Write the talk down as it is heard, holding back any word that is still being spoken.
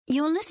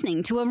You're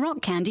listening to a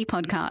Rock Candy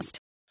podcast.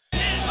 In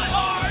my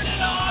heart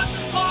and on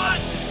the pod.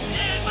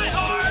 In my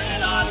heart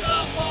and on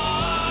the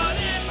pod.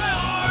 In my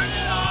heart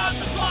and on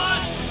the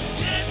pod.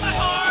 In my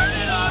heart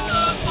and on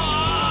the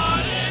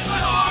pod. In my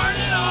heart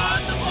and on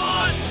the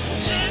pod.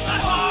 In my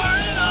heart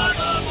and on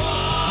the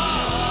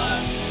pod.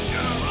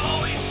 You're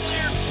always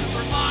there to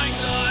remind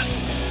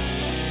us.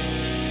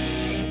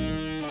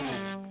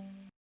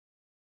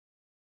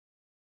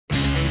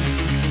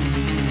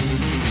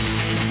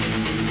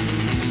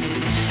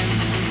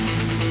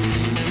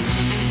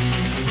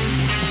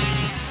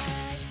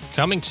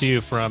 Coming to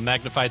you from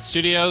Magnified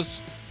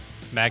Studios,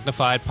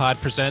 Magnified Pod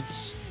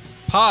presents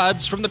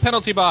Pods from the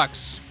Penalty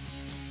Box,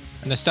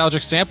 a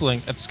nostalgic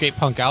sampling of skate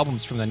punk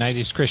albums from the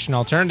 90s Christian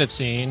alternative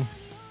scene.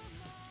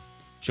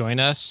 Join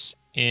us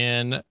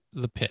in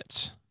the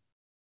pit.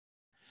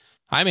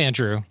 I'm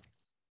Andrew.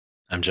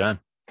 I'm John.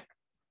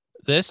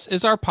 This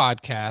is our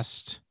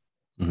podcast,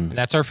 and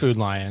that's our Food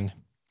Lion.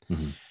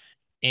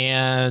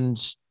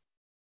 And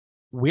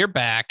we're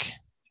back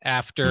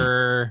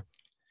after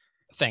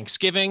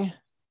Thanksgiving.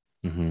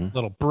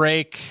 Little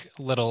break,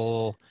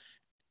 little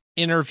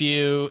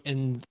interview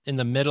in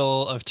the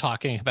middle of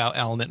talking about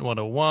Element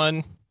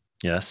 101.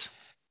 Yes.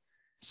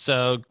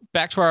 So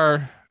back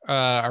to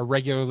our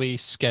regularly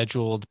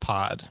scheduled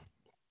pod.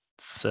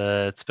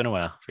 It's been a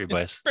while for you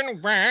boys.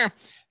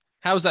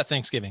 How was that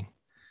Thanksgiving?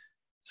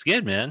 It's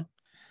good, man.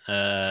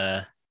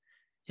 Yeah.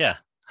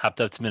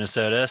 Hopped up to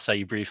Minnesota, saw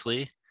you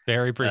briefly.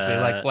 Very briefly,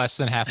 like less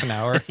than half an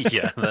hour.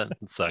 Yeah, that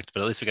sucked, but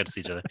at least we got to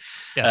see each other.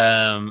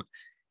 Yes.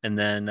 And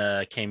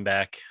then came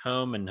back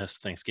home and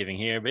hosted Thanksgiving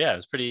here. But yeah,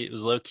 it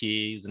was low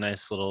key. It was a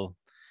nice little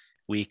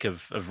week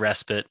of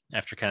respite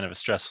after kind of a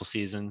stressful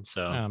season.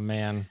 So Oh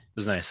man. it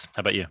was nice.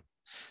 How about you?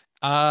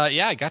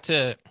 Yeah, I got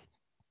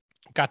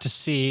to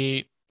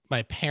see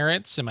my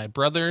parents and my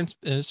brother and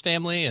his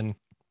family and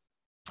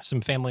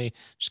some family,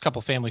 just a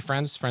couple family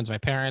friends of my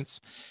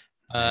parents,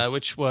 Nice.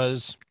 which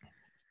was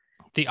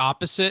the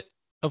opposite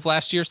of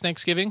last year's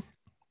Thanksgiving,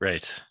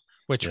 Right.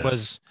 which Yes.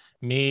 was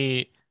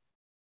me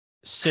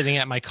sitting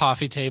at my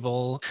coffee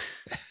table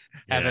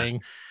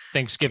having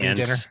Thanksgiving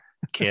dinner.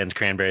 Canned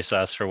cranberry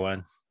sauce for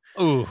one.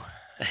 Ooh,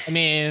 I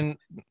mean,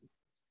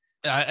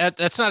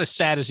 that's not as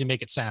sad as you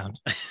make it sound.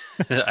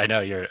 I know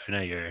you're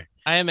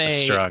I am a a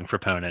strong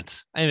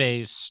proponent. I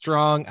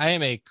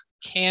am a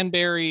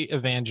Canberry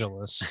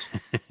evangelist.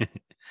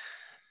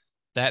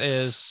 That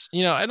is,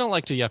 I don't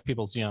like to yuck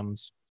people's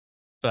yums,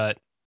 but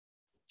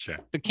Sure.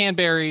 the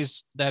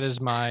Canberries, that is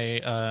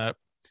my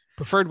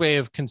preferred way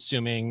of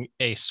consuming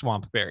a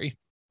swamp berry.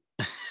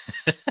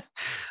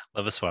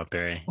 Love a swamp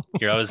berry.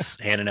 You're always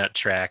handing out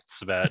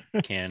tracts about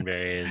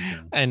canberries.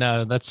 And, I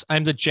know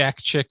I'm the Jack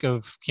Chick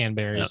of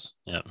Canberries.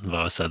 yeah, I've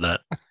always said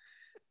that.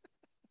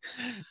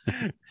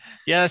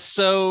 Yeah.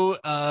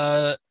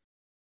 So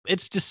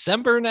it's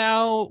December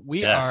now.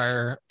 We Yes.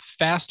 are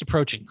fast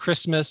approaching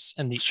Christmas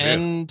and the It's true.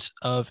 end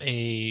of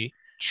a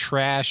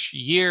trash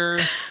year.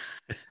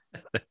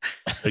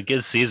 A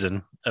good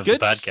season of Good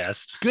the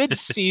podcast. Good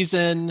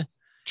season,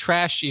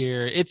 trash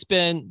year. It's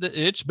been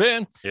It's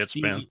the,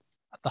 been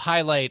the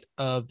highlight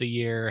of the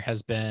year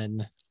has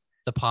been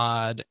the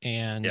pod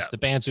and Yeah. the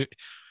bands.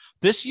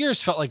 This year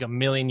has felt like a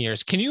million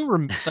years. Can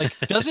you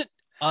doesn't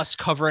us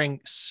covering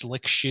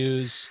Slick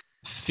Shoes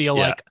feel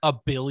Yeah. like a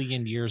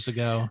billion years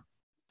ago?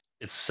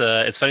 It's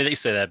funny that you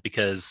say that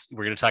because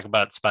we're going to talk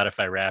about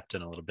Spotify Wrapped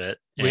in a little bit.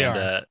 We And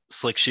are.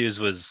 Slick Shoes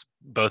was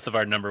both of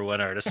our number one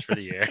artists for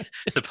the year. The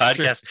It's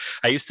true. podcast.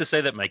 I used to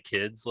say that my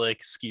kids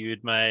like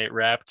skewed my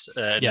Wrapped.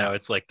 Yeah. Now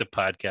it's like the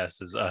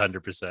podcast is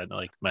 100%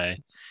 like my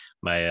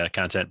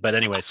content. But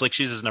anyway, Slick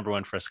Shoes is number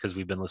one for us because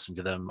we've been listening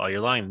to them all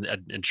year long,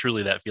 and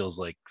truly that feels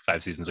like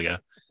 5 seasons ago.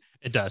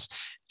 It does.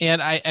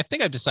 And I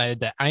think I've decided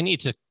that I need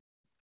to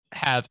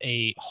have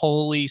a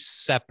wholly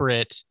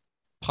separate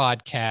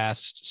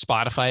podcast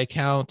Spotify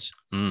account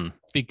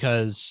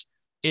because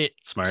it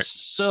Smart.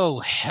 so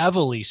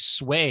heavily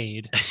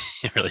swayed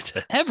It really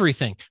did.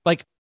 everything.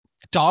 Like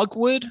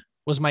Dogwood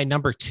was my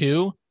number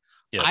 2.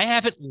 Yep. I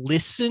haven't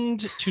listened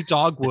to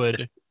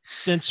Dogwood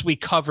since we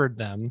covered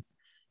them,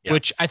 Yep.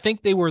 which I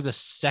think they were the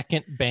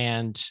second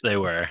band. They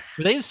were.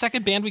 Were they the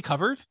second band we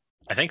covered?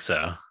 I think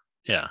so.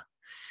 Yeah.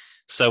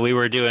 So we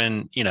were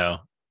doing,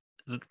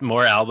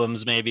 more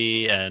albums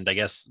maybe. And I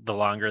guess the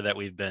longer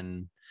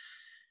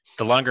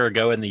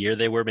ago in the year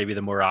they were, maybe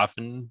the more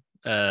often.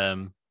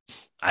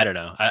 I don't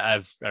know.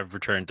 I've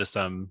returned to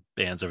some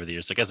bands over the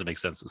years. So I guess it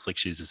makes sense that Slick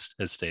Shoes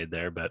has stayed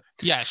there, but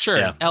Yeah, sure.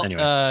 Yeah,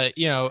 anyway.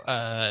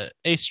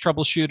 Ace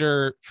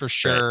Troubleshooter for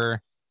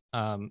sure.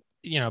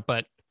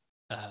 But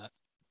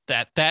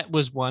that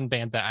was one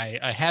band that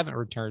I haven't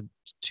returned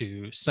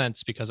to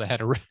since because I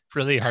had a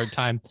really hard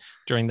time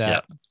during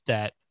that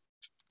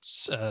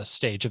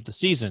stage of the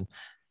season.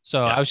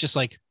 So Yeah. I was just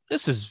like,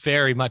 this is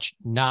very much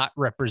not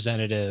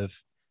representative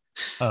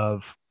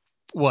of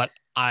what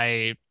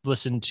I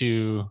listened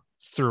to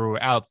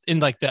throughout in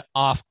like the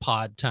off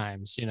pod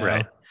times,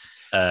 Right.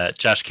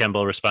 Josh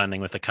Kemble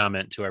responding with a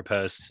comment to our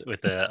post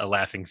with a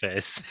laughing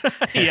face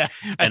Yeah.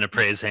 and a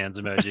praise hands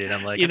emoji. And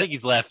I'm like, I think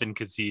he's laughing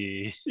because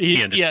he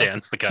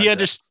understands the He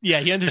context.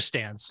 he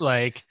understands.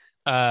 Like,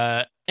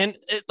 and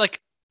it, like,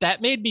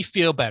 that made me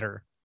feel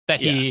better that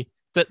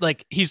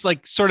he's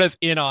like sort of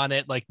in on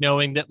it, like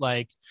knowing that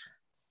like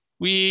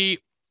we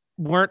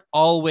weren't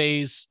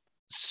always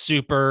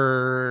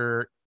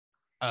super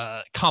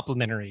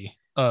complimentary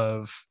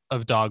of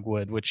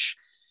Dogwood, which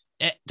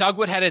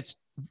Dogwood had its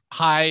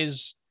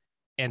highs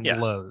and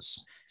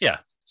lows. Yeah.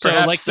 So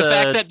Perhaps,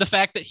 like the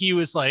fact that he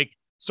was like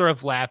sort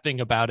of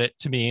laughing about it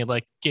to me,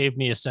 like gave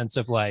me a sense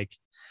of like,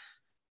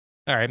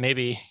 all right,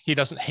 maybe he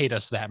doesn't hate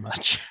us that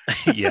much.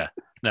 Yeah.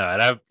 No,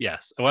 and I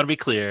want to be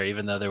clear,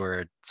 even though there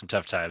were some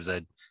tough times,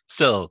 I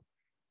still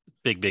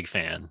big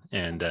fan,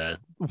 and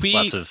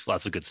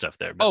lots of good stuff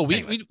there. But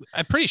anyway.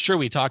 I'm pretty sure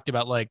we talked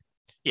about like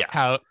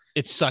how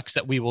it sucks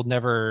that we will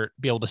never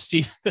be able to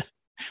see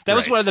that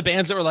was one of the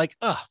bands that were like,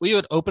 oh, we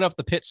would open up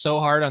the pit so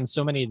hard on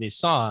so many of these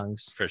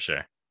songs. For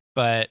sure.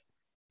 But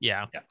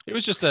yeah. It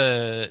was just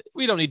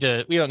we don't need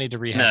to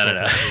rehash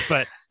no.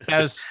 But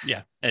as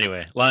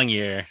Anyway, long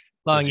year.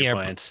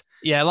 Point.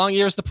 Yeah, long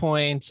year is the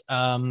point.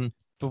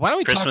 But why don't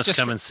we Christmas talk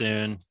coming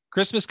soon.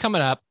 Christmas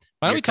coming up.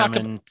 Why don't we talk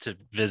about to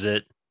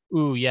visit?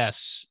 Ooh,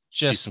 yes.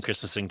 Just do some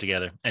Christmasing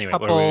together. Anyway,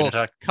 what are we going to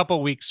talk?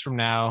 Couple weeks from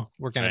now,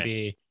 we're going to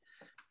be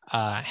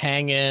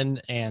hanging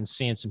and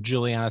seeing some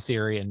Juliana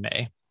Theory in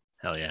May.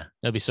 Hell yeah.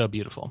 That'll be so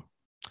beautiful.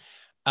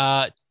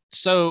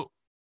 So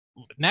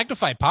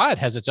Magnified Pod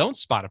has its own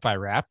Spotify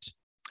Wrapped.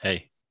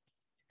 Hey.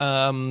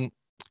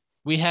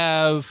 We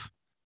have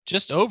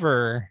just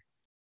over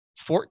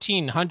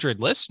 1,400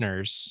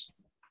 listeners.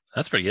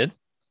 That's pretty good.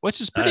 Which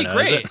is pretty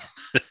great.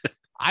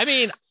 I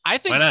mean, I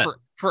think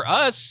for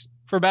us,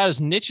 for about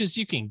as niche as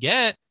you can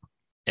get.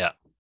 Yeah.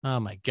 Oh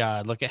my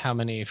God. Look at how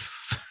many.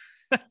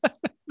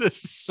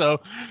 This is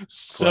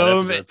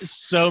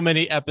so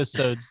many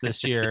episodes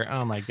this year.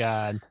 Oh my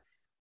God.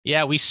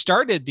 Yeah. We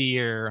started the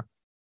year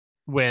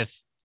with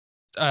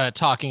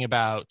talking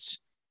about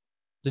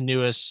the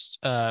newest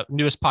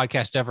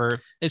podcast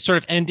ever. It's sort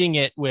of ending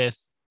it with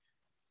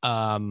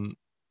kind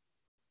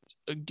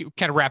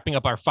of wrapping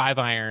up our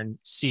 5-iron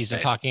season,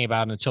 talking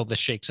about Until This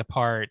Shakes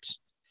Apart,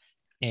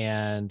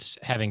 and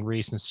having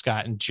Reese and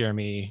Scott and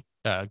Jeremy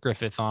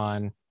Griffith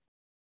on.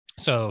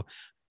 So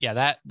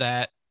yeah,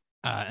 that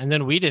and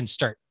then we didn't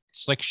start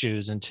Slick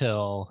Shoes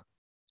until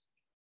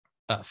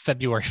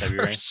February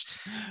 1st.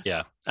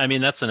 Yeah. I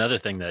mean, that's another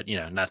thing that,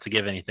 not to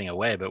give anything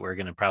away, but we're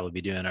going to probably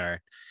be doing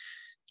our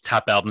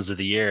top albums of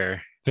the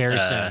year very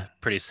soon,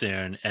 pretty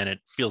soon. And it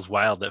feels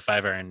wild that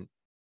 5-iron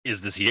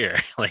is this year.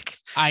 Like,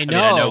 I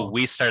know. I know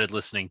we started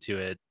listening to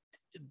it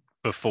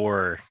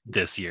before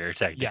this year,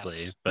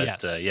 technically,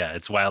 but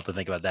it's wild to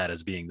think about that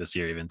as being this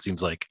year. Even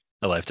seems like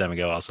a lifetime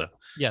ago also.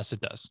 Yes,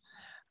 it does.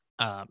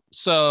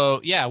 So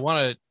yeah, I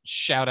want to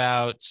shout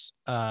out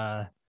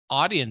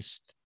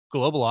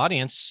global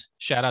audience.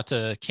 Shout out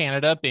to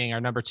Canada being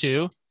our number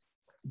 2,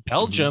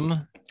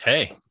 Belgium.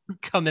 Hey,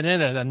 coming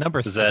in at a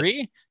number 3.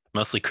 That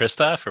mostly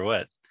Christoph or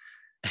what?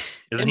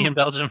 Isn't he in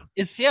Belgium?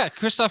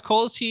 Christoph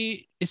Cole, is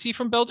he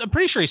from Belgium? I'm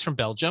pretty sure he's from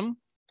Belgium.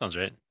 Sounds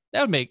right.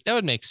 That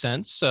would make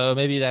sense. So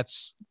maybe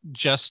that's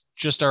just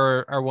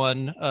our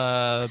one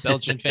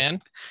Belgian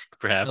fan,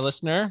 perhaps a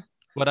listener.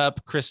 What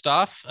up,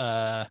 Christoph?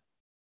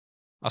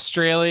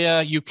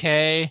 Australia,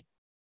 UK.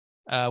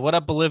 What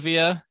up,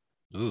 Bolivia?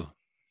 Ooh,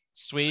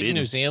 Sweden,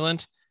 New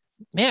Zealand.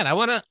 Man, I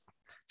want to.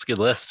 It's a good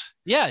list.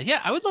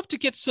 Yeah. I would love to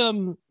get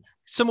some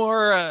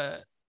more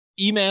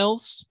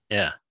emails.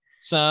 Yeah.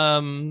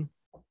 Some,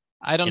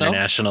 I don't know.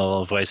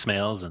 International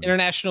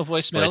voicemails.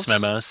 Voice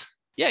memos.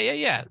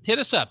 Yeah. Hit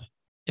us up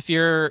if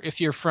you're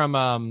from.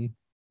 I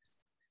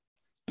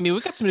mean, we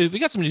got some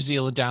New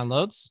Zealand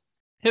downloads.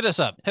 Hit us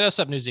up,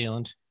 New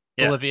Zealand,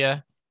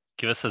 Bolivia.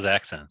 Give us those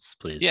accents,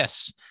 please.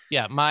 Yes.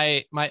 Yeah.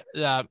 My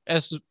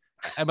as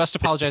I must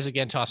apologize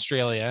again to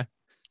Australia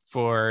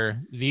for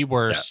the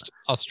worst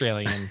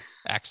Australian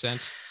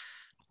accent.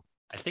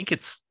 I think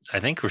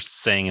we're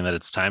saying that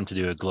it's time to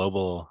do a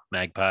global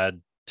MagPod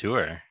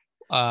tour.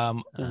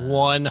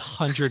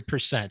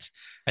 100%.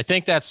 I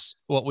think that's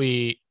what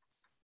we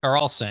are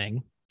all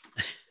saying.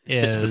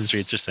 Is the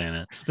streets are saying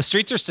it. The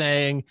streets are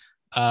saying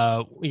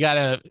we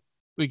gotta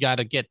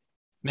get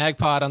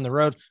MagPod on the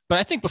road. But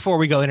I think before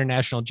we go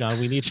international, John,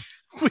 we need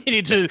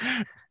to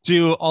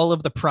do all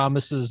of the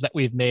promises that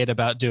we've made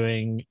about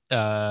doing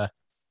a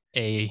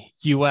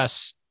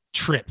US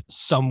trip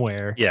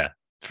somewhere. Yeah,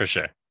 for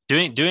sure.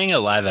 Doing a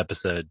live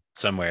episode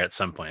somewhere at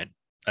some point.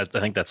 I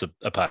think that's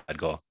a pod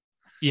goal.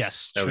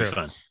 Yes, that would be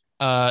fun.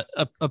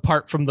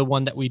 Apart from the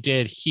one that we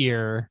did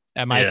here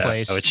at my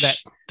place, which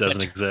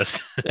doesn't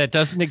exist. That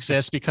doesn't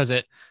exist because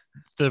the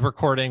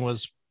recording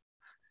was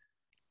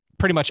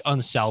pretty much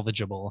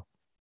unsalvageable.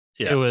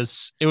 Yeah. It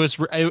was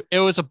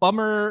a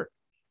bummer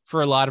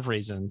for a lot of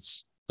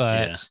reasons,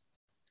 but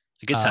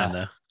a good time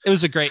though. It was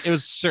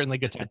certainly a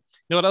good time.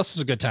 You know what else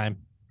is a good time?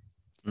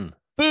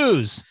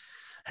 Booze.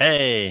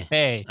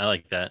 Hey, I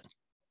like that.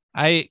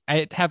 I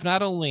have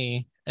not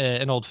only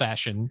an old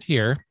fashioned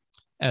here,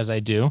 as I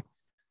do,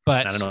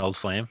 but Not an old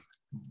flame.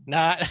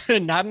 not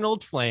not an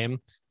old flame.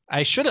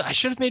 I should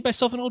have made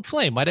myself an old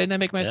flame. Why didn't I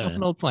make myself man.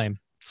 an old flame?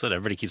 That's what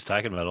everybody keeps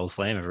talking about. Old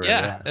flame.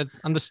 Yeah,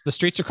 on the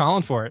streets are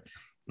calling for it.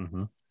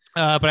 Mm-hmm.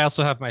 But I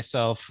also have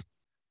myself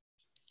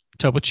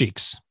Topo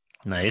Cheeks.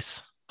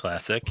 Nice.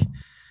 Classic.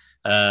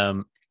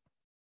 Well,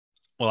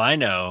 I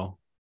know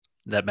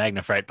that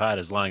Magna Fright Pod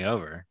is long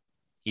over,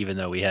 even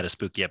though we had a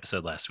spooky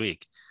episode last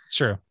week. It's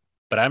true.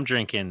 But I'm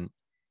drinking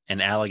an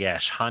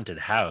Allagash Haunted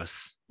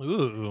House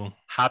Ooh,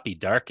 Hoppy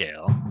Dark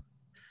Ale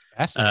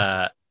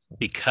fascinating.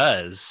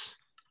 because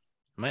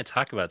I might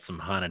talk about some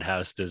haunted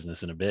house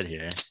business in a bit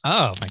here.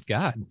 Oh my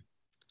God.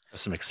 I have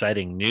some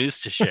exciting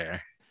news to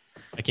share.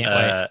 I can't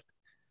wait.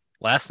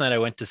 Last night I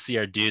went to see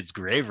our dude's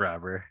Grave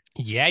Robber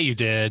Yeah, you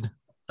did.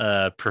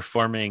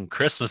 performing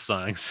Christmas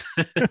songs.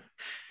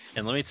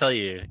 And let me tell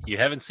you, you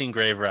haven't seen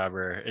Grave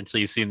Robber until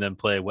you've seen them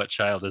play What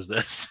Child Is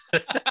This?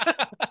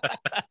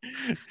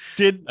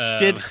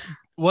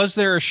 Was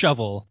there a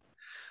shovel?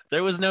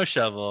 There was no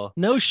shovel.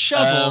 No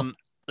shovel.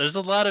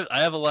 I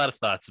have a lot of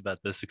thoughts about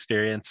this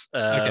experience.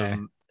 Okay.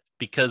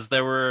 Because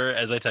there were,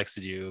 as I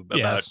texted you, about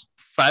Yes.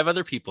 5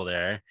 other people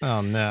there,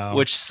 Oh no.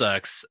 which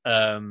sucks.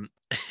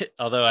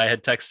 Although I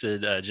had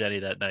texted Jenny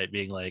that night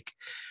being like,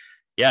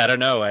 yeah, I don't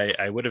know.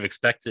 I would have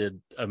expected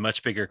a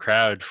much bigger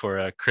crowd for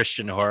a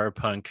Christian horror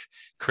punk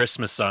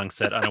Christmas song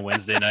set on a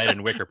Wednesday night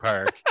in Wicker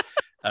Park.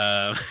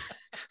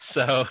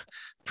 So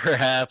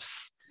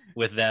perhaps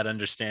with that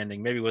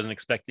understanding, maybe wasn't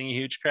expecting a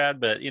huge crowd,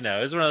 but it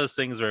was one of those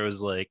things where it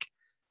was like,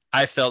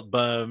 I felt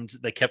bummed.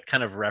 They kept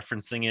kind of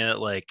referencing it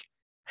like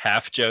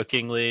half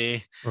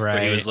jokingly. right.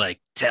 Where he was like,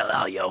 tell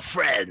all your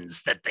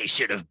friends that they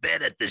should have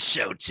been at this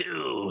show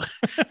too.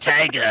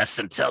 Tag us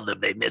and tell them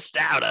they missed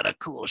out on a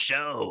cool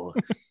show.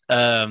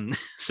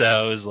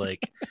 So it was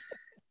like,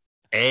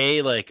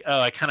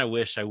 I kind of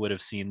wish I would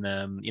have seen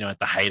them, at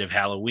the height of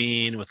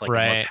Halloween with like a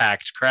more Right.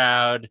 packed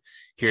crowd,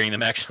 hearing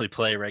them actually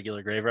play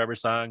regular Grave Robber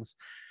songs.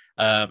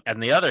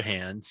 And the other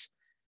hand,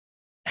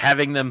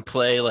 having them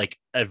play like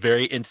a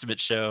very intimate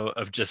show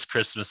of just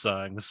Christmas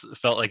songs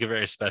felt like a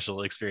very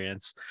special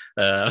experience.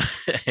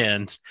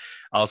 And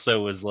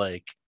also was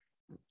like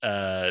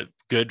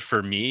good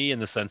for me in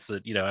the sense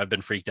that, I've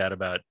been freaked out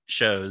about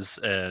shows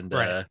and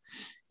Right.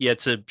 you had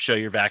to show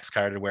your Vax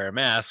card and wear a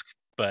mask,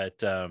 but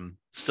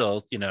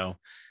still,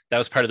 that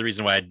was part of the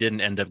reason why I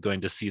didn't end up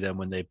going to see them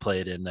when they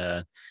played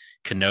in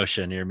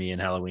Kenosha near me in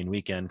Halloween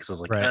weekend, because I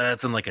was like, Right.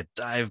 it's in like a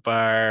dive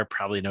bar,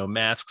 probably no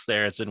masks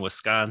there. It's in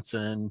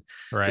Wisconsin.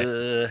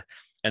 Right.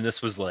 And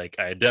this was like,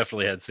 I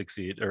definitely had 6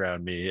 feet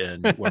around me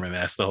and wore my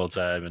mask the whole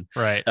time and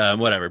Right.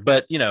 whatever.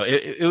 But,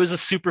 it was a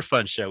super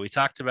fun show. We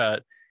talked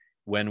about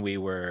when we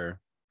were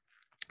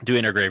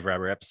doing our Grave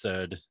Robber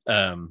episode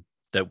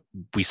that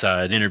we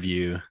saw an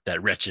interview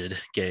that Wretched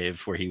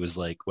gave where he was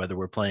like, whether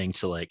we're playing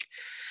to like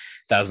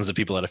thousands of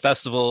people at a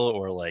festival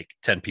or like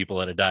 10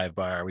 people at a dive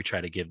bar, we try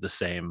to give the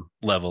same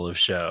level of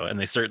show, and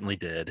they certainly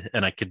did.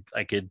 And I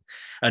could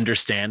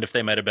understand if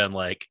they might have been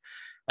like,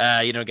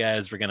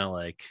 guys, we're gonna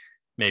like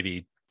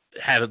maybe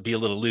have it be a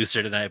little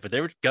looser tonight, but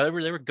they were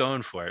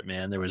going for it,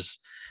 man. There was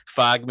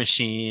fog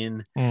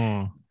machine.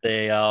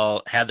 They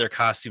all had their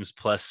costumes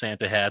plus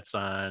Santa hats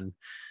on,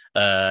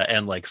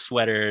 and like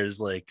sweaters,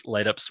 like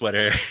light up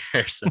sweaters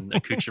and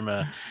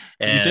accoutrement.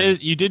 And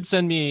You did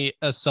send me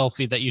a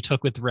selfie that you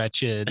took with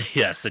Wretched.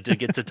 yes, I did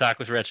get to talk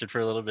with Wretched for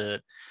a little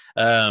bit.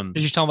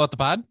 Did you tell him about the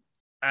pod?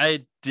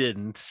 I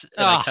didn't,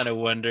 and I Ah. kind of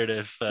wondered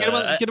if Get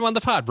him on the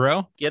pod,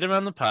 bro. get him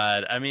on the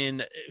pod. I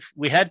mean,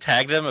 we had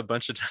tagged him a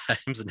bunch of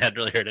times and hadn't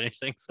really heard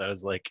anything, so I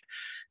was like,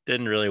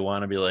 didn't really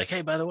want to be like,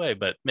 hey, by the way,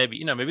 but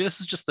maybe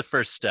this is just the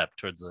first step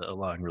towards a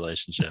long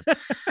relationship.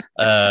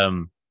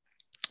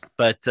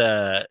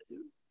 But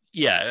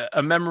yeah,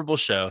 a memorable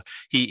show.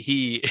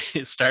 He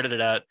started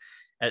it out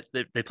at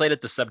they played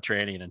at the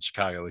Subterranean in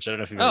Chicago, which I don't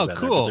know if you've ever Oh, been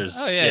cool. there, but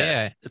Oh,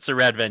 yeah. it's a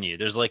rad venue.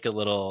 There's like a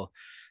little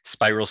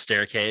spiral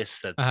staircase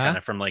that's Uh-huh. kind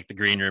of from like the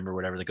green room or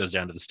whatever that goes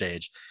down to the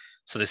stage.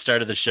 So they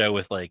started the show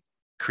with like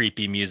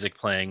creepy music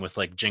playing with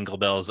like jingle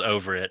bells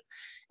over it.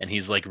 And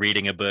he's like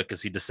reading a book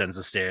as he descends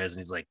the stairs, and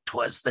he's like,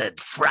 "'Twas the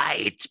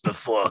fright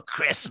before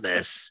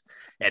Christmas,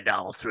 and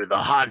all through the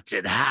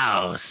haunted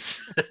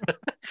house."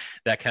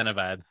 That kind of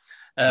vibe.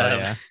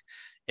 Yeah.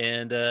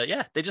 And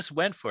they just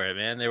went for it,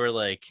 man. They were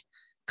like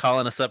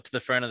calling us up to the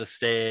front of the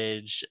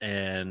stage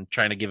and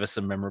trying to give us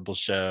a memorable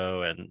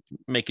show and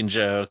making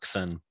jokes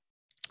and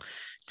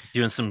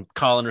doing some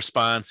call and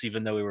response,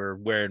 even though we were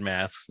wearing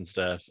masks and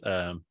stuff.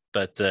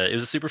 But it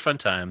was a super fun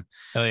time.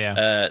 Hell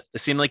yeah. They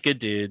seemed like good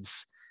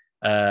dudes.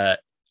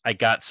 I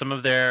got some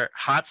of their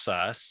hot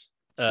sauce,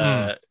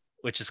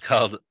 which is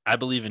called I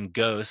Believe in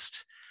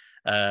Ghost,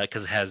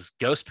 because it has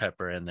ghost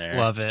pepper in there.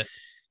 Love it.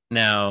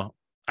 Now,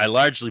 I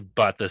largely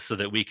bought this so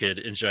that we could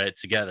enjoy it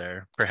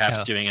together,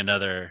 perhaps doing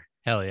another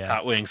Hell yeah.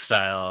 hot wing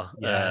style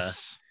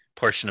Yes.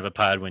 portion of a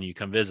pod when you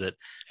come visit.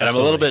 And I'm a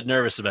little bit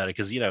nervous about it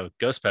because,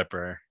 ghost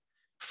pepper,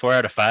 4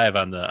 out of 5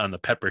 on the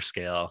pepper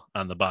scale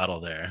on the bottle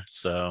there.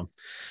 So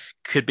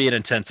could be an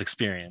intense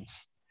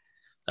experience.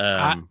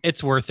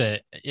 It's worth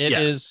it. It yeah.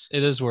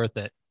 is worth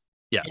it.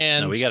 Yeah,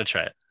 And no, we got to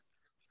try it.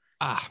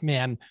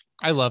 Man,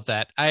 I love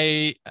that.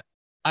 I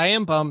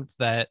am bummed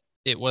that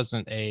it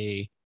wasn't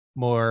a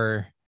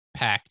more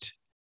packed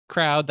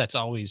crowd. That's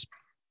always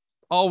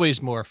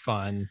more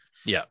fun.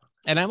 Yeah.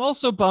 And I'm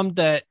also bummed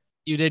that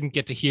you didn't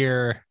get to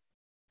hear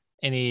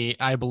any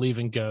I Believe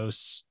in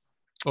Ghosts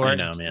or I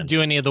know, man.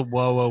 do any of the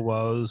whoa whoa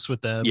whoas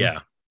with them. Yeah,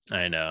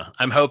 I know.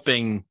 I'm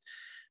hoping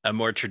a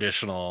more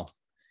traditional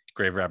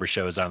grave robber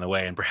show is on the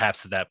way, and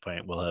perhaps at that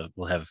point we'll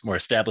have more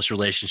established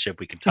relationship.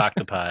 We can talk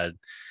the pod.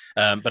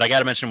 But I got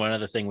to mention one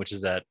other thing, which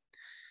is that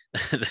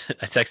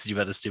I texted you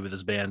about this too. With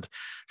this band,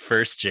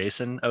 First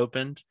Jason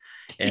opened,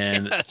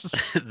 and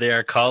Yes. they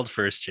are called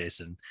First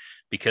Jason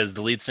because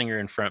the lead singer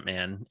and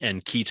frontman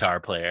and guitar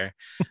player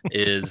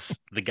is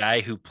the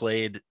guy who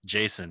played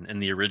Jason in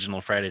the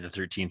original Friday the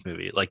 13th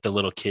movie, like the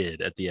little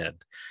kid at the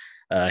end.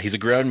 He's a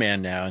grown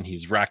man now, and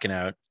he's rocking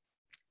out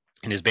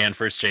in his band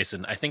First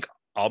Jason. I think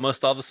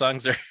almost all the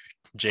songs are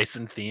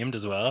Jason themed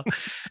as well,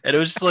 and it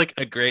was just like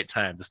a great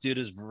time. This dude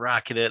is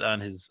rocking it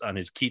on his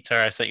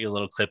guitar. I sent you a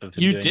little clip of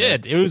him. You doing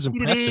did. It was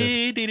impressive.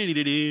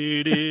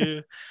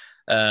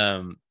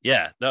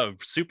 Yeah, no,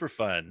 super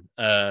fun.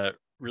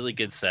 Really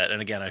good set.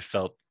 And again, I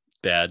felt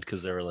bad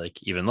because there were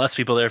like even less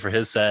people there for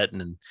his set,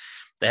 and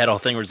they had a whole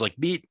thing where it's like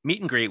meet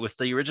and greet with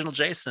the original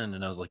Jason,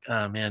 and I was like,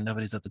 oh man,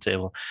 nobody's at the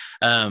table.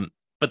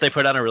 But they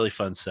put on a really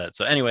fun set.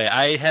 So anyway,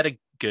 I had a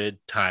good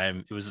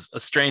time. It was a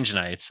strange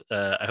night.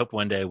 I hope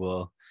one day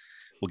we'll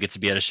get to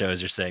be at a show,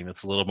 as you're saying,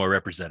 that's a little more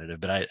representative,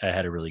 but I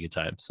had a really good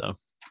time. So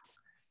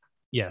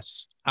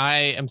Yes, I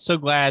am so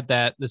glad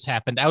that this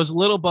happened. I was a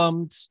little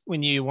bummed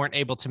when you weren't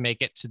able to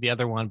make it to the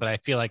other one, but I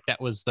feel like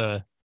that was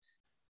the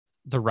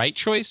right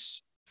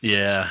choice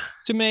yeah,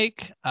 to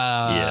make.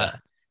 Yeah.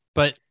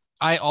 But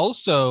I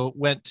also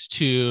went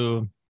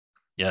to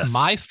yes,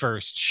 my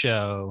first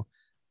show,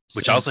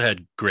 which since- also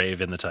had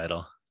grave in the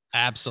title.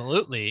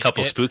 absolutely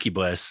Couple It- spooky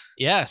boys.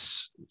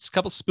 Yes, it's a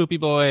couple spoopy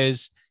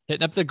boys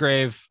hitting up the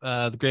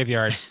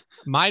graveyard.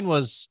 Mine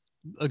was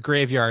a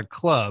graveyard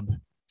club, and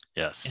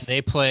Yes,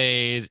 they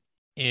played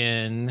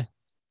in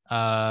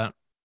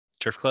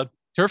Turf Club,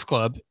 Turf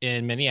Club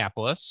in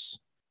Minneapolis.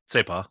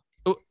 St. Paul.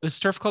 Oh, is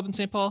Turf Club in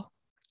St. Paul?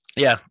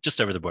 Yeah, just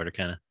over the border,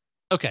 kind of.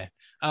 Okay.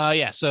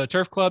 Yeah. So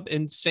Turf Club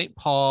in St.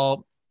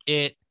 Paul,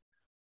 it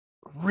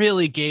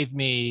really gave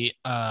me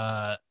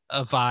a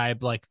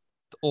vibe like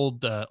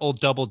the old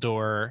Double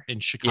Door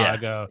in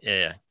Chicago.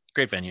 Yeah,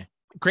 great venue.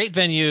 Great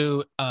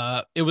venue.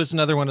 It was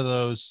another one of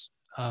those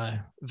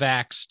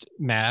vaxxed,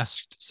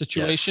 masked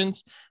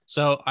situations.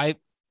 So I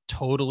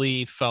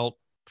totally felt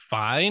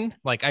fine.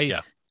 Like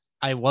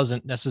I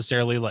wasn't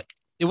necessarily like,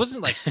 it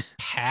wasn't like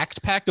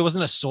packed. It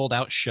wasn't a sold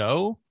out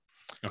show.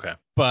 Okay.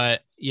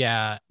 But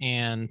yeah,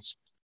 and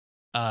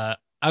I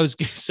was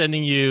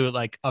sending you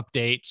like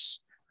updates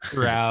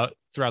throughout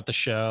the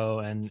show,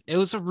 and it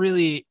was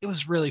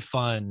really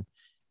fun.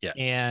 Yeah.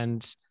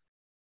 And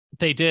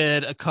they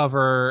did a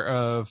cover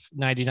of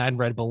 99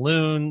 Red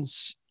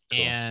Balloons. Cool.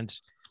 And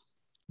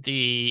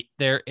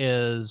there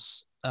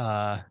is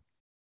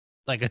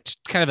like a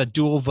kind of a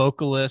dual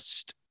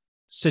vocalist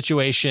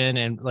situation,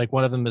 and like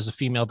one of them is a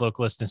female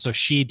vocalist, and so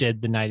she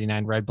did the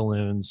 99 Red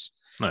Balloons.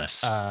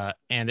 Nice.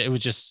 And it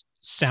would just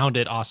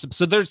sounded awesome.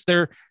 So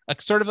they're a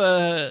sort of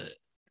a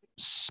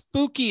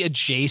spooky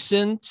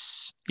adjacent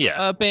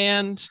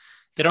band.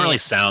 They don't really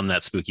sound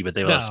that spooky, but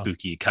they have No.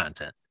 spooky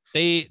content.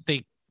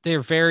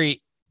 They're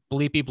very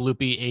bleepy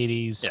bloopy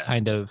 80s Yeah.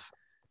 kind of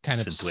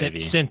Synth-wavy.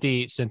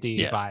 synthy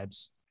Yeah.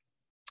 vibes.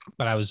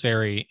 But I was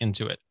very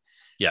into it.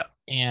 Yeah.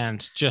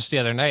 And just the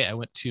other night I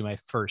went to my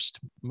first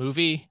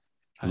movie.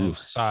 Ooh. I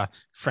saw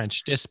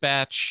French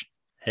Dispatch,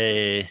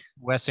 Hey.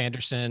 Wes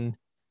Anderson.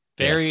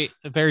 Yes.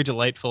 Very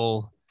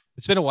delightful.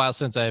 It's been a while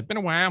since I've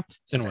while.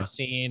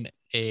 seen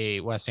a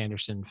Wes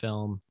Anderson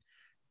film,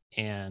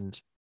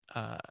 and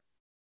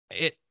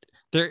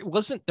there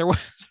wasn't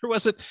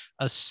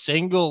a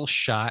single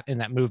shot in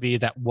that movie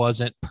that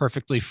wasn't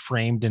perfectly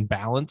framed and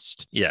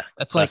balanced. Yeah.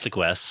 That's like, Classic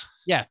Wes.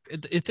 yeah,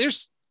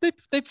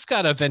 they've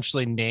got to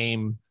eventually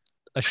name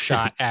a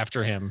shot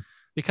after him,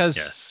 because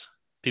Yes.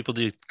 People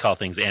do call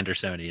things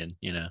Andersonian,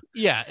 you know.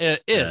 yeah,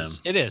 it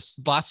is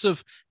lots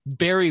of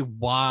very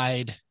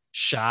wide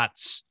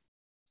shots,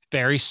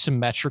 very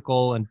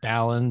symmetrical and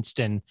balanced,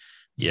 and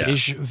Yeah.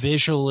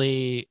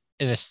 visually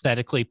and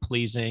aesthetically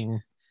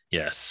pleasing.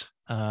 Yes.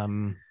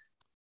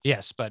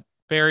 Yes, but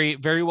very,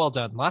 very well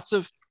done. Lots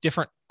of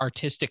different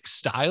artistic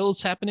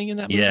styles happening in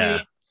that movie.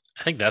 Yeah.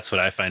 I think that's what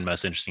I find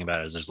most interesting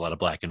about it is there's a lot of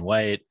black and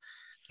white.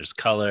 There's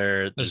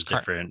color. There's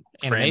different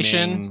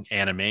animation.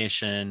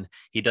 animation.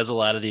 He does a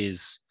lot of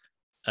these.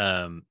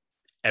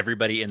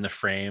 Everybody in the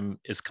frame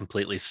is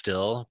completely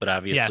still, but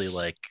obviously,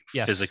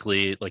 Yes.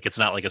 physically, like it's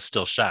not like a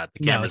still shot.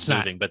 The No, camera's it's not.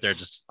 moving, but they're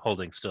just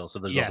holding still. So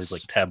there's all these Yes.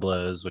 like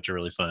tableaus, which are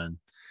really fun.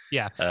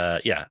 Yeah.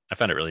 Yeah. I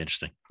found it really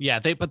interesting. Yeah,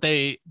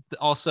 they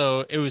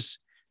also, it was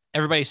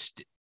everybody's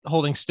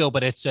holding still,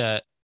 but it's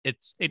an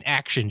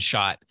action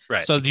shot.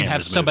 Right. So the you have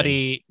camera's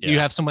somebody, moving. you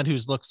Yeah. have someone who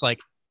looks like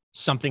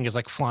something is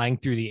like flying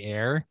through the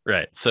air.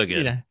 Right. So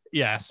good.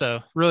 Yeah.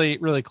 So really,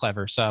 really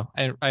clever. So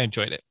I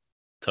enjoyed it.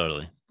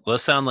 Totally. Well,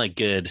 those sound like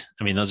good.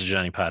 I mean, those are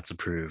Johnny Potts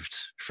approved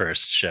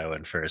first show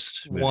and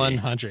first movie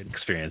 100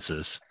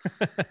 experiences.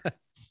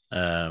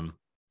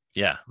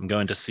 Yeah, I'm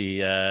going to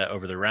see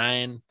Over the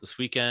Rhine this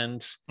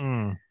weekend.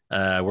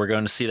 We're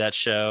going to see that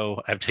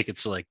show. I have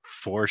tickets to like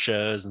 4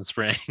 shows in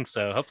spring.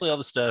 So hopefully all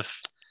the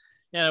stuff.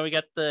 Yeah, we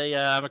got the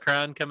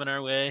Omicron coming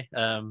our way.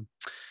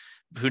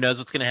 Who knows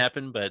what's going to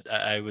happen, but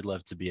I would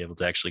love to be able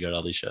to actually go to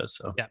all these shows.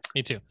 So yeah,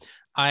 me too.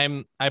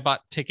 I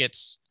bought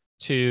tickets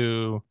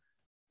to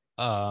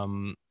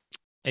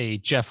a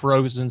Jeff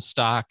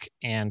Rosenstock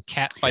and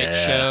Catfight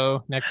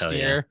show next Hell yeah.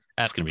 year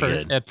It's gonna be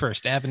good. at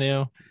First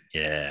Avenue.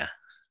 Yeah.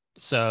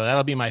 So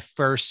that'll be my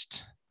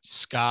first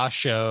ska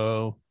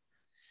show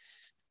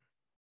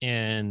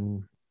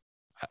in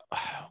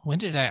when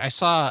did I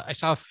saw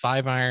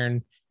 5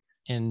 Iron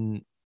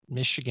in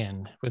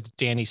Michigan with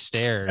Danny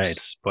Stairs.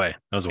 Right. Boy,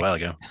 that was a while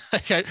ago. I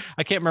can't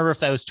remember if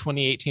that was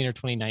 2018 or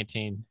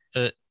 2019.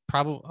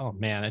 Probably. Oh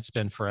man, it's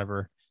been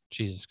forever.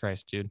 Jesus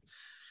Christ, dude.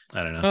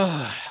 I don't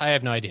know. I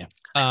have no idea.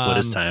 What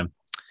is time?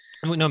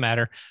 No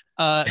matter.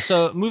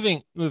 So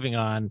moving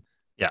on.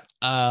 Yeah.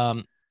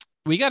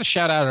 We got to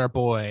shout out our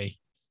boy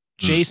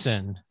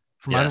Jason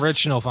from Yes.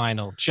 Unoriginal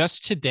Vinyl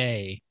just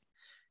today.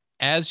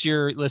 As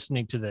you're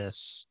listening to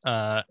this,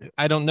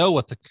 I don't know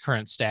what the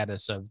current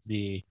status of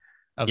the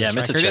I this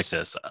meant to record check is.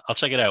 this. I'll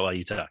check it out while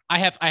you talk. I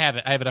have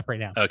it up right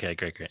now. Okay,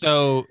 great.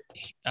 So,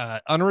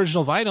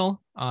 Unoriginal Vinyl,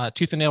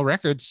 Tooth and Nail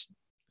Records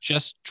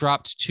just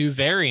dropped 2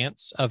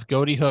 variants of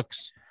Goaty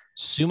Hook's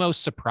Sumo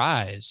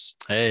Surprise.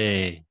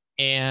 Hey.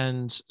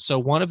 And so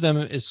one of them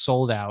is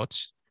sold out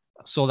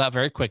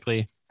very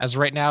quickly. As of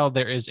right now,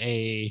 there is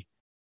a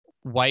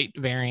white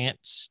variant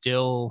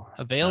still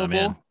available.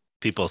 Oh, man.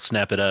 People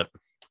snap it up.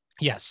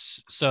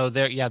 Yes. So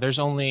there's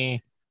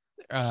only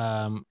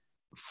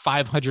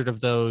 500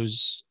 of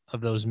those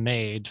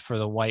made for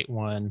the white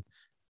one,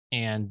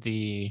 and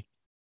the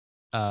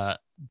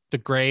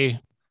gray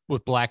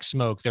with black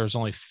smoke, there was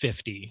only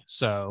 50.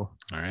 So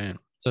All right.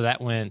 so that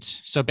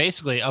went. So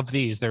basically, of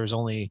these, there was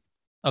only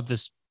of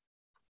this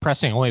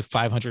pressing only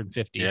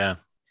 550. Yeah.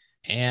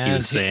 And He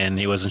was saying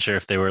he wasn't sure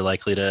if they were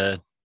likely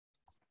to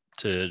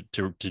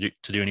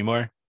do any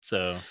more.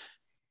 So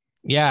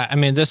yeah, I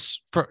mean,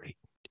 this, for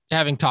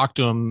having talked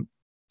to him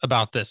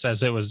about this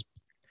as it was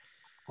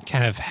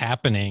kind of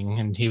happening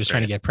and he was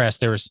trying to get pressed,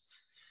 there was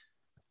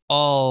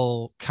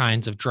all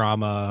kinds of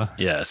drama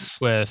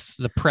yes. with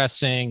the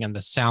pressing and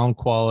the sound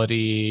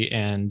quality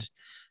and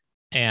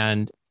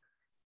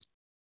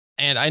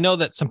I know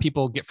that some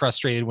people get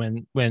frustrated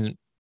when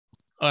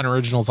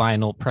unoriginal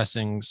vinyl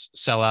pressings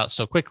sell out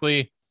so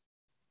quickly,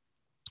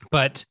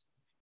 but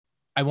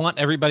I want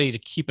everybody to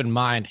keep in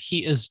mind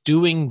he is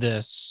doing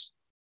this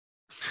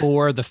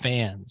for the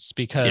fans,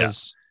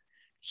 because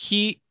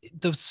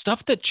the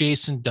stuff that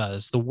Jason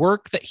does, the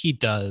work that he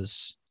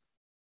does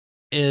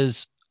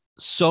is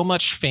so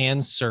much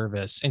fan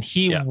service, and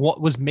he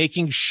was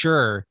making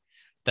sure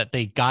that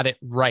they got it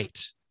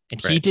right.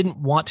 And he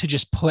didn't want to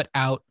just put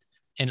out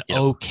an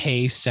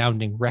okay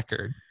sounding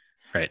record.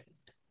 Right.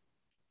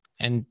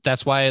 And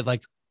that's why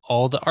like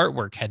all the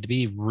artwork had to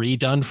be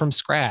redone from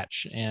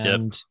scratch,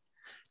 and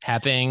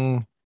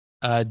having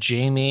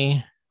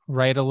Jamie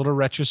write a little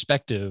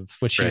retrospective,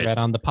 which he read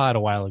on the pod a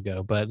while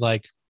ago. But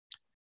like,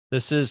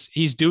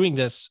 he's doing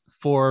this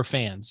for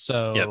fans.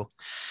 So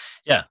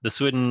yeah, this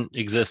wouldn't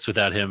exist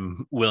without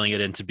him willing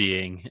it into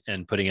being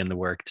and putting in the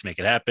work to make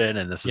it happen.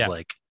 And this is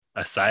like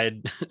a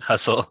side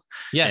hustle.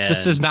 Yes,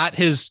 this is not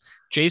his.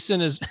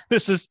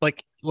 This is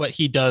like what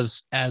he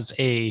does as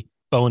a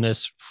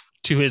bonus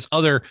to his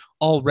other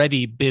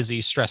already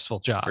busy, stressful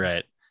job.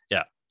 Right.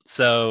 Yeah.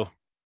 So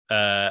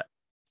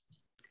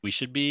we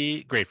should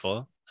be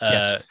grateful.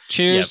 Yes.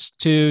 Cheers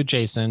to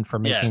Jason for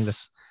making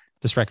this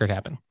record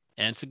happen.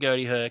 And to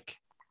Goaty Hook.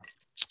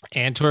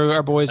 And to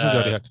our boys in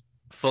Goaty Hook.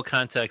 Full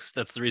context,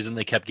 that's the reason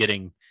they kept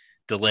getting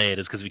delayed,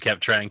 is because we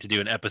kept trying to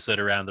do an episode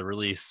around the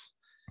release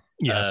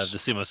of the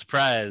Sumo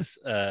Surprise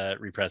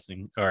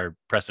repressing or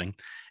pressing.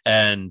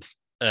 And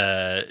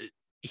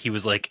he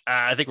was like,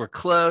 I think we're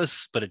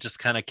close, but it just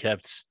kind of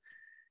kept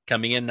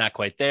coming in, not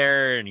quite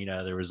there. And,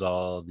 there was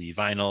all the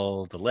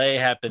vinyl delay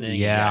happening.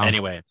 Yeah.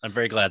 Anyway, I'm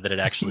very glad that it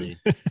actually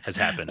has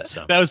happened.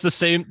 So that was the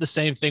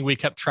same thing we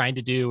kept trying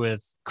to do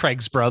with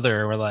Craig's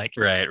brother. We're like,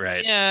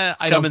 right. Yeah,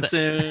 it's coming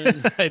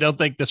soon. I don't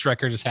think this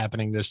record is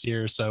happening this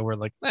year. So we're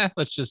like,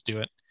 let's just do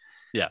it.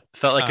 Yeah.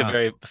 Felt like a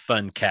very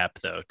fun cap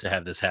though, to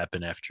have this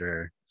happen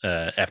after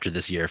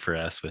this year for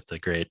us with the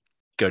great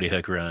Goaty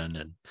Hook run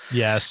and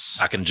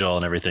Rock and Joel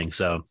and everything.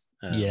 So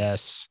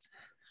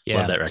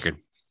love that record.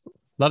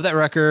 Love that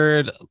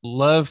record.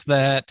 Love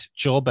that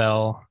Joel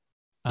Bell.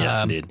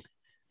 Yes, indeed.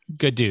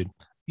 Good dude.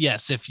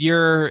 Yes, if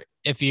you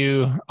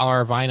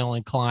are vinyl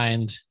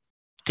inclined,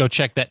 go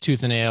check that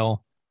Tooth and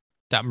Nail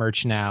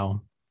 .merch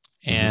now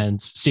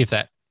and see if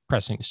that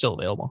pressing is still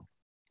available.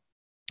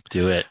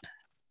 Do it.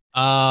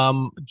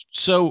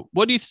 So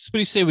what do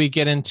you say we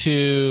get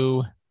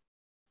into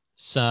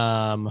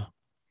some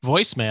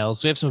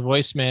voicemails. We have some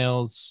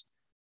voicemails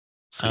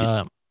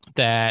Sweet.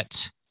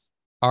 that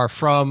are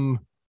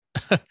from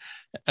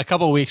a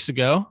couple of weeks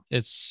ago.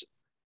 It's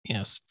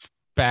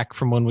back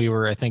from when we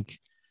were, I think,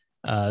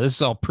 this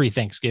is all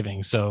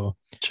pre-Thanksgiving. So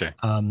Sure.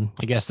 I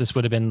guess this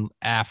would have been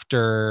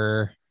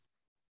after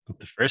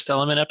The first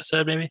Element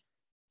episode, maybe?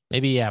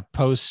 yeah,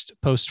 post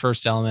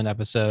First Element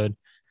episode.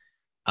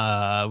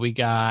 We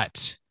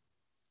got,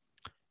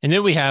 and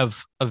then we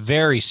have a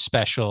very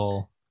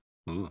special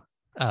Ooh.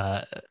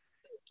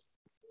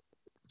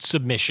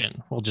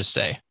 submission, we'll just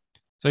say.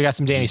 So we got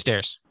some Danny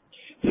Stairs.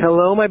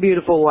 Hello, my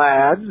beautiful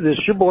lads. This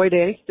is your boy,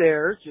 Danny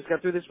Stairs. Just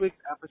got through this week's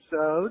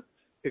episode,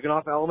 kicking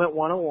off Element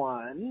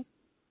 101.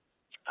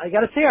 I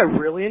got to say, I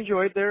really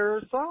enjoyed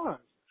their songs.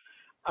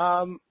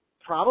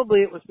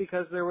 Probably it was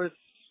because there was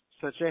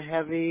such a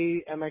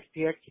heavy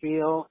MXPX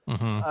feel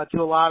to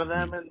a lot of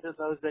them, and to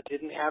those that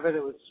didn't have it,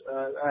 it was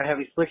a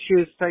heavy Slick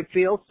Shoes type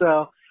feel.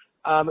 So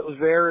it was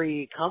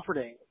very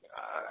comforting,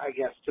 I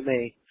guess, to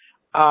me.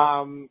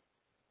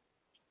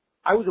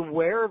 I was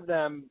aware of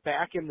them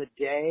back in the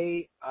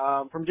day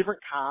from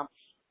different comps.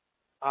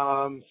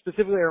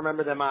 Specifically, I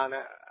remember them on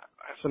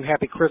some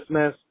Happy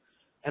Christmas,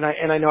 and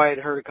I know I had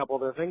heard a couple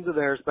of other things of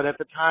theirs, but at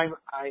the time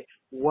I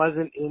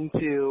wasn't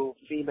into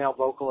female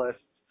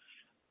vocalists.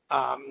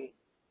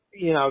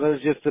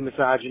 There's just a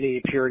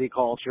misogyny, purity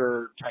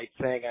culture type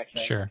thing, I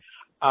think. Sure.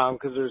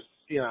 Because there's,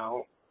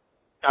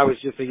 I was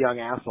just a young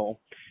asshole.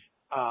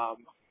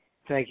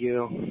 Thank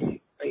you,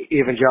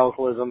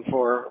 evangelicalism,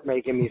 for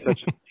making me such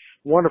a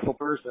wonderful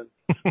person.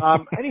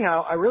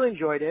 Anyhow, I really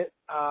enjoyed it.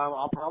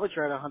 I'll probably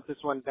try to hunt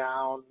this one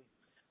down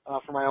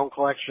for my own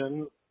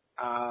collection.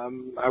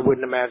 I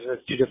wouldn't imagine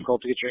it's too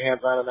difficult to get your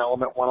hands on an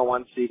Element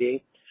 101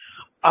 CD.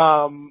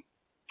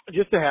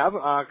 Just to have,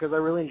 because I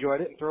really enjoyed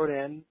it and throw it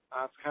in.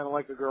 It's kind of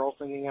like a girl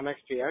singing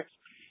MXPX.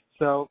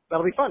 So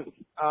that'll be fun.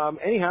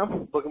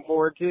 Anyhow, looking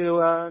forward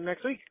to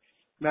next week.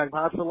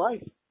 MagPod for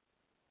life.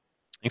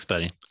 Thanks,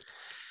 buddy.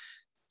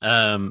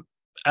 I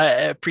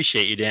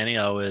appreciate you, Danny,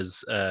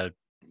 always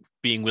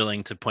being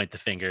willing to point the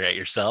finger at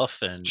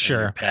yourself and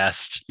your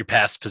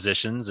past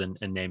positions and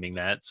naming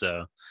that.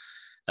 So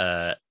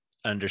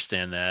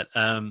understand that.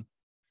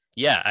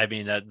 Yeah, I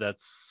mean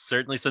that's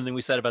certainly something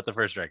we said about the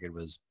first record,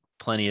 was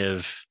plenty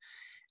of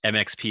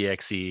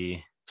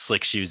MXPX-y,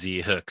 Slick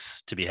Shoesy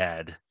hooks to be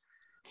had.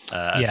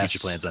 Future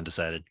Plans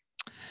Undecided.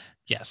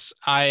 Yes,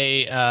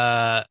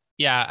 I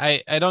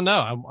don't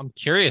know. I'm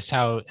curious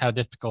how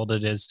difficult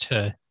it is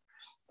to,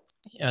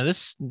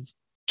 this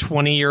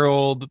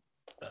 20-year-old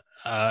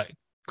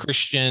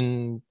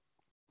Christian.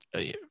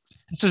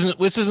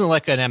 This isn't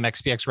like an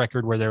MXPX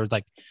record where there was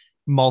like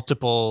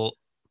multiple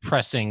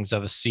pressings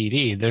of a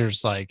CD. There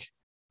was like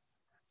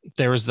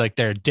their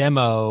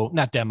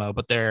not demo,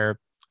 but their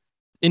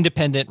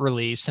independent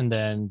release, and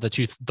then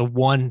the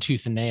one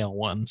Tooth and Nail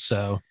one.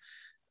 So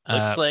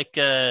looks like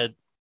 $6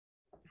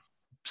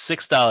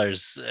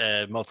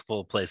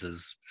 multiple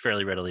places,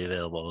 fairly readily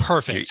available.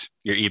 Perfect.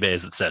 Your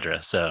eBays,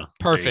 etc. So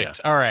perfect.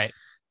 All right,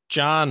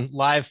 John,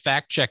 live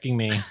fact checking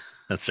me.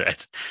 That's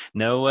right.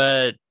 No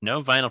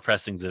vinyl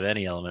pressings of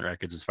any Element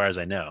records, as far as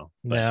I know.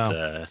 But,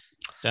 no,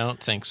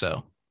 don't think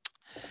so.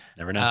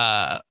 Never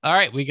know. All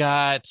right, we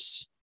got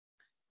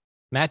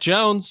Matt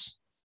Jones.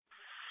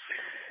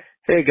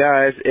 Hey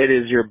guys, it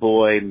is your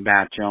boy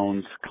Matt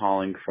Jones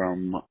calling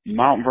from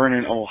Mount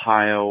Vernon,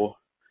 Ohio,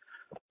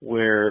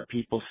 where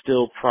people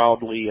still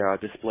proudly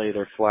display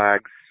their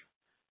flags,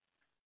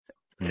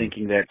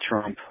 thinking that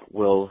Trump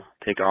will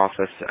take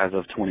office as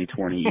of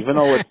 2020, even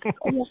though it's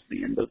almost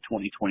the end of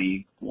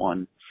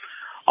 2021.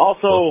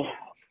 Also,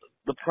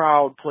 the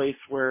proud place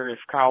where if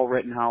Kyle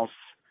Rittenhouse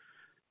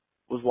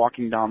was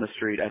walking down the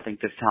street, I think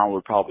this town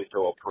would probably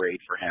throw a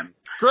parade for him.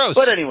 Gross.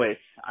 But anyways,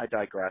 I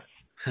digress.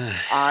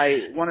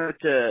 I wanted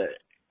to,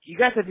 you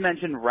guys had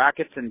mentioned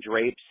Rackets and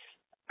Drapes.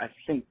 I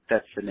think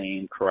that's the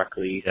name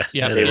correctly.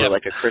 Yeah, they were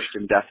like a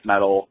Christian death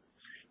metal.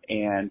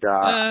 And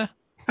I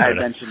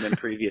mentioned in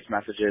previous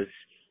messages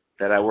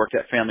that I worked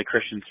at Family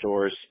Christian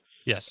stores.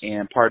 Yes.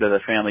 And part of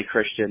the Family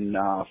Christian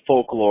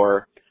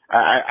folklore,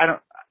 I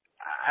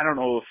don't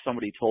know if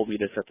somebody told me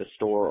this at the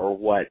store or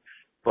what,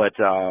 but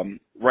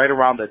right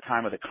around the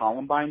time of the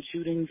Columbine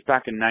shootings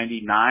back in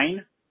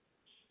 '99,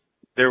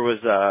 there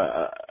was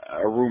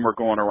a rumor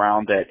going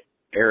around that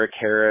Eric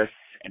Harris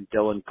and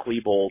Dylan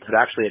Klebold had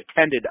actually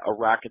attended a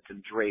Rackets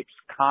and Drapes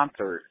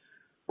concert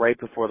right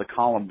before the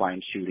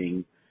Columbine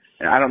shooting.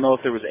 And I don't know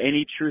if there was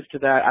any truth to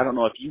that. I don't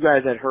know if you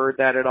guys had heard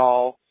that at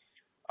all.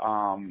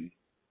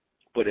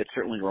 But it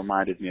certainly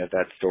reminded me of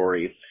that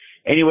story.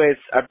 Anyways,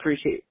 I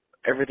appreciate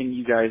everything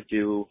you guys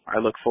do. I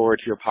look forward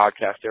to your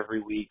podcast every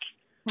week.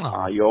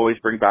 You always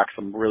bring back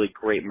some really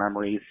great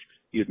memories.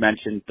 You'd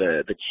mentioned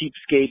the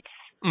Cheapskates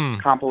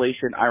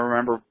compilation. I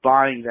remember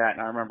buying that,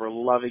 and I remember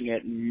loving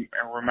it, and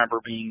I remember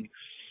being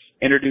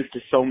introduced to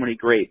so many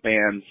great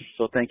bands.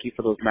 So thank you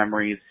for those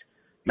memories.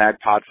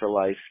 MagPod for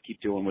life.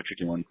 Keep doing what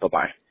you're doing.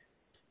 Bye-bye.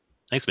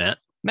 Thanks, Matt.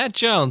 Matt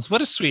Jones,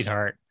 what a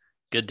sweetheart.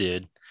 Good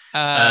dude.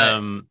 Yeah.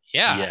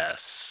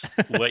 Yes.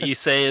 What you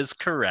say is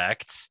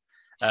correct.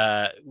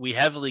 We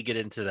heavily get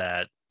into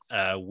that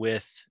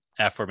with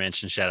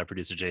aforementioned shadow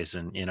producer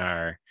Jason in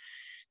our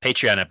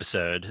Patreon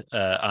episode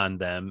on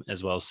them,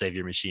 as well as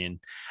Savior Machine.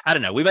 I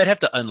don't know. We might have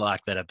to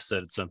unlock that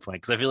episode at some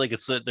point because I feel like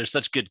there's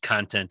such good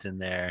content in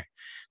there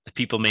that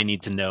people may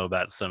need to know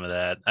about some of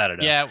that. I don't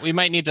know. Yeah, we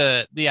might need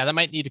to. Yeah, that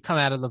might need to come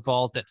out of the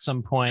vault at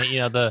some point. You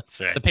know, That's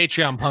right. the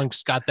Patreon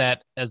punks got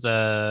that as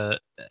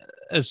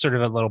sort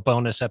of a little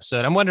bonus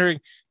episode. I'm wondering.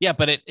 Yeah,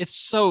 but it's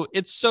so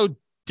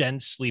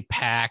densely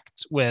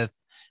packed with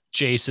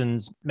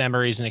Jason's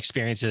memories and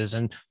experiences,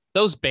 and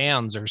those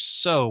bands are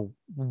so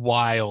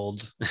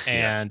wild.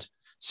 And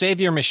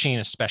Savior Machine,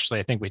 especially,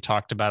 I think we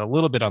talked about a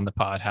little bit on the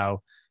pod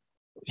how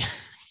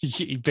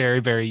very,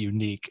 very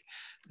unique.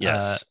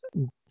 Yes.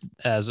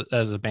 As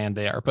a band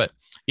they are, but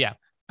yeah,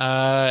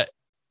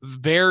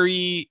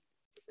 very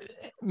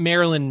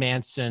Marilyn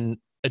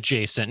Manson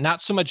adjacent,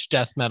 not so much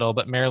death metal,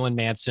 but Marilyn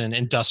Manson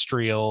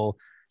industrial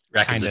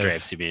Rackets and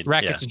Drapes, you mean?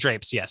 Rackets and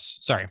Drapes. Yes,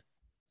 sorry,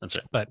 that's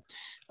right. But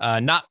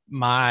not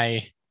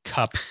my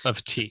cup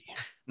of tea.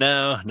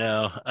 No.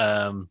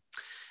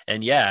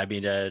 And yeah, I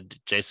mean,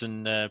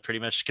 Jason pretty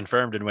much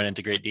confirmed and went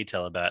into great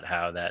detail about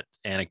how that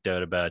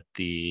anecdote about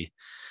the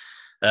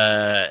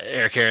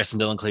Eric Harris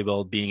and Dylan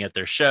Klebold being at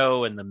their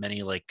show and the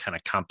many like kind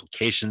of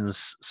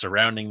complications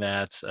surrounding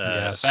that.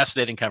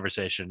 Fascinating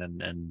conversation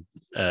and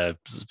a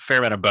fair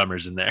amount of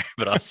bummers in there,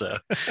 but also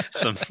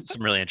some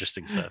really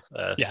interesting stuff.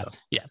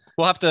 Yeah.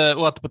 We'll have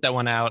to put that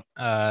one out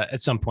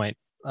at some point.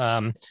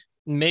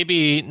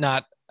 Maybe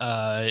not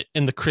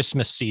in the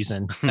Christmas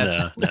season.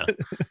 No.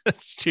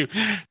 It's too.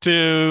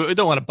 I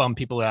don't want to bum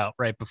people out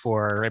right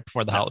before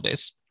the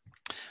holidays.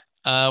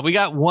 We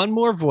got one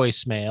more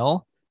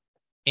voicemail.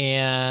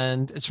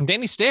 And it's from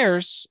Danny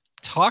Stairs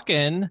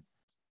talking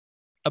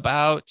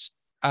about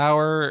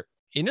our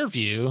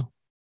interview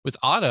with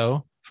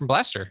Otto from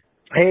Blaster.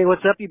 Hey,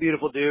 what's up, you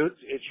beautiful dudes?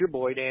 It's your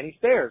boy, Danny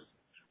Stairs.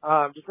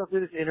 Just got through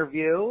this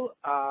interview.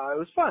 It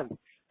was fun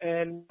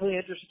and really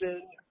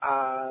interesting.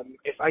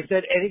 If I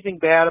said anything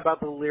bad about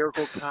the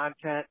lyrical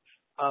content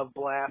of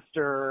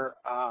Blaster,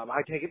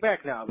 I take it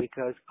back now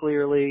because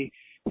clearly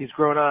he's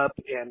grown up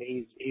and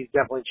he's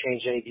definitely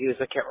changed any views.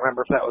 I can't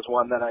remember if that was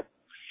one that I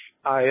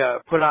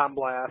put on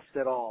blast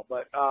at all,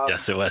 but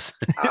yes, it was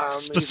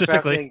specifically he's a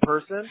fascinating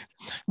person.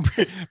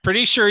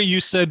 Pretty sure you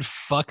said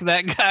 "fuck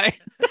that guy,"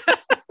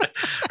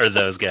 or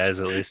those guys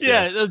at least.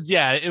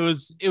 Yeah. It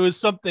was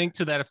something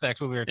to that effect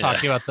when we were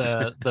talking about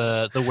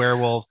the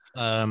werewolf.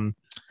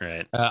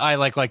 Right. I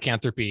like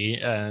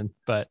lycanthropy,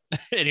 but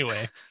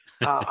anyway,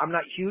 I'm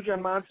not huge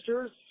on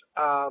monsters,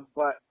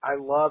 but I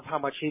love how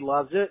much he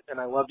loves it, and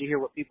I love to hear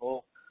what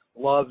people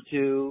love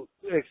to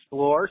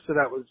explore. So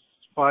that was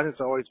fun.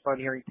 It's always fun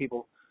hearing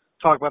people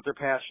talk about their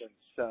passions.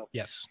 So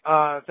yes,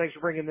 thanks for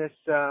bringing this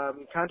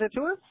content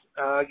to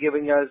us,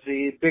 giving us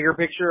the bigger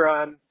picture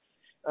on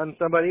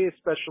somebody,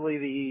 especially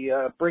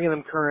the bringing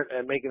them current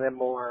and making them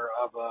more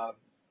of a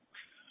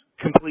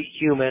complete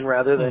human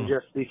rather than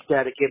just the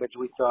static image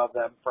we saw of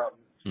them from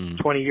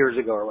 20 years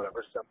ago or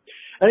whatever. So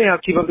anyhow,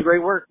 keep up the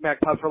great work,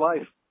 MacPod for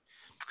life.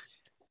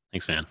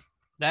 Thanks, man.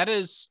 That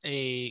is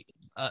a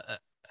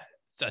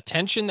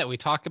tension that we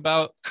talk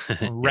about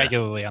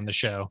regularly on the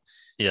show.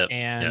 Yeah.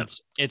 And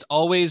it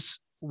always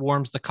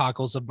warms the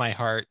cockles of my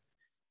heart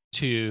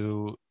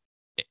to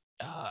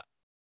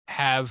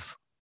have,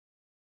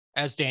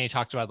 as Danny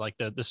talked about, like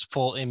this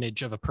full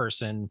image of a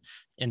person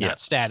and not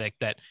static,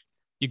 that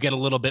you get a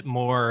little bit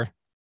more,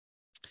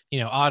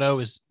 Otto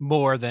is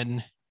more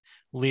than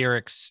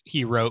lyrics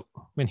he wrote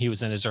when he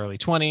was in his early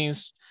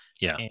 20s.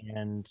 Yeah.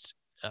 And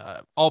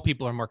all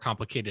people are more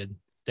complicated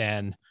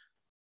than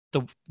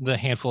the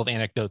handful of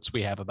anecdotes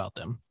we have about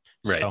them.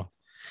 Right. So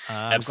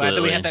I'm glad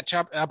that we had that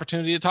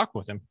opportunity to talk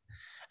with him.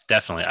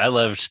 Definitely. I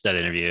loved that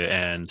interview,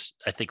 and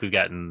I think we've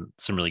gotten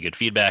some really good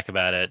feedback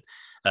about it.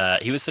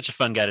 He was such a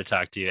fun guy to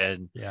talk to,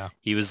 and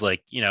he was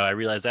like, I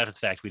realized after the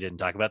fact we didn't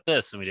talk about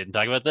this and we didn't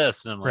talk about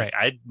this, and I'm like,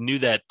 I knew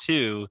that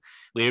too.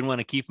 We didn't want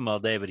to keep him all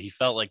day, but he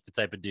felt like the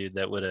type of dude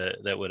that would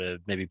have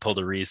maybe pulled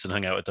a Reese and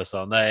hung out with us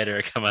all night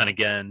or come on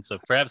again. So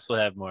perhaps we'll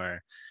have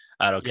more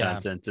Otto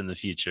content in the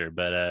future,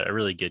 but a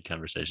really good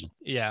conversation.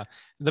 Yeah.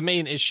 The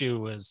main issue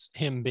was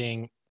him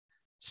being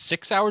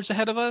 6 hours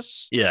ahead of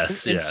us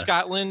in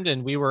Scotland.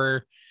 And we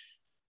were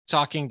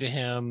talking to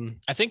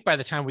him. I think by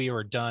the time we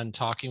were done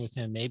talking with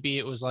him, maybe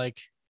it was like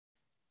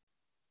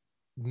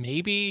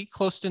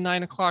close to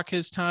 9 o'clock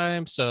his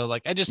time. So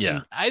like, I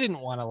didn't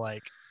want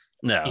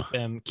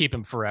to keep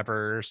him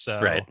forever.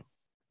 So right.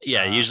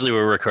 Yeah. Usually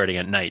we're recording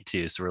at night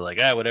too. So we're like,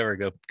 whatever,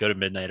 go to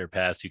midnight or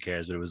past, who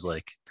cares? But it was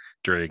like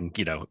during,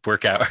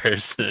 work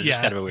hours,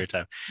 just kind of a weird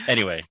time.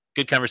 Anyway,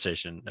 good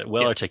conversation.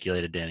 Well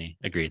articulated, Danny.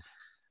 Agreed.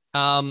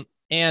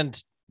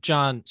 And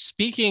John,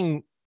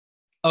 speaking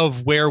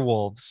of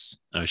werewolves.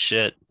 Oh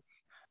shit.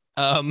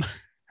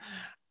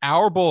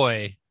 Our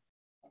boy,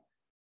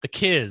 the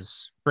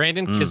Kiz,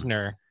 Brandon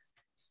Kisner.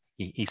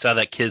 He saw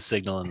that Kiz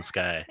signal in the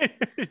sky.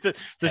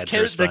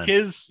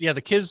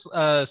 the Kiz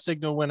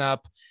signal went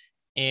up,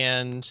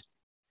 and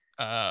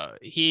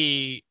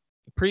he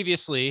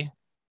previously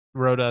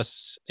wrote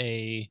us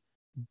a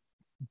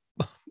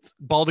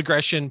Bald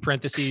Aggression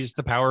parentheses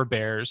The Power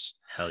Bears,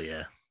 Hell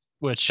yeah.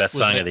 which Best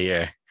song of the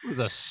year. was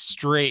a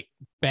straight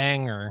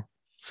banger.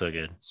 So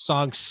good.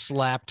 Song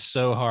slapped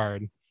so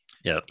hard.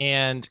 Yep.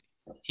 And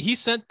he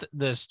sent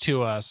this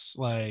to us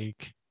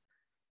like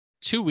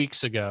 2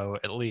 weeks ago,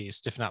 at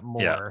least, if not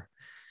more. Yeah.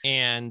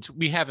 And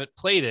we haven't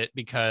played it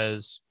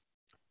because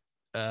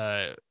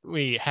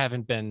we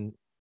haven't been,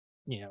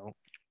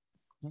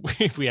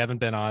 we haven't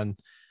been on,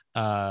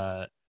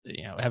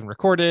 haven't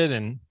recorded,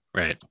 and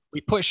Right.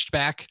 we pushed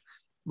back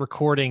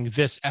recording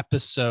this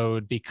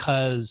episode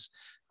because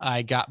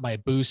I got my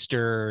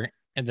booster,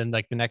 and then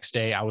like the next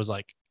day I was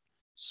like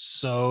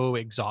so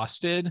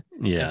exhausted.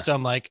 Yeah. And so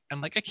I'm like,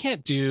 I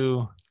can't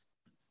do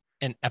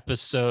an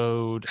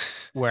episode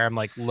where I'm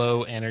like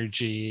low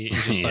energy and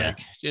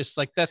just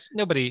like that's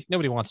nobody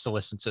wants to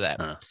listen to that.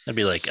 That'd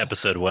be like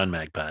episode 1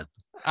 Magpod.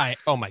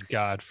 Oh my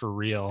God, for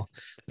real.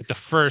 Like the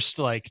first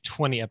like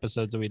 20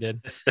 episodes that we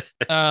did.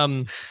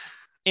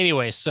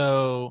 Anyway,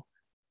 so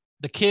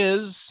the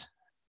Kiz,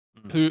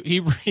 who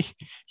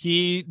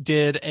he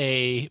did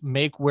a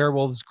Make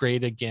Werewolves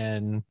Great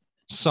Again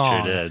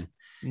song. Sure did.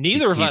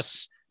 Neither of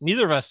us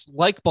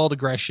like Bald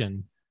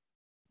Aggression.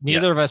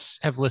 Neither of us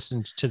have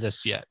listened to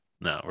this yet.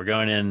 No, we're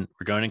going in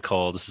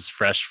cold. This is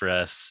fresh for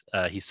us.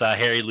 He saw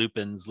Harry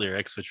Lupin's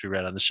lyrics, which we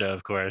read on the show,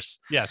 of course.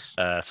 Yes.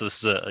 So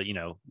this is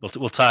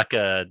we'll talk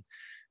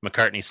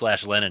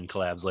McCartney / Lennon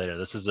collabs later.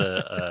 This is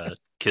a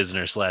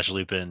Kisner /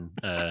 Lupin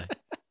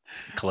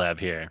collab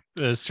here.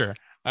 That's true.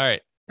 All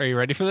right. Are you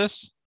ready for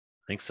this?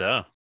 I think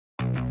so.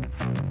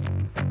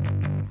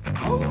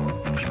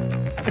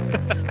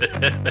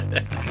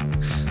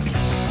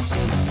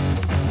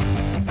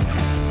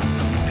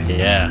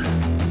 Yeah.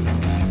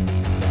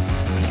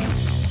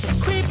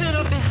 Creeping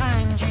up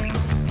behind you,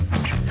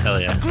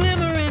 Hell yeah.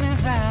 glimmer in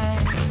his eye.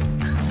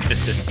 You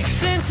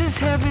sense his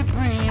heavy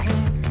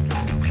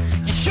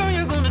breathing. You sure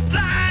you're gonna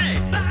die?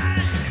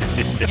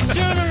 You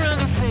turn around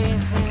and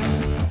face him.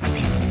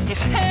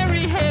 His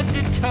hairy head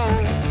to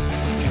toe.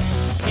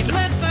 He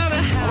lets out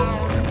a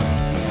howl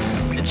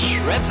and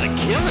shreds a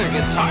killer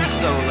guitar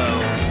solo.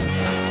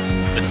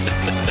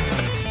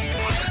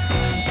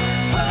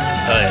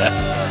 Hell yeah.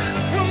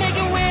 We'll make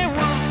a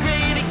werewolves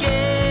great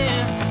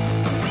again.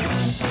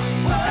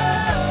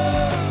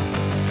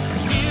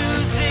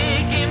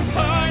 Music and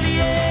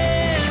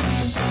partying.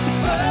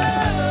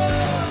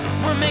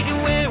 We're making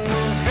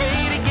werewolves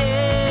great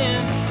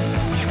again.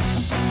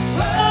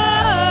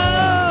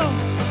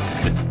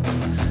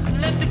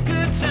 Let the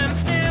good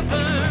times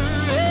never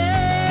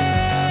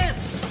end.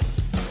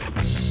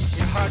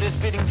 Your heart is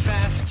beating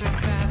faster,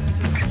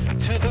 faster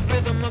to the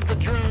rhythm of the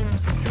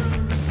drums.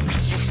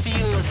 You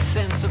feel a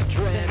sense of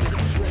dread.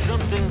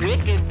 Something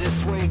wicked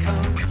this way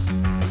comes.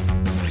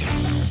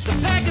 The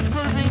pack is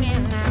closing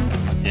in now.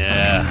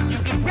 Yeah. You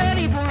get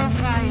ready for a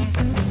fight.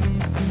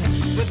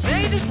 But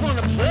they just want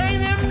to play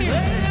their music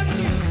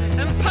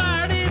and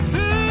party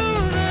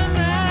through the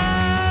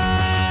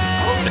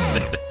night.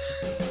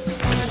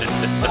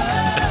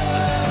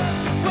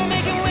 We're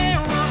making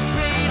werewolves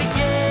great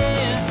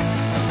again.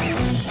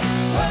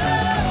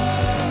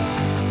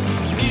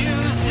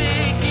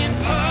 Music and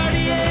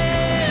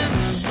partying.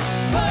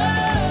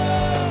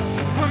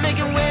 We're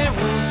making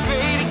werewolves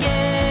great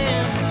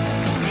again.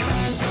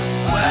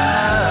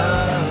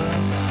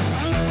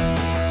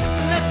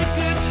 Let the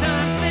good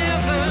times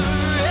never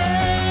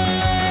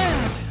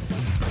end.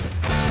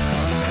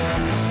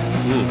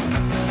 Ooh.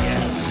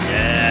 Yes.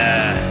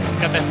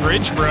 Yeah. Got that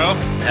bridge, bro.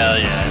 Hell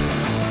yeah.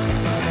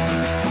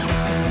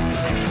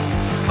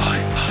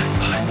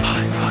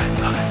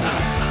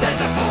 There's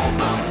a full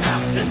moon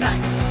out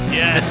tonight.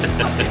 Yes.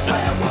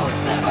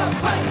 Werewolves never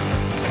fight.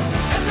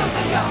 And though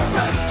they are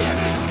a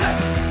scary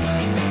sight,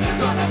 they're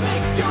gonna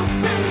make you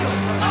feel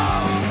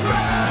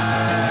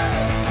alright.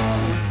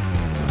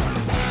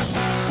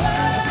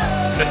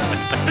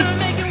 We're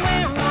making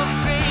werewolves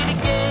great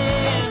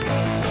again.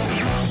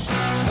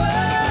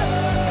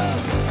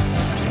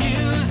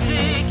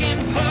 Music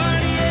and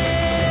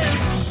partying.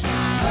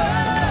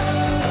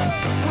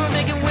 We're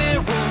making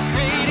werewolves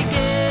great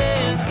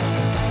again.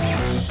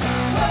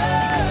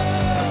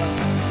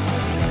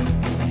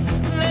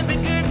 Let the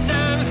good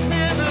times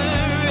never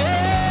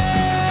end.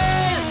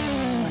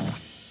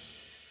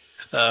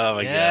 Oh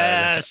my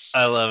Yes. god.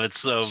 I love it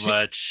so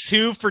much.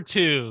 2 for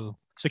 2.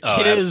 It's a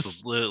Oh, Kiz.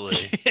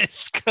 absolutely.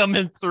 It's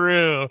coming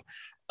through.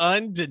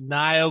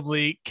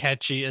 Undeniably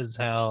catchy as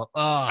hell.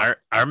 Oh,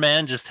 Our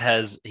man just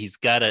he's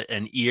got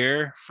an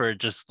ear for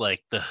just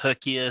like the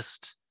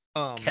hookiest,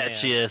 man.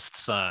 catchiest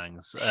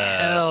songs.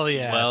 Hell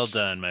yes. Well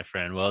done, my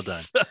friend. Well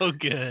done. So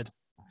good.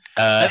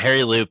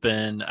 Harry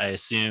Lupin, I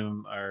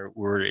assume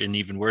we're in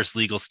even worse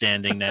legal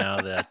standing now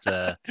that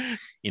the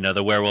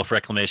Werewolf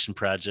Reclamation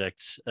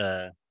Project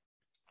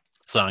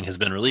song has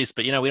been released,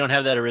 but we don't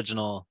have that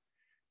original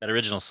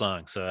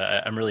song, so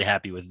I'm really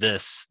happy with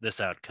this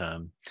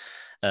outcome.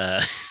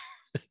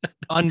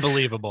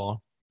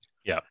 Unbelievable.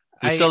 Yeah,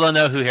 we still don't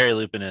know who Harry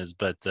Lupin is,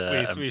 but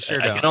We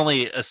sure I don't. can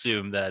only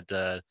assume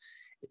that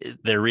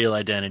their real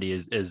identity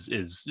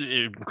is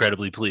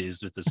incredibly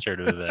pleased with this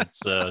turn of events.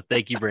 So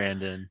thank you,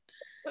 Brandon.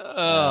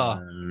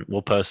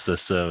 We'll post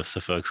this so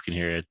folks can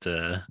hear it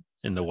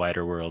in the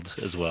wider world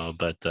as well.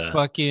 But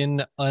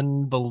fucking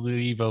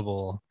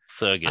unbelievable.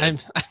 So good. I'm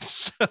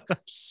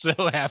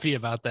so happy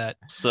about that.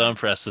 So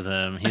impressed with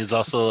him. He's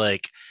also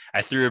like,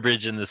 I threw a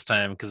bridge in this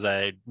time because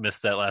I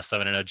missed that last time.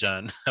 And I know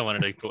John, I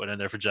wanted to put one in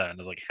there for John. I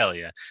was like, hell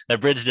yeah.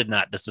 That bridge did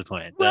not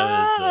disappoint.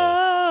 That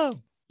was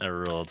that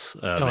ruled.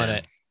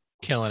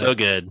 Killing so it.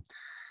 Good.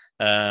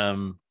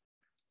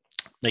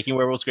 Making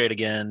werewolves great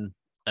again.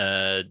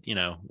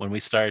 When we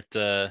start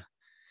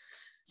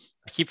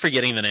I keep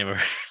forgetting the name of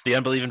the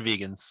Unbelieving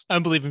Vegans.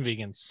 Unbelieving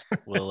Vegans.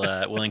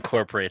 We'll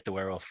incorporate the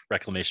Werewolf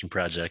Reclamation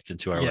Project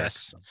into our work.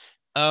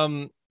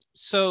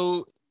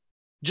 So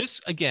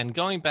just again,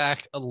 going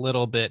back a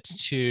little bit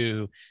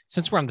to,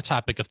 since we're on the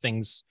topic of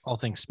all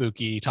things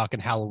spooky,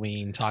 talking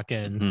Halloween,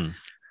 talking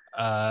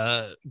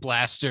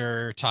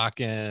Blaster,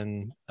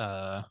 talking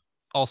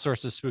all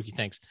sorts of spooky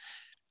things.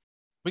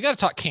 We got to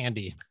talk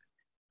candy.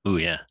 Oh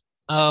yeah.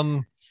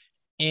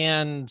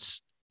 And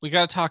we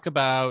got to talk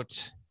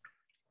about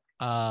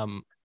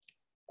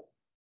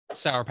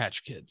Sour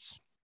Patch Kids,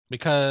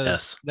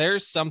 because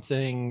there's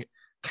something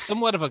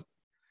somewhat of a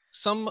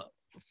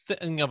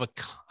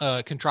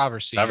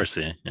controversy.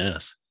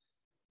 Yes.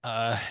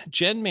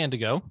 Jen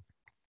Mandigo,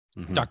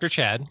 Dr.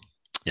 Chad,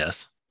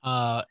 yes,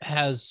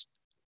 has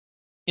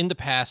in the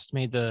past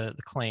made the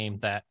claim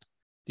that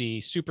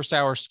the Super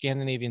Sour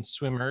Scandinavian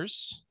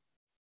Swimmers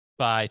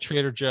by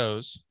Trader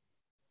Joe's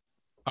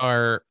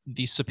are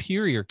the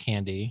superior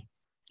candy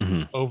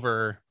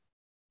over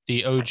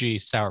the OG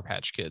Sour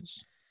Patch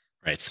Kids.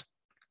 Right.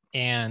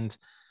 And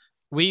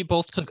we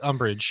both took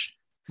umbrage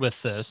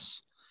with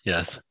this.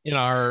 Yes. In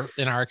our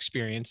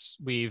experience,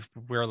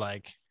 we're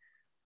like,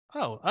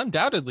 oh,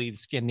 undoubtedly the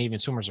Scandinavian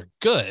Swimmers are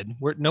good.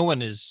 No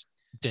one is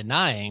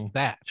denying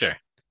that. Sure.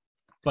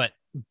 But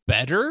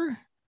better?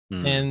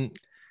 And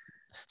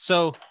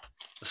so,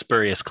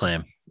 spurious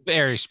claim.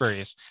 Very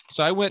spurious.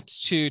 So I went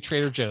to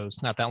Trader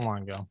Joe's not that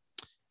long ago,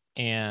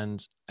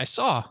 and I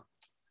saw,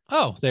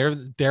 oh, there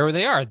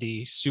they are,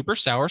 the Super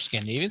Sour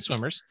Scandinavian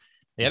Swimmers.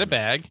 They had a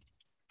bag,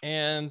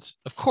 and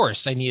of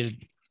course I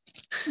needed,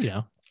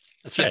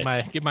 that's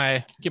right. Get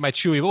my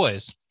chewy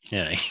boys.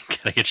 Yeah, you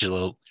gotta get your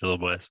little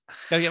boys.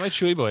 Gotta get my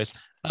chewy boys.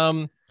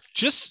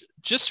 Just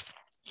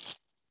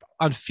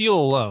on feel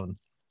alone,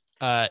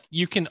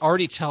 you can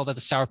already tell that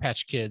the Sour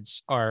Patch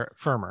Kids are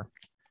firmer.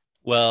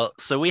 Well,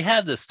 so we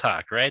had this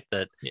talk, right?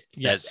 That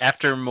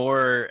after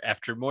more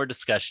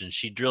discussion,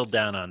 she drilled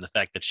down on the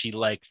fact that she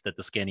liked that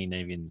the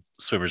Scandinavian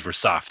Swimmers were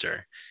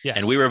softer. Yes.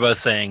 And we were both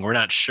saying we're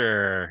not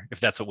sure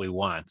if that's what we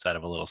want out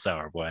of a little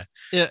sour boy.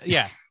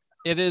 Yeah.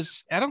 It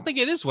is. I don't think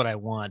it is what I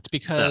want,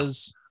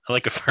 because I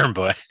like a firm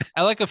boy.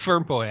 I like a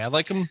firm boy. I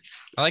like him.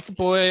 I like a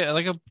boy. I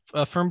like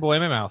a firm boy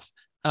in my mouth.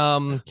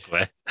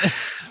 We're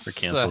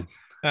canceled.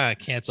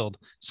 Canceled.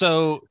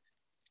 So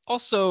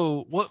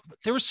also,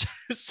 there was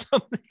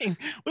something.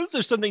 Was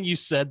there something you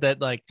said that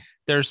like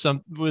there's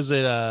some? Was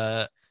it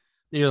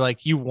you're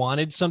like you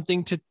wanted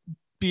something to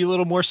be a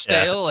little more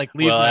stale? Yeah. Like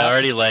I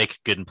already like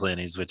Good and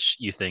Plenty's, which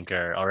you think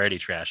are already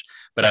trash.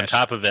 But on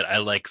top of it, I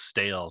like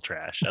stale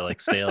trash. I like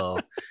stale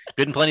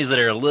Good and Plenty's that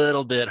are a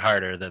little bit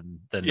harder than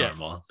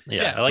normal.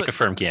 Yeah, I like a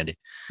firm candy.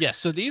 Yeah,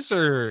 so these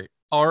are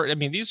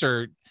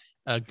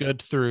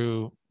good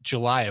through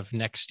July of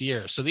next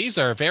year. So these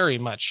are very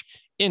much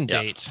in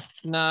date,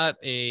 not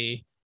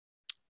a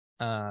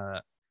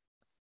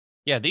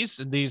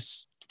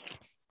these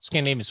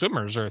Scandinavian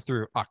Swimmers are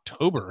through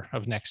October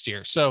of next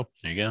year. So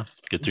there you go.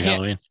 Good through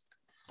Halloween.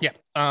 Yeah.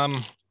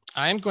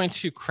 I'm going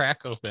to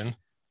crack open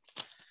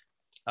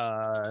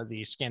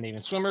the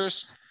Scandinavian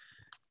Swimmers.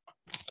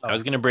 I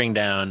was going to bring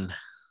down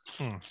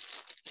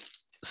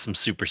some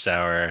super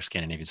sour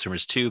Scandinavian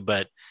Swimmers too,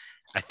 but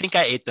I think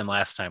I ate them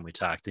last time we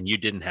talked and you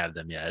didn't have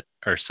them yet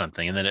or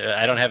something. And then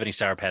I don't have any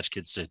Sour Patch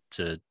Kids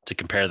to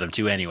compare them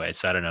to anyway.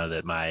 So I don't know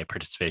that my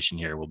participation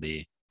here will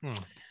be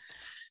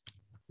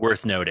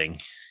worth noting.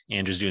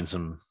 Andrew's doing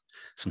some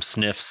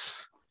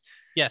sniffs.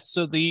 Yes.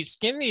 So the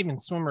Scandinavian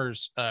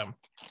Swimmers,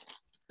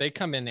 they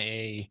come in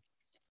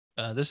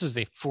this is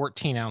the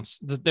 14 ounce.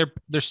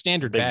 Their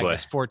standard bag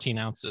is 14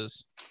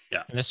 ounces.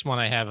 Yeah. And this one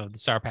I have of the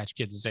Sour Patch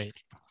Kids is 8.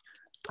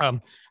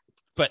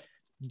 But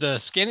the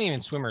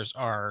Scandinavian Swimmers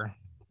are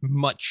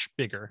much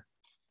bigger.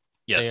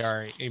 Yes. They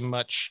are a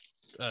much,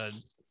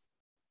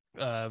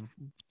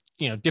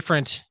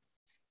 different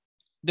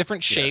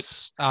shapes.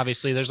 Yes.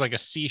 Obviously, there's like a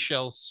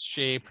seashell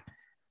shape.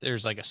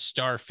 There's like a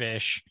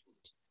starfish,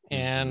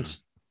 and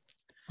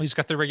he's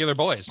got the regular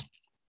boys.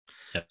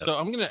 Yep. So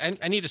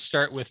I need to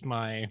start with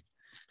the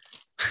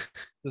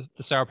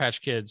Sour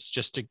Patch Kids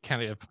just to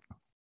kind of,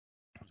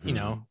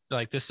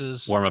 like this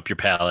is warm up your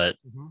palate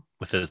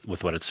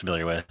with what it's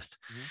familiar with.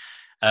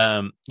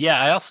 I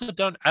also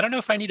don't know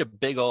if I need a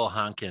big old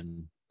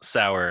honkin'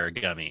 sour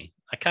gummy.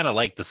 I kind of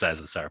like the size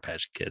of the Sour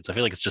Patch Kids. I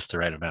feel like it's just the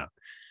right amount.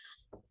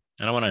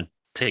 I don't want to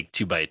take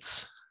 2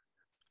 bites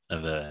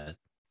of a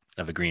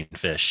green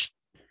fish.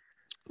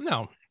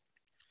 No.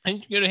 And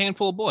you get a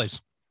handful of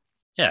boys.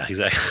 Yeah,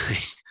 exactly.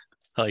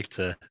 I like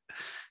to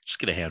just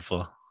get a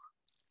handful,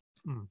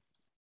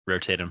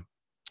 rotate them,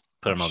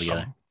 put them all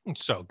together.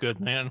 So good,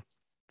 man.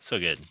 So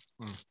good.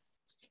 Mm.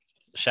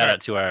 Shout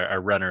out to our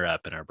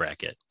runner-up in our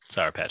bracket,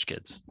 Sour Patch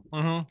Kids.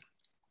 Mm-hmm.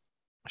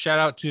 Shout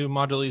out to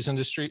Mondelez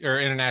Industry or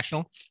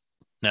International.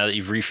 Now that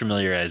you've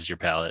refamiliarized your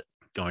palate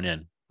going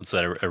in, what's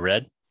that? A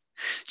red?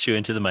 Chew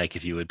into the mic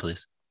if you would,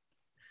 please.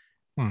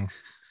 What'd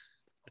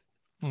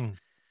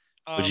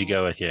you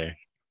go with here?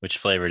 Which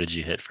flavor did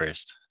you hit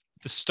first?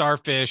 The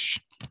starfish.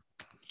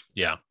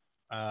 Yeah.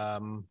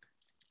 The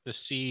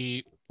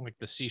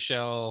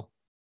seashell.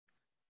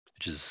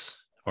 Which is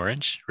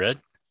orange, red?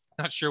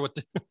 Not sure what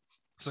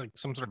it's like,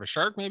 some sort of a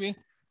shark, maybe.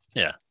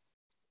 Yeah.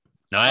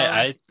 No,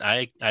 I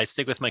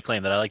stick with my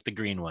claim that I like the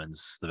green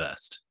ones the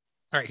best.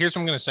 All right, here's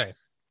what I'm gonna say.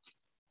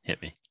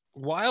 Hit me.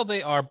 While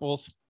they are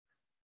both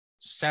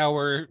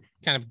sour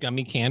kind of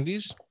gummy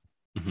candies,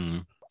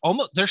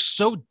 almost they're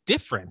so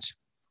different.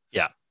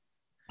 Yeah.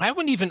 I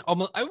wouldn't even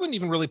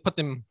really put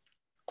them.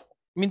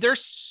 I mean, they're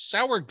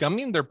sour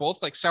gummy and they're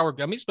both like sour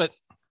gummies, but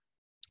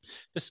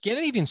the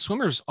Scandinavian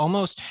Swimmers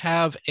almost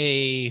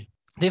they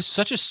have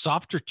such a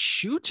softer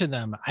chew to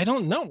them. I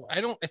don't know.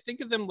 I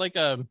think of them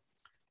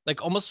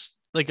almost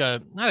like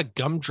not a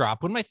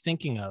gumdrop. What am I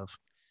thinking of?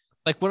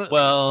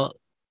 Well,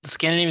 the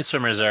Scandinavian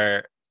Swimmers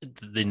are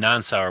the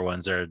non-sour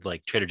ones are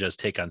like Trader Joe's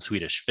take on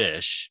Swedish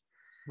Fish.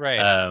 Right.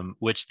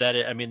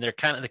 They're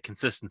kind of the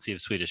consistency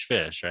of Swedish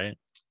Fish, right?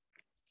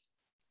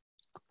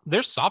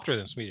 They're softer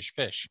than Swedish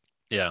Fish.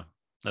 Yeah,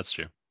 that's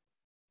true.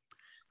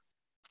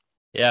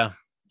 Yeah,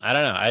 I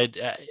don't know.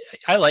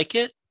 I like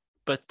it,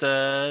 but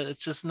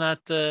it's just not.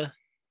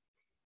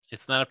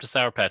 It's not up to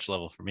Sour Patch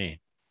level for me.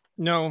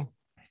 No.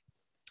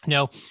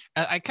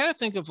 I kind of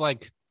think of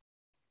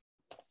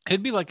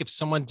it'd be like if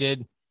someone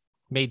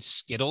made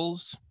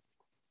Skittles,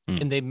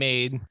 and they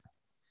made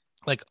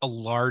like a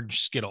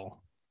large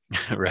Skittle.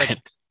 Right.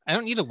 Like, I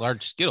don't need a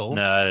large Skittle.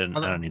 No, I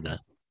don't need that.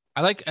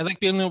 I like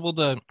being able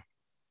to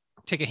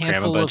take a Cram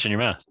handful a bunch in your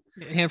mouth.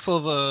 A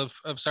handful of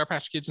Sour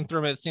Patch Kids and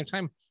throw them at the same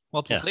time,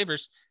 multiple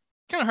flavors.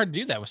 Kind of hard to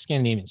do that with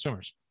Scandinavian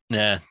Swimmers.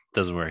 Nah,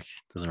 doesn't work.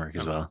 Doesn't work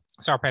as well.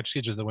 Sour Patch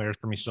Kids are the winners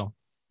for me still.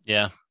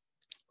 Yeah,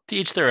 to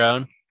each their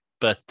own.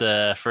 But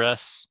for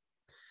us,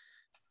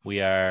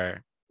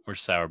 we're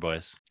sour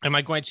boys. Am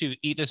I going to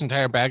eat this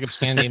entire bag of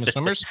Scandinavian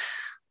Swimmers?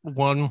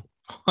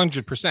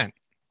 100%.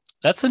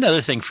 That's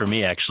another thing for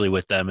me actually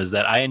with them is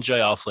that I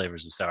enjoy all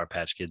flavors of Sour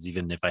Patch Kids,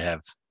 even if I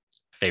have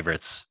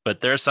favorites.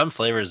 But there are some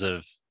flavors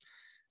of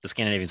the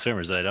Scandinavian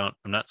Swimmers that I'm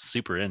not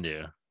super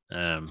into.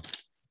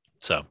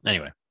 So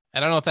anyway, I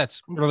don't know if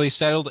that's really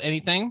settled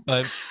anything,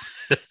 but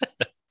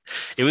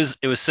it was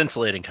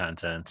scintillating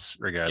content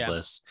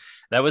regardless. Yeah.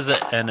 That was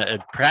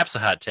perhaps a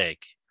hot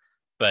take,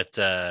 but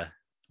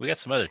we got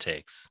some other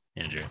takes,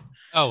 Andrew.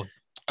 Oh,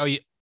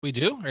 we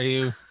do? Are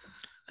you?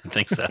 I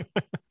think so.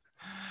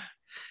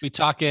 We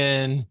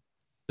talking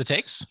the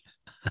takes?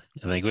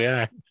 I think we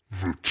are.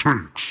 The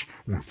Takes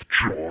with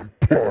John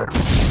Potter.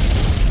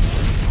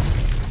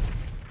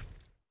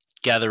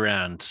 Gather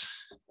round,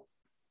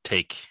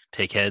 take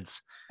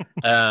heads.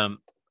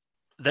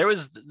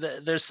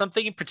 There's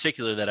something in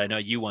particular that I know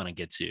you want to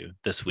get to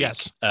this week.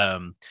 Yes.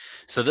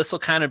 So this will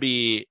kind of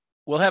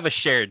we'll have a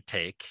shared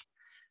take,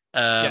 or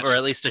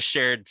at least a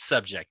shared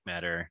subject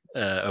matter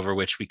over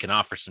which we can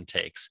offer some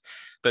takes.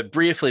 But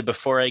briefly,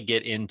 before I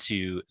get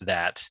into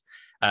that,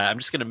 I'm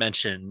just going to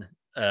mention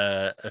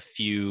a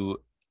few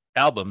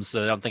albums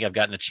that I don't think I've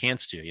gotten a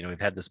chance to.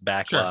 We've had this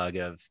backlog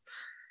of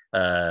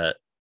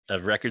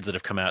records that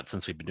have come out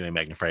since we've been doing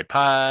Magnified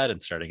Pod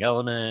and starting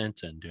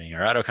Element and doing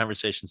our auto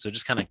conversation. So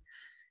just kind of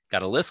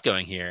got a list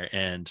going here.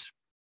 And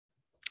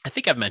I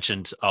think I've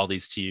mentioned all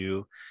these to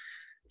you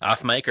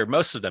off mic, or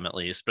most of them at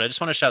least, but I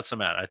just want to shout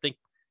some out. I think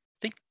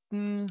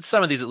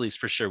some of these at least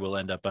for sure will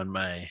end up on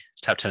my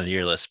top 10 of the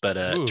year list.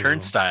 But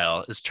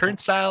Turnstile, is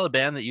Turnstile a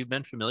band that you've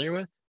been familiar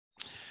with?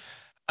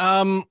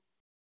 I've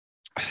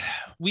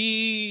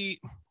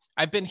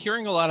been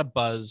hearing a lot of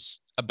buzz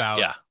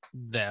about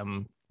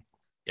them.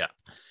 Yeah.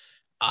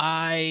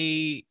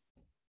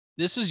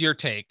 This is your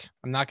take.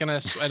 I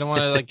don't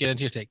want to get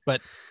into your take,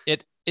 but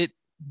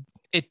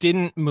it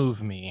didn't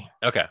move me.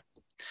 Okay.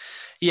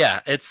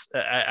 Yeah.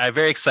 I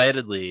very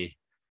excitedly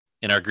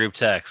in our group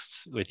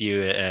text with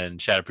you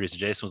and shadow producer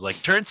Jason was like,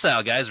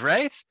 Turnstile guys,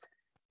 right?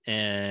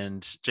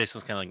 And Jason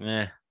was kind of like,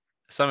 meh.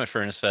 Summit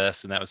Furnace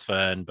Fest, and that was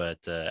fun,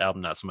 but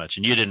album not so much.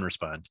 And you didn't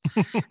respond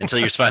until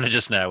you responded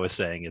just now with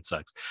saying it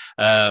sucks.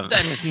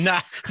 That is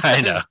not.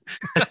 I know.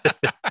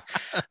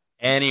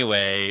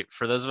 Anyway,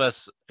 for those of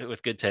us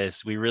with good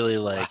taste, we really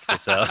like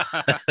this album.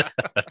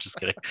 I'm just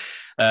kidding.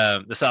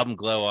 This album,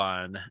 Glow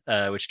On,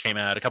 which came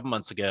out a couple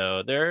months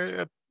ago.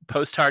 They're a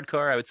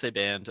post-hardcore, I would say,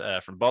 band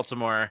from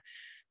Baltimore.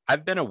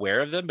 I've been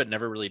aware of them, but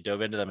never really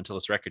dove into them until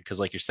this record. Because,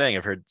 like you're saying,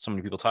 I've heard so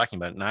many people talking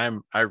about it,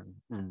 and I'm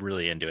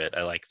really into it.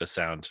 I like the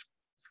sound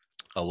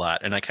a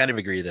lot, and I kind of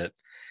agree that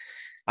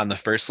on the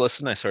first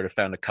listen I sort of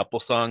found a couple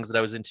songs that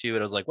I was into, and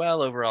I was like,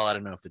 well, overall I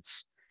don't know if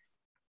it's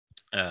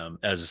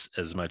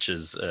as much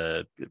as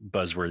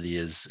buzzworthy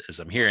as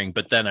I'm hearing.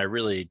 But then I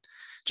really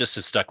just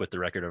have stuck with the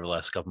record over the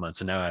last couple months,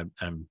 and now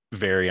I'm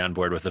very on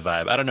board with the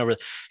vibe. I don't know,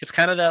 it's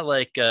kind of that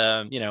like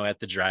at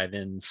the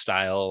drive-in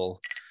style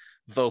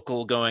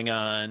vocal going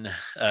on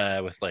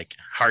with like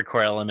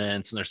hardcore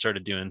elements, and they're sort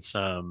of doing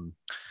some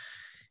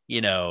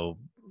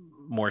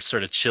more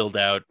sort of chilled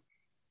out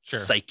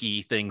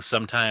psyche things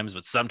sometimes,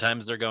 but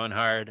sometimes they're going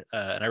hard,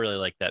 and I really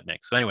like that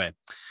mix. So anyway,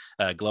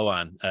 Glow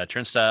On,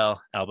 Turnstile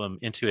album,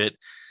 Into It.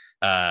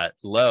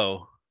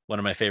 Low, one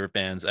of my favorite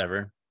bands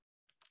ever,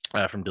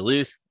 from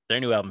Duluth. Their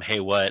new album, Hey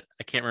What.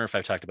 I can't remember if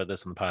I've talked about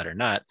this on the pod or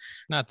not.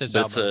 Not this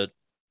album.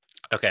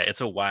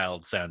 It's a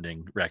wild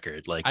sounding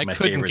record. Like I my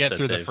couldn't favorite get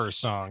through the first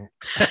song.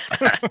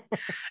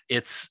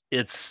 It's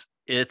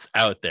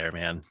out there,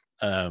 man.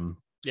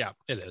 Yeah,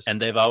 it is.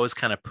 And they've always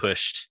kind of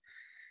pushed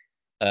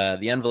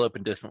the envelope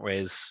in different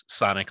ways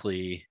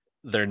sonically.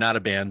 They're not a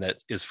band that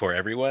is for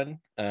everyone.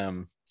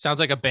 Sounds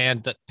like a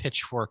band that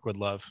Pitchfork would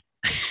love.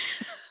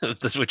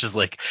 Which is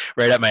like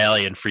right up my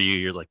alley, and for you,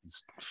 you're like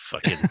this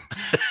fucking.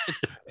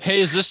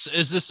 Hey, is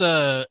this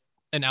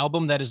an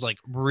album that is like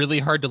really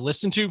hard to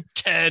listen to?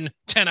 10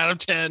 out of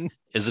 10.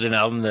 Is it an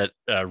album that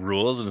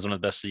rules and is one of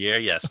the best of the year?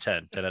 Yes,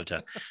 10 out of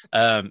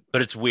 10.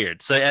 But it's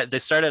weird. So they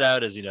started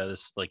out as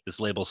this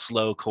label,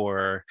 slow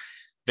core,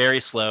 very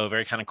slow,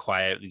 very kind of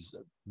quiet. These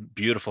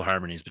beautiful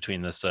harmonies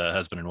between this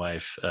husband and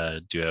wife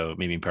duo,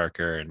 Mimi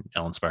Parker and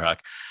Ellen Sparhawk.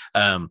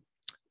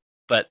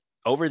 But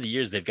over the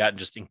years, they've gotten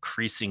just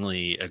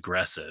increasingly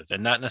aggressive,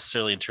 and not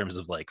necessarily in terms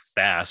of like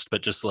fast,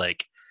 but just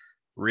like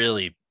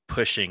really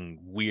pushing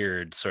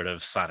weird sort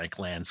of sonic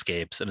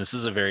landscapes. And this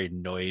is a very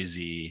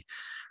noisy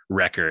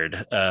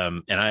record.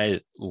 And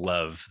I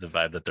love the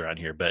vibe that they're on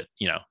here, but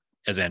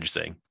as Andrew's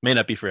saying, may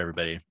not be for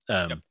everybody.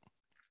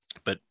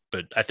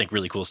 But I think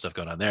really cool stuff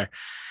going on there.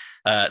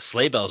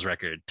 Sleigh Bells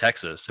record,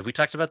 Texas. Have we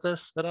talked about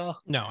this at all?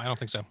 No, I don't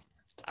think so.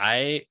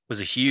 I was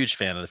a huge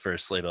fan of the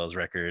first Sleigh Bells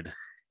record,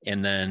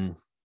 and then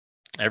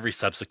every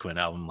subsequent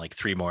album, like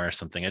 3 more or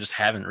something, I just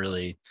haven't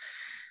really.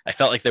 I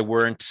felt like they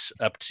weren't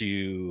up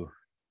to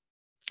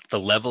the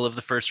level of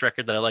the first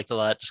record that I liked a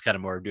lot, just kind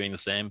of more doing the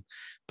same.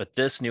 But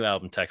this new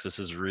album, Texas,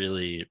 is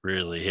really,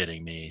 really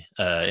hitting me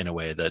in a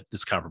way that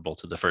is comparable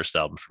to the first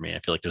album for me. I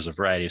feel like there's a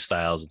variety of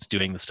styles. It's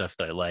doing the stuff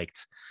that I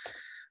liked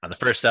on the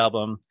first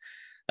album.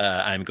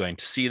 I'm going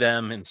to see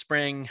them in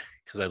spring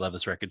because I love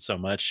this record so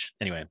much.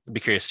 Anyway, I'd be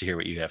curious to hear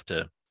what you have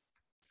to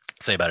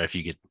say about it if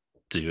you get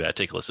to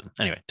take a listen.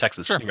 Anyway,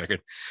 Texas, new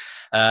record.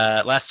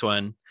 Last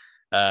one,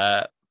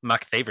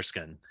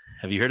 Makthaverskan.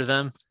 Have you heard of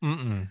them?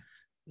 Mm-mm.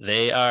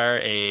 They are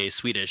a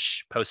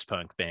Swedish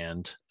post-punk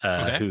band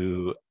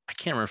who I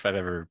can't remember if I've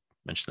ever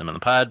mentioned them on the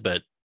pod,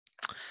 but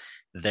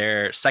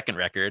their second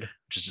record,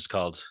 which is just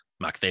called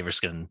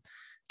Makthaverskan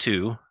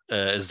 2,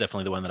 is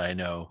definitely the one that I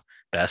know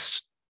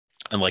best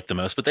and like the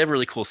most. But they have a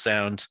really cool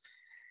sound,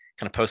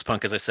 kind of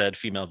post-punk, as I said,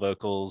 female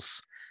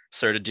vocals,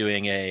 sort of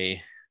doing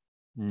a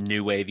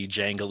new wavy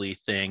jangly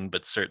thing,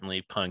 but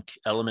certainly punk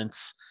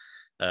elements.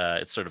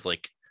 It's sort of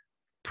like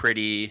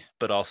pretty,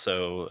 but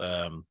also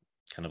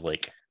kind of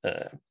like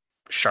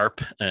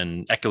sharp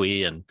and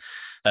echoey. And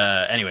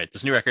anyway,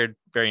 this new record,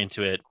 very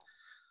into it.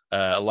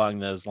 Along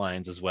those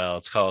lines as well,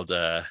 it's called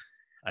I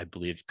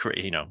believe,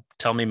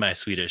 tell me my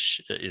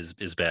Swedish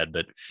is bad,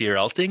 but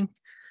Fjäralting,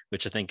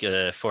 which I think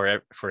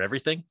for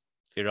everything,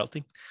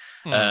 Fjäralting.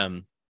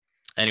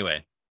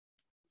 Anyway,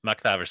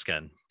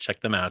 Makthaverskan,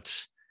 check them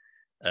out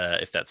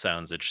if that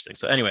sounds interesting.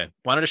 So anyway,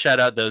 wanted to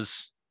shout out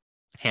those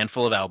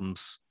handful of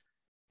albums.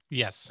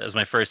 Yes, as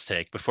my first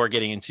take before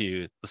getting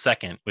into the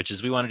second, which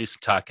is we want to do some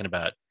talking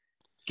about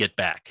Get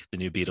Back, the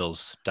new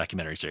Beatles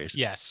documentary series.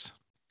 Yes.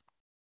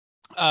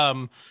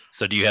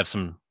 So do you have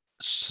some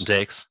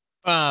takes?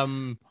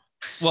 Well,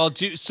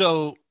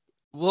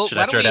 should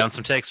I throw down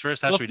some takes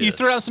first? How should we do you this?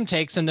 throw out some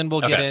takes and then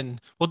we'll get in.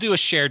 We'll do a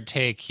shared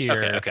take here.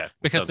 Okay.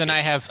 Because sounds then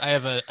good. I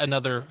have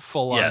another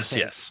full on.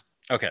 Yes.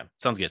 Okay,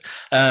 sounds good.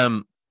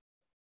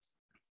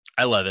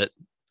 I love it.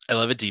 I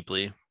love it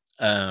deeply.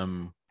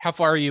 How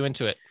far are you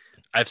into it?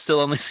 I've still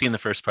only seen the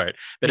first part,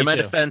 but Me in my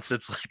too. defense,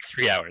 it's like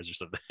 3 hours or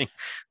something.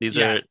 These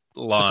are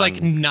long. It's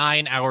like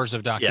 9 hours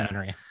of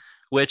documentary.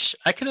 Which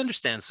I can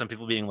understand some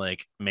people being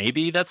like,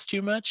 maybe that's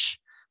too much,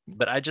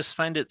 but I just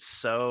find it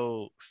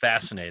so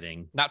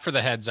fascinating. Not for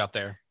the heads out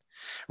there.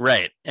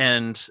 Right.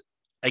 And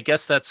I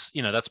guess that's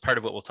part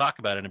of what we'll talk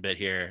about in a bit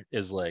here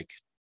is like,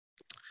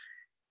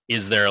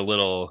 is there a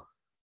little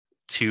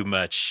too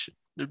much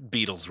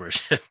Beatles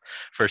worship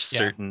for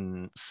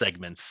certain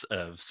segments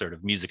of sort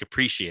of music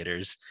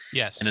appreciators?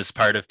 Yes. And as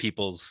part of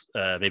people's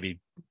maybe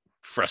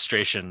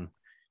frustration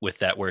with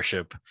that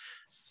worship,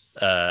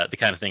 the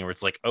kind of thing where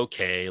it's like,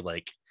 okay,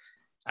 like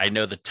I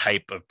know the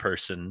type of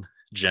person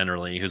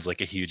generally who's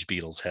like a huge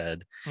Beatles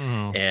head,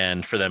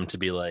 and for them to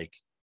be like,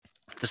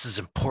 this is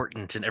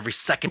important and every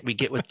second we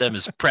get with them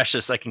is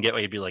precious. I can get why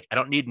you'd be like, I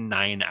don't need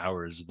 9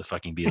 hours of the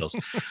fucking Beatles,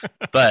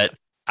 but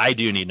I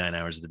do need 9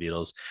 hours of the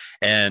Beatles.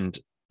 And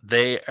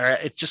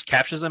it just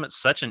captures them at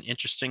such an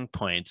interesting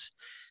point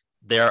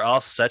they are all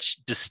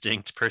such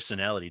distinct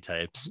personality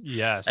types.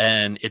 Yes.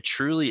 And it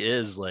truly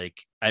is like,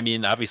 I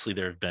mean, obviously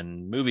there have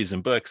been movies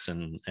and books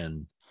and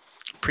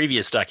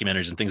previous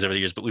documentaries and things over the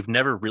years, but we've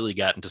never really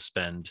gotten to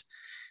spend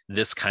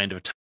this kind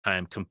of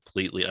time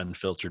completely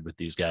unfiltered with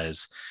these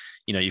guys.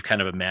 You know, you've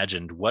kind of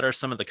imagined what are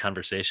some of the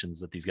conversations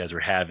that these guys were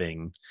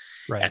having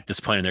at this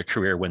point in their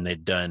career when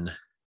they'd done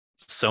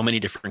so many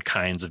different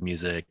kinds of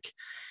music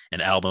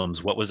and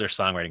albums. What was their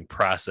songwriting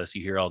process?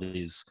 You hear all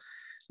these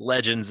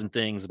legends and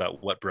things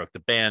about what broke the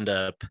band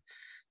up.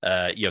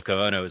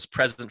 Yoko Ono is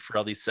present for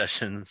all these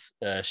sessions.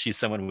 She's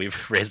someone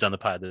we've raised on the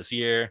pod this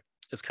year,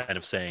 is kind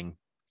of saying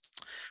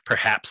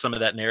perhaps some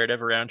of that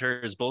narrative around her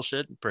is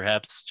bullshit.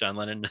 Perhaps John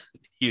Lennon,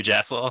 huge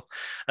asshole.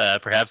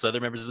 Perhaps other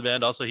members of the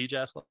band also huge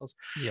assholes.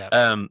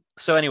 Yeah.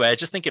 So anyway, I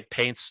just think it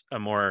paints a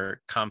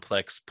more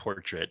complex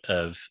portrait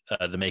of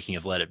the making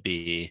of Let It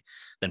Be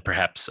than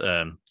perhaps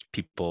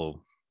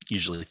people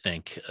usually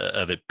think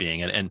of it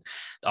being. And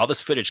all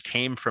this footage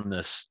came from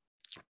this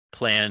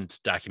planned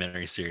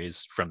documentary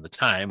series from the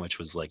time, which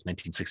was like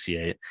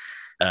 1968,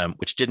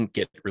 which didn't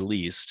get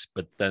released,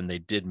 but then they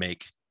did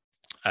make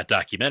a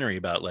documentary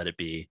about Let It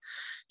Be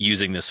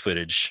using this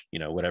footage, you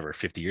know, whatever,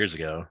 50 years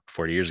ago,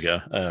 40 years ago.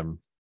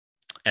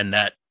 And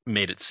that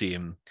made it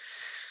seem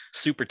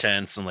super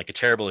tense and like a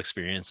terrible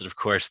experience. And of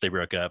course they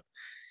broke up.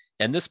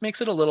 And this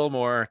makes it a little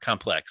more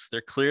complex.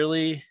 They're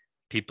clearly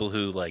people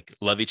who like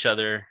love each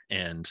other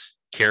and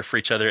care for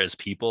each other as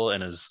people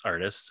and as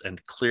artists,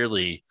 and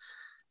clearly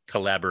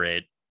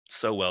collaborate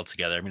so well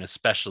together. I mean,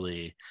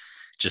 especially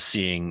just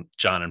seeing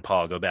John and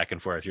Paul go back and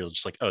forth, you're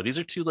just like, oh, these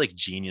are two like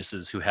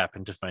geniuses who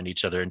happen to find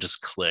each other and just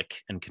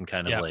click and can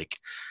kind of like,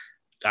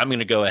 I'm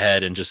going to go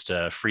ahead and just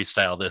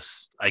freestyle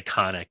this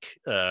iconic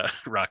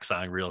rock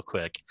song real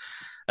quick.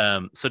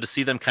 So to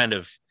see them kind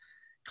of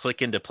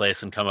click into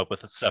place and come up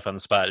with stuff on the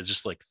spot is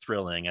just like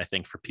thrilling, I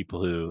think, for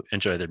people who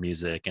enjoy their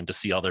music, and to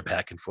see all their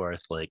back and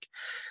forth. Like,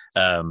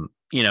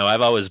 you know,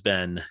 I've always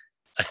been,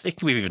 I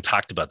think we've even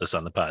talked about this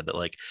on the pod, that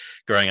like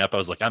growing up, I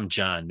was like, I'm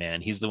John,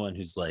 man. He's the one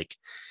who's like,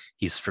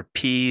 he's for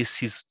peace.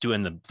 He's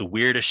doing the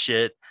weirdest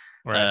shit.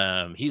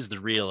 Right. He's the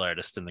real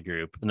artist in the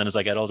group. And then as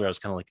I got older, I was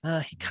kind of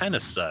like, he kind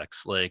of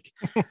sucks. Like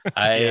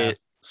I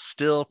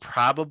still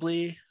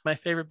probably my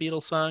favorite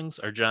Beatles songs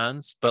are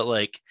John's, but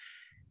like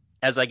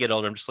as I get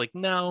older, I'm just like,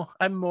 no,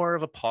 I'm more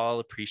of a Paul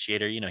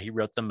appreciator. You know, he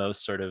wrote the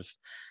most sort of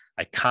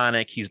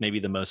iconic. He's maybe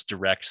the most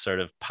direct sort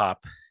of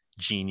pop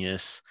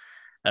genius.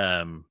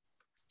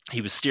 He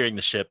was steering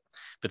the ship.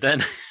 But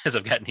then as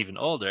I've gotten even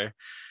older,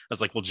 I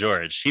was like, well,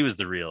 George, he was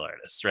the real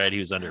artist, right? He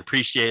was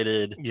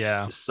underappreciated.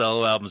 Yeah. His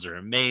solo albums are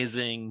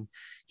amazing.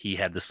 He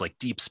had this like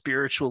deep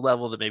spiritual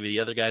level that maybe the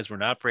other guys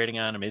weren't operating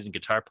on. Amazing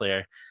guitar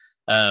player.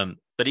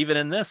 But even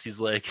in this, he's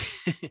like,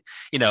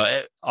 you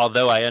know,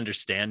 although I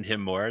understand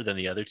him more than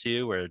the other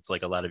two, where it's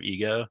like a lot of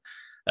ego,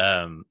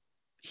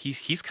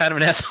 he's kind of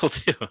an asshole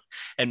too.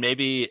 And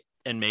maybe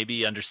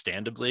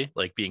understandably,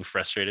 like being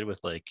frustrated with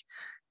like,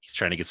 he's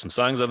trying to get some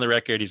songs on the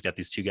record. He's got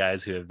these two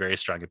guys who have very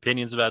strong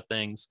opinions about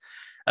things.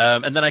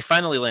 And then I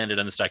finally landed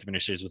on this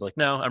documentary series with like,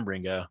 no, I'm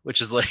Ringo, which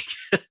is like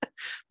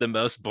the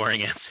most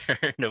boring answer.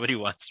 Nobody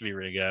wants to be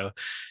Ringo.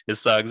 His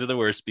songs are the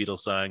worst Beatles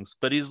songs,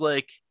 but he's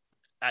like,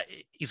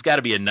 he's got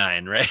to be a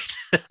 9, right?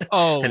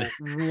 Oh,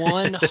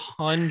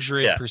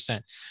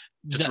 100%.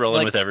 Just rolling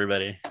like, with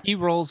everybody. He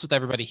rolls with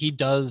everybody. He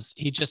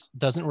just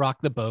doesn't rock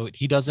the boat.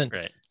 He doesn't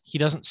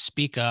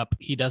speak up.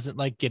 He doesn't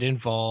like get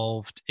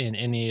involved in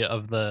any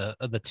of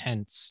the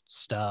tense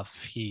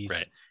stuff.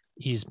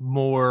 He's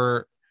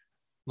more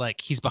like,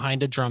 he's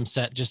behind a drum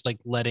set, just like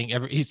letting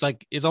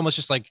he's almost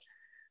just like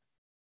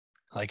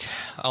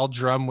I'll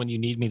drum when you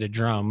need me to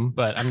drum,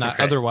 but I'm not,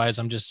 otherwise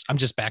I'm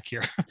just back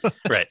here.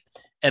 Right.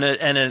 And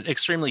an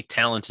extremely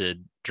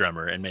talented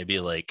drummer, and maybe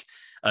like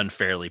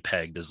unfairly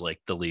pegged as like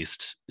the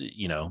least,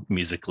 you know,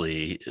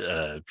 musically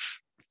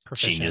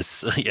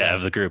genius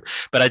of the group.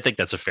 But I think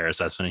that's a fair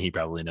assessment, and he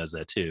probably knows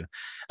that too.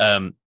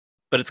 But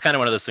it's kind of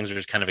one of those things where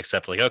you kind of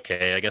accept like,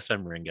 okay, I guess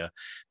I'm Ringo.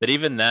 But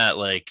even that,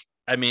 like,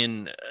 I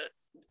mean,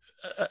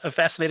 a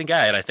fascinating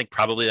guy. And I think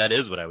probably that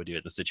is what I would do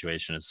in the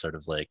situation, is sort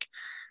of like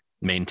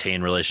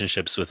maintain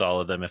relationships with all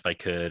of them if I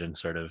could, and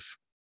sort of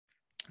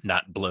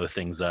not blow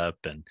things up.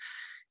 And,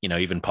 you know,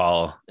 even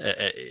Paul,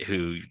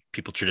 who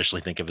people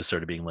traditionally think of as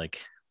sort of being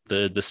like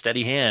the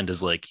steady hand,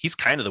 is like, he's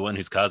kind of the one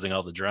who's causing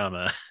all the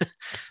drama.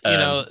 You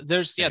know,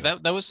 there's,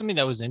 that was something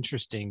that was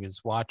interesting,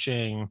 is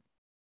watching,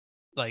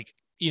 like,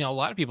 you know, a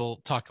lot of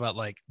people talk about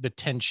like the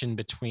tension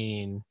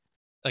between,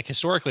 like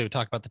historically we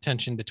talk about the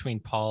tension between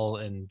Paul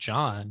and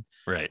John.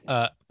 Right.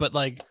 But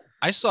like,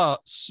 I saw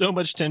so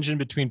much tension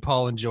between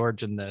Paul and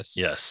George in this.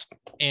 Yes.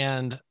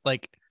 And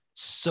like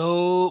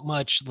so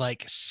much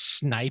like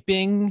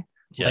sniping.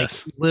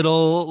 Yes. Like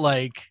little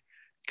like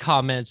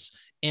comments.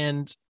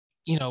 And,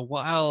 you know,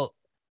 while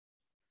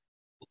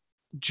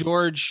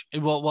George,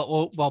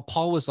 while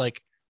Paul was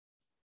like,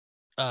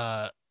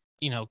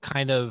 you know,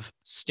 kind of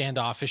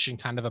standoffish and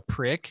kind of a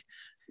prick,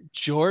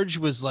 George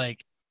was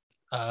like,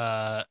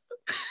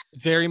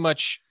 very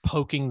much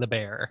poking the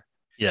bear.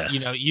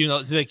 Yes.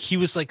 Like he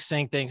was like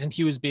saying things and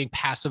he was being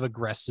passive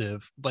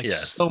aggressive, like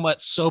Yes.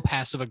 so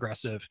passive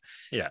aggressive.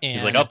 Yeah. He's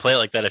And- like, I'll play it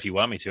like that if you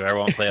want me to. I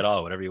won't play at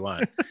all, whatever you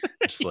want.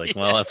 Just like,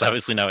 well, that's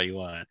obviously not what you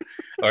want.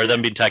 Or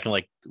them being talking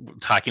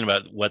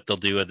about what they'll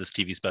do at this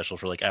TV special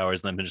for like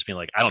hours, and then just being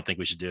like, I don't think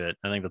we should do it.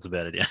 I think that's a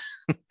bad idea.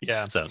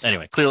 Yeah. So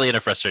anyway, clearly in a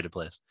frustrated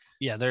place.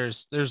 Yeah,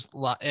 there's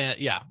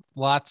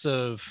lots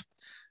of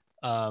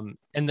and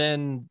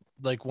then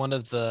like one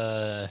of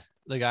the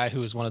guy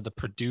who was one of the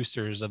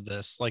producers of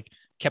this like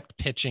kept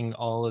pitching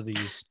all of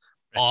these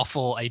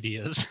awful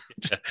ideas.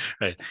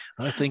 Right.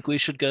 I think we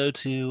should go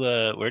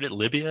to where did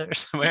Libya or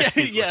somewhere?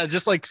 Yeah,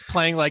 just like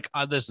playing like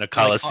on this The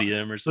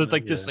Coliseum or something.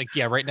 like this, like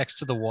right next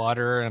to the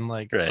water. And I'm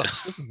like, Right.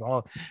 oh, this is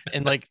all,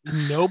 and like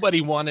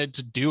nobody wanted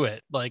to do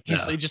it. Like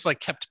he just like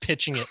kept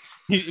pitching it.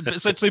 He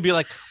essentially be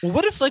like, well,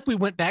 what if like we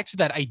went back to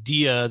that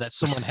idea that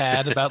someone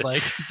had about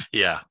like,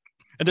 Yeah.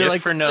 and they're If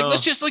like, for no-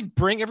 let's just like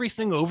bring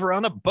everything over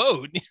on a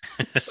boat.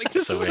 It's like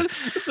this, So is, weird.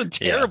 this is a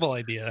terrible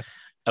idea.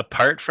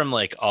 Apart from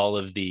like all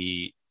of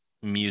the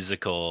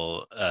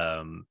musical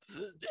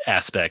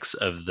aspects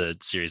of the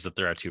series that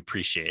there are to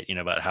appreciate,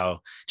 about how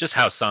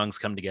songs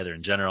come together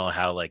in general,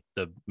 how like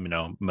the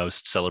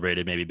most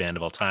celebrated maybe band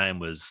of all time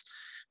was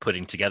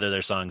putting together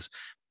their songs.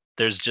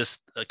 There's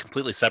just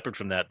completely separate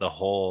from that the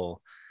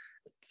whole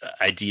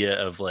idea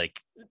of like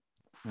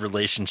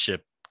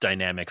relationship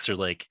dynamics, or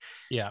like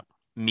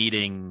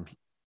meeting,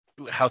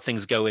 how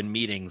things go in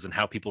meetings and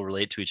how people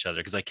relate to each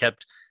other. Because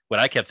what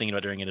I kept thinking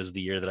about during it is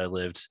the year that I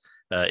lived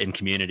in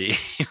community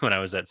when I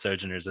was at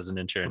Sojourners as an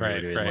intern.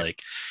 Right, we were doing right. like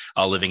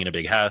all living in a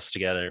big house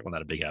together. Well,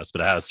 not a big house,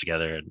 but a house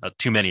together, and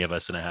too many of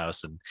us in a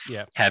house, and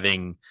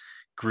having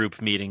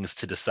group meetings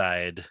to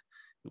decide,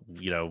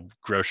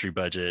 grocery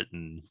budget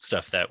and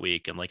stuff that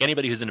week. And like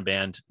anybody who's in a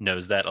band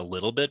knows that a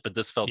little bit, but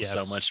this felt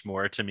so much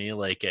more to me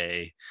like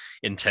a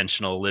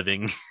intentional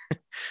living,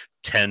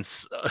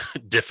 tense,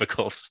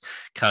 difficult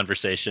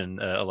conversation.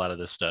 A lot of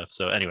this stuff.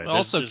 So anyway,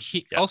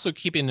 Also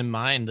keeping in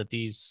mind that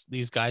these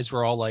guys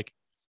were all like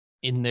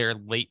in their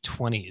late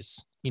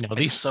 20s.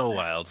 It's so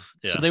wild.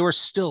 Yeah. So they were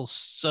still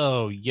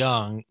so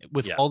young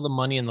with all the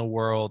money in the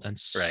world and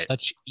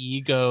such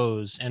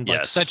egos and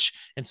like such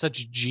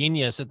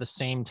genius at the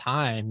same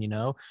time,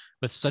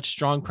 with such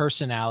strong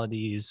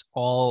personalities,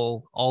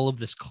 all of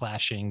this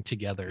clashing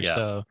together. Yeah.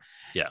 So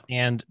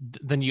and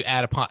then you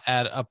add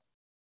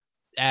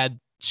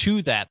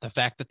to that the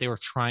fact that they were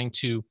trying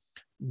to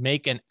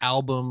make an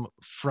album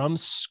from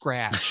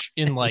scratch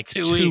in like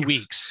 2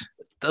 weeks.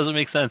 Doesn't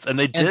make sense. And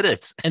they did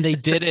it. And they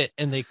did it.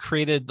 And they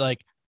created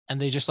like, and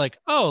they just like,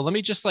 oh, let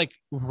me just like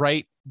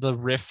write the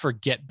riff for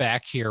Get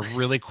Back Here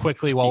really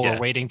quickly while we're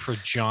waiting for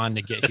John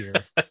to get here.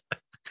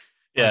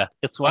 Yeah.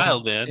 It's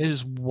wild, man. It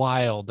is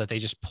wild that they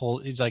just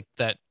pulled, it's like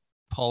that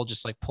Paul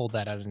just like pulled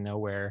that out of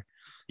nowhere.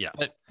 Yeah.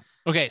 But,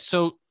 okay.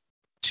 So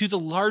to the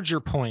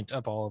larger point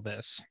of all of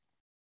this,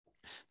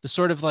 the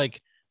sort of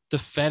like the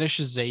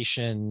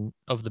fetishization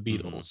of the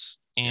Beatles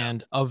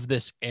and of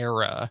this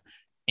era,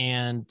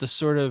 and the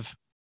sort of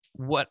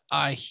what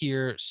I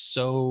hear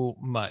so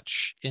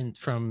much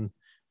from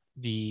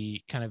the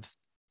kind of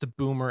the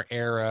boomer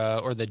era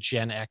or the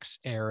Gen X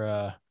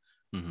era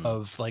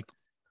of like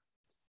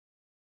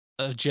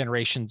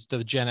generations,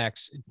 the Gen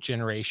X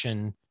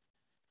generation,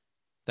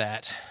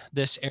 that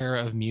this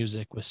era of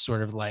music was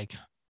sort of like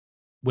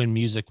when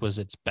music was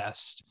its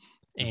best.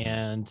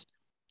 And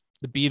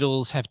the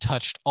Beatles have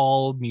touched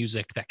all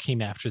music that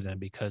came after them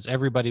because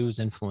everybody was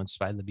influenced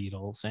by the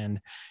Beatles,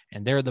 and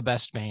they're the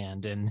best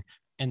band.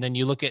 And then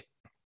you look at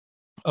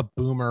a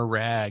boomer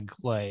rag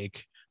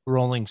like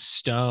Rolling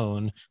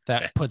Stone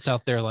that puts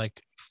out their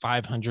like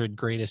 500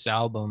 greatest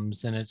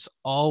albums, and it's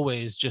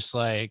always just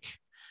like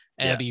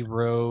Abbey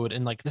Road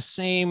and like the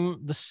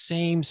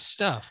same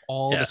stuff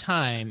all the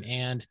time.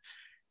 And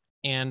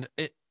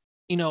it,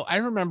 I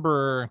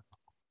remember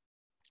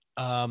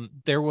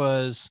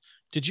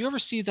did you ever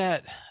see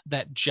that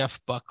Jeff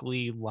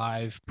Buckley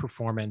live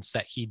performance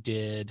that he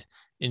did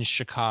in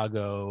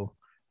Chicago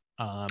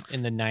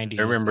in the 90s?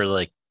 I remember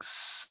like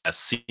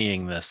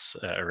seeing this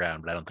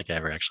around, but I don't think I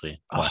ever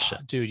actually watched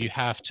it. Dude, you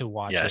have to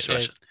watch it. I should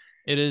watch it.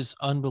 It is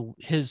unbelievable.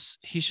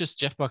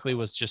 Jeff Buckley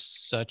was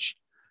just such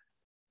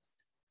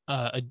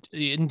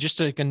and just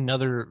like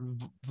another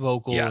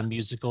vocal and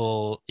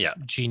musical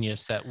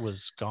genius that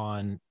was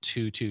gone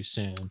too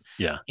soon.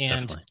 Yeah,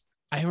 and definitely.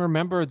 I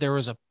remember there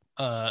was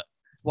a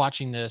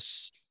watching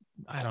this,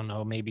 I don't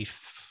know, maybe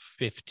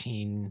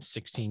 15,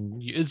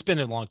 16, it's been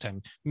a long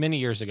time, many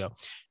years ago.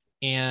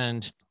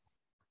 And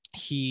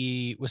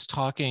he was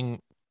talking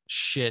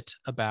shit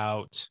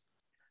about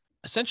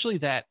essentially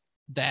that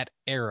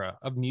era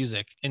of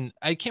music. And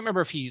I can't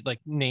remember if he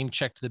like name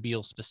checked the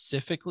Beatles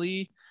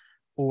specifically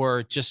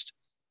or just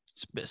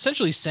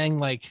essentially saying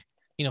like,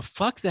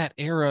 fuck that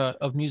era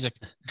of music.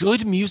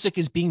 Good music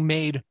is being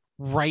made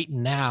right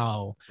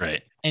now.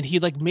 Right. And he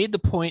like made the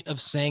point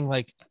of saying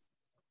like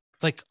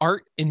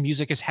art and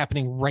music is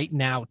happening right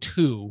now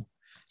too.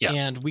 Yeah.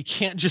 And we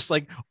can't just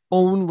like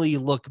only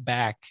look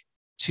back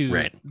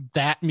to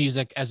that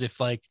music as if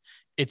like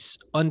it's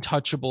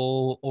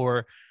untouchable,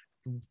 or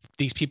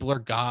these people are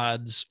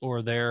gods,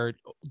 or they're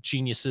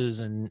geniuses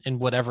and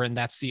whatever, and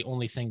that's the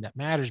only thing that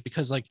matters.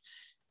 Because like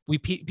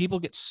people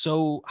get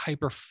so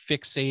hyper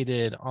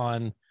fixated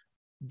on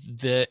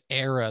the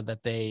era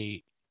that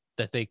they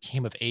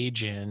came of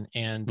age in,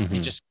 and they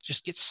Mhm.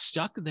 just get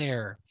stuck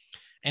there.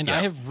 And Yeah.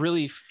 I have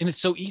really, and it's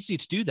so easy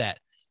to do that.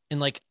 And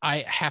like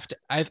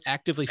I've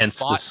actively Hence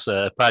fought. this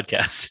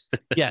podcast.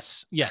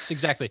 Yes,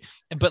 exactly.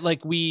 But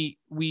like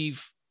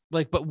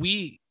but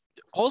we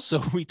also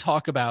we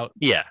talk about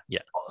Yeah.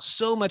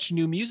 so much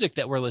new music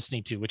that we're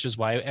listening to, which is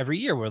why every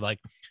year we're like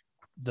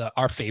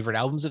our favorite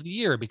albums of the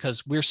year,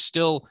 because we're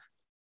still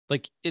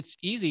like, it's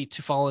easy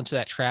to fall into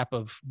that trap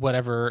of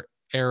whatever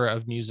era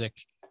of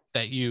music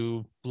that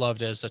you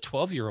loved as a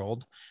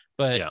 12-year-old.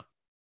 But Yeah.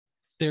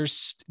 there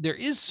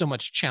is so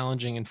much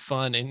challenging and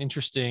fun and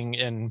interesting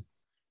and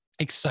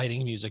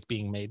exciting music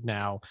being made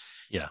now.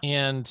 Yeah.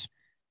 And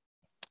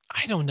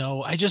I don't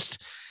know, it's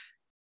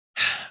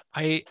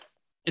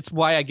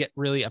why I get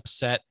really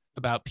upset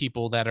about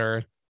people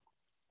that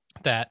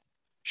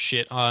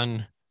shit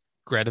on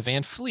Greta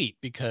Van Fleet,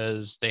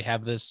 because they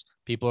have this,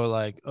 people are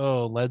like,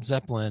 oh, Led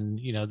Zeppelin,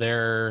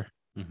 they're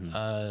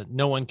Mhm.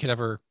 no one could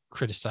ever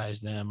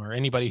criticize them, or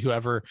anybody who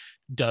ever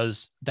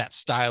does that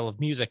style of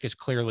music is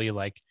clearly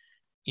like,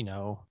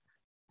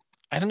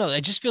 I don't know,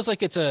 it just feels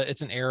like it's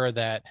an era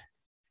that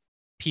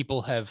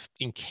people have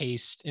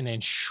encased and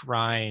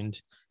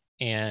enshrined,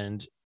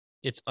 and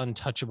it's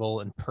untouchable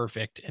and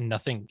perfect, and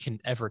nothing can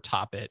ever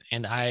top it.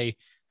 And I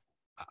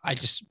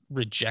just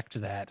reject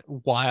that,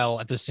 while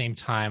at the same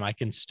time I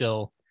can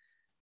still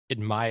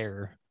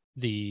admire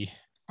the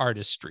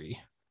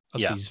artistry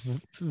of Yeah. these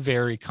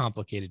very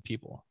complicated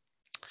people.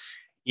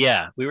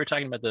 Yeah, we were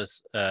talking about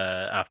this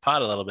off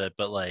pod a little bit,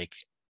 but like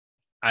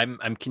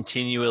I'm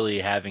continually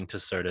having to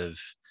sort of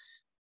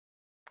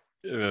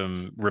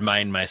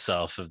remind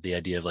myself of the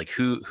idea of like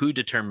who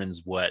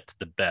determines what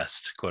the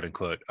best quote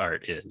unquote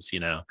art is,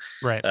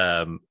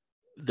 Right.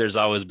 There's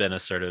always been a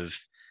sort of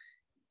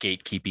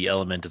gatekeepy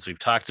element, as we've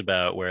talked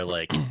about, where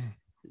like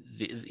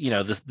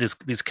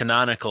these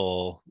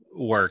canonical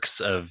works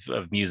of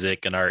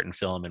music and art and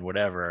film and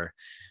whatever,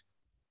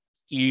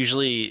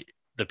 usually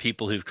the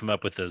people who've come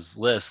up with those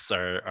lists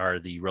are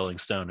the Rolling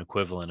Stone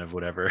equivalent of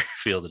whatever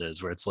field it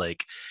is, where it's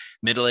like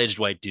middle-aged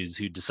white dudes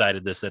who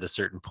decided this at a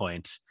certain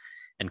point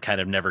and kind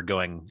of never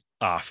going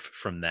off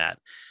from that.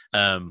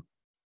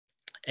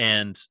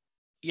 And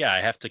yeah, I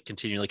have to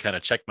continually kind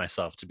of check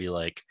myself to be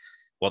like,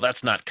 well,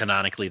 that's not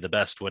canonically the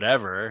best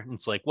whatever. And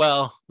it's like,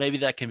 well, maybe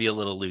that can be a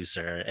little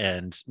looser,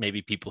 and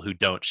maybe people who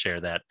don't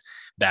share that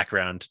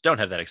background don't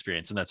have that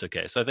experience, and that's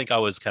okay. So I think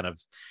always kind of,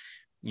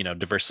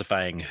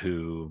 diversifying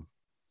who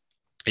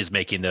is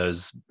making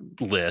those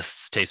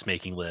lists, taste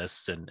making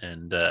lists,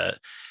 and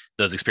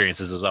those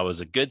experiences is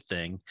always a good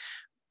thing.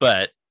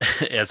 But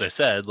as I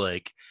said,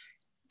 like,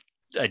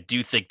 I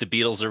do think the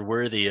Beatles are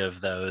worthy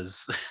of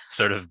those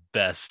sort of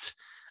best,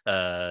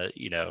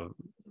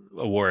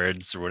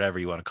 awards or whatever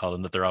you want to call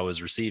them that they're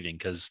always receiving,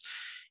 because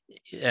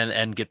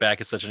and Get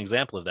Back is such an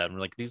example of that. And we're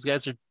like, these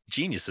guys are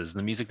geniuses, and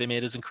the music they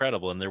made is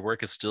incredible, and their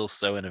work is still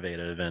so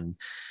innovative, and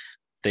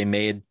they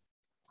made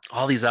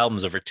all these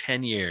albums over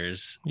 10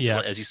 years.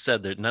 Yeah. As you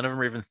said, none of them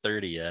are even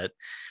 30 yet.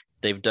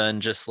 They've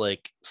done just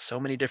like so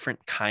many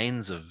different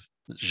kinds of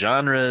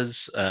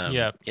genres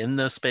in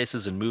those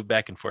spaces, and move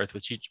back and forth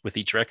with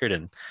each record.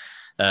 And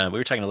we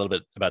were talking a little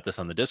bit about this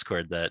on the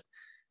Discord, that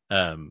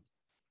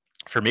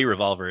for me,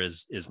 Revolver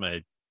is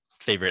my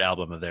favorite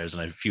album of theirs,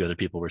 and a few other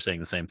people were saying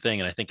the same thing.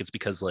 And I think it's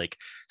because like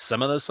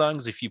some of those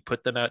songs, if you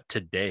put them out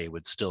today,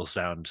 would still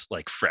sound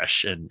like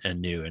fresh and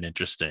new and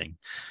interesting.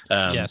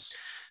 Yes.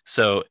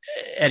 So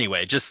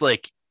anyway, just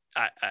like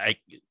I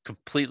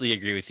completely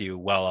agree with you,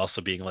 while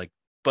also being like,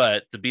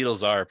 but the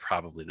Beatles are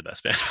probably the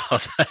best band of all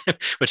time,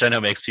 which I know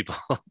makes people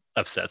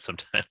upset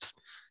sometimes.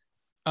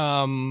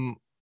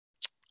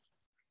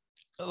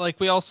 Like,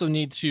 we also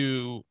need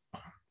to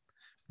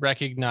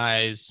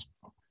recognize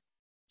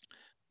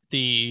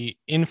the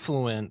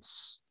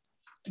influence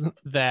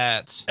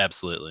that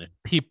Absolutely.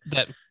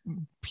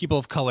 people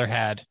of color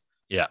had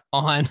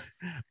on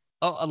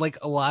like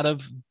a lot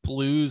of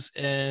blues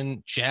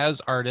and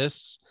jazz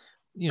artists,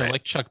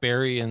 like Chuck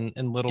Berry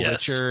and Little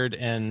Richard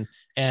and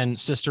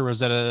Sister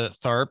Rosetta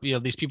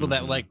Tharpe, these people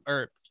that like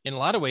are in a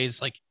lot of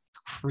ways like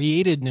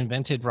created and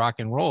invented rock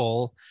and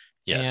roll.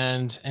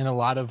 And a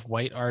lot of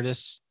white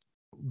artists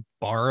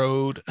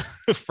borrowed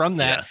from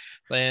that.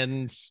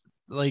 And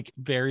like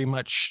very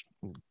much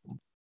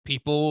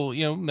people,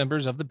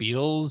 members of the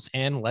Beatles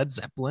and Led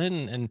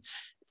Zeppelin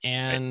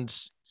and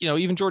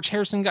even George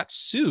Harrison got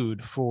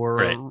sued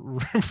for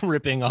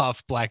ripping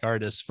off black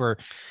artists for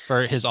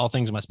his All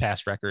Things Must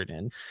Pass record.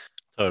 And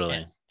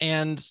totally.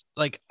 And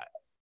like,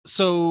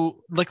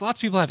 so like lots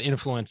of people have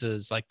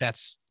influences, like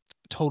that's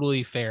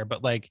totally fair.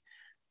 But like,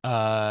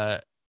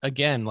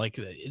 again, like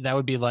that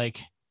would be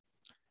like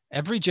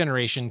every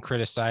generation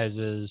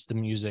criticizes the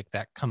music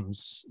that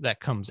comes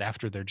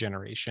after their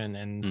generation.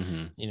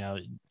 And,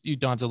 you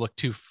don't have to look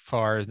too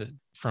far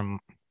from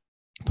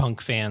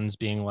punk fans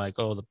being like,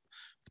 oh, the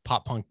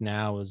pop punk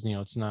now is,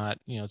 it's not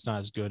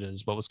as good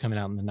as what was coming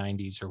out in the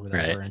 90s or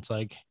whatever. Right. And it's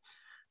like,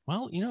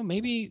 well,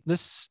 maybe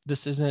this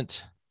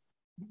isn't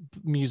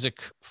music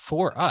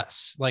for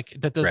us. Like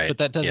that does, Right. but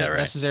that doesn't Yeah, right.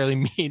 necessarily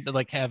mean to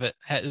like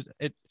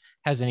it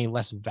has any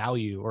less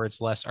value or it's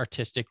less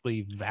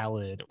artistically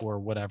valid or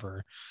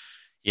whatever.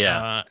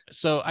 Yeah.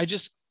 So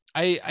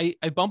I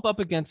bump up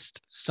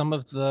against some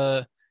of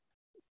the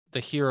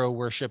hero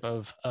worship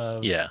of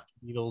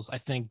Beatles, I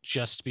think,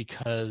 just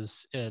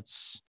because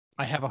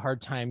I have a hard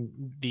time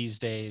these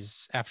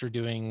days after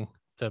doing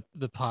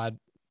the pod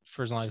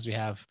for as long as we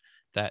have,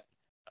 that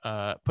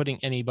putting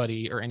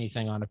anybody or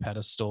anything on a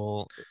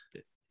pedestal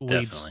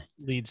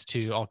leads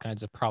to all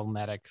kinds of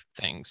problematic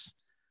things.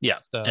 Yeah.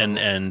 So,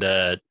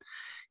 And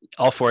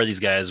all four of these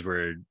guys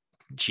were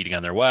cheating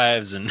on their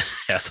wives and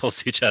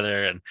assholes to each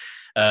other. And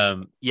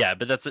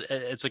but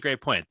it's a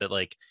great point that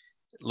like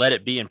Let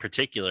It Be in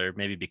particular,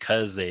 maybe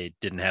because they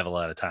didn't have a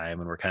lot of time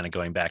and we're kind of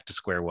going back to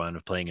square one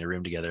of playing in a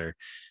room together,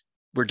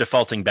 we're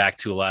defaulting back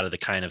to a lot of the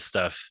kind of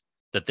stuff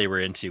that they were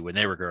into when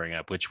they were growing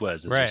up, which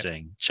was, as you're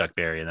saying, Chuck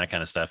Berry and that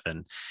kind of stuff.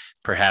 And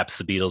perhaps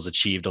the Beatles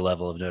achieved a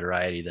level of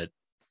notoriety that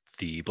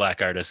the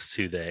black artists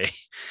who they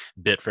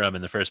bit from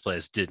in the first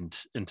place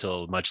didn't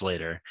until much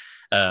later.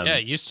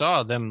 You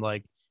saw them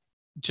like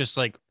just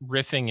like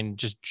riffing and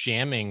just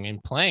jamming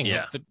and playing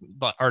with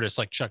the artists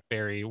like Chuck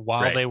Berry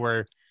while they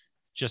were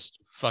just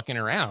fucking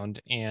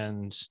around.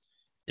 And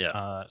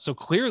so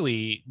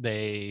clearly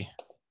they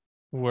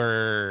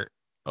were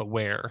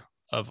aware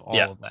of all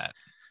of that.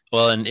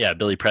 Well, and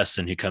Billy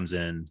Preston, who comes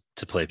in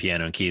to play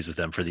piano and keys with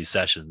them for these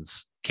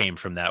sessions, came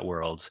from that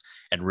world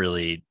and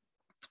really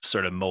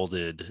sort of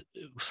molded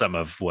some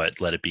of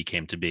what Let It Be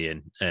came to be.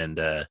 And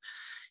that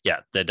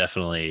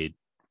definitely,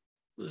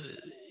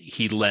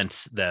 he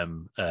lent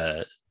them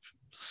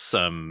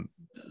some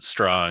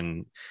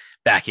strong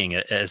backing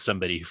as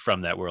somebody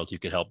from that world who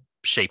could help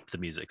shape the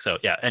music. So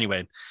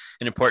anyway,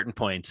 an important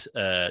point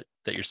that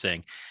you're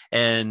saying.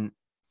 And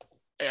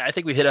I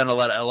think we hit on a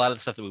lot of the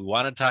stuff that we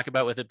want to talk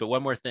about with it. But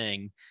one more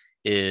thing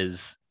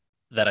is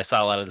that I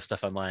saw a lot of the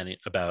stuff online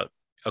about,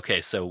 okay,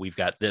 so we've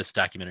got this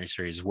documentary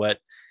series. What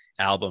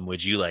album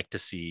would you like to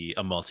see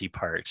a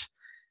multi-part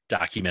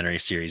documentary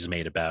series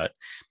made about?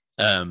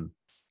 And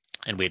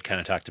we had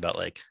kind of talked about,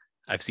 like,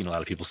 I've seen a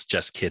lot of people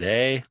suggest Kid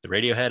A, the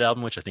Radiohead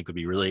album, which I think would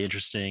be really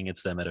interesting.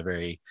 It's them at a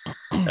very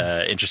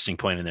interesting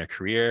point in their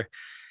career.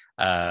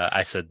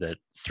 I said that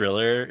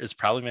Thriller is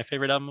probably my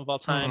favorite album of all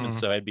time. And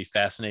so I'd be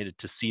fascinated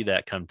to see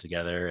that come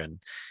together. And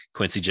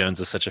Quincy Jones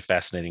is such a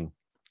fascinating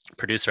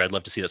producer. I'd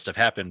love to see that stuff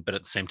happen. But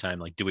at the same time,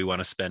 like, do we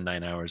want to spend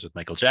 9 hours with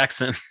Michael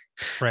Jackson?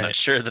 Right. Not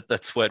sure that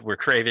that's what we're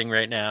craving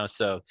right now.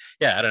 So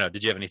I don't know.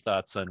 Did you have any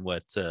thoughts on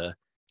what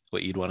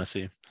you'd want to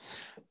see?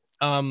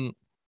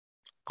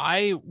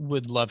 I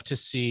would love to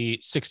see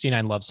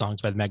 69 Love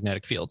Songs by the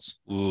Magnetic Fields.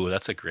 Ooh,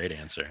 that's a great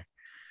answer.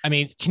 I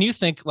mean, can you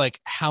think like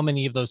how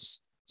many of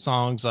those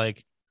songs,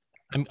 like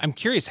I'm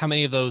curious how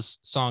many of those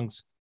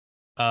songs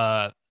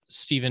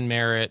Stephen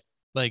Merritt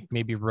like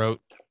maybe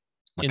wrote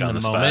like in the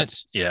moment,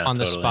 spot.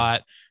 The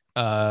spot,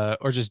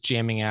 or just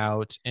jamming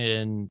out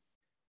in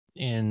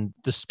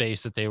the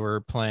space that they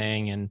were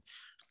playing. And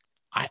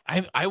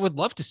I would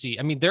love to see.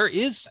 I mean,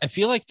 I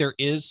feel like there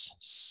is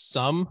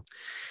some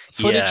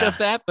footage of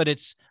that, but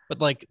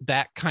like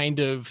that kind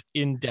of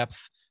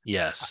in-depth.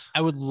 Yes,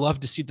 I would love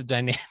to see the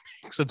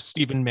dynamics of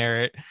Stephen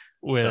Merritt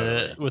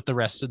with the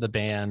rest of the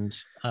band,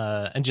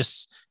 and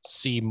just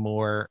see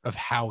more of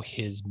how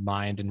his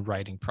mind and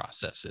writing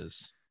process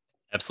is.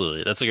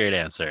 Absolutely, that's a great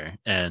answer.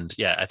 And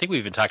I think we've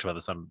even talked about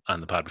this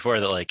on the pod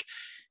before, that like,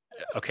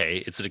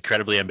 okay, it's an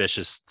incredibly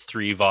ambitious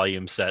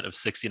 3-volume set of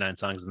 69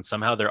 songs, and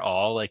somehow they're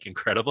all like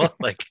incredible.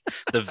 Like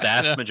the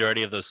vast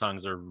majority of those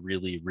songs are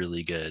really,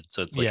 really good.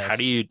 So it's like, how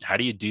do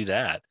you do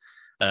that?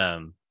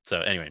 So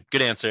anyway,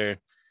 good answer,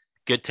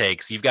 good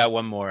takes. You've got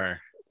one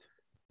more.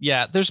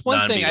 Yeah, there's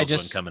one thing I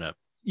just coming up.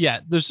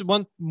 Yeah, there's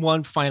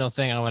one final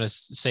thing I want to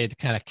say to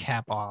kind of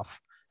cap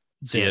off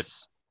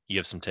this. You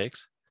have some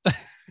takes?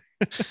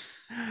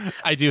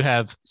 I do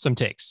have some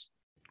takes.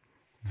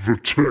 The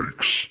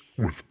Takes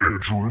with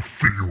Andrew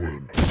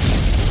Phelan.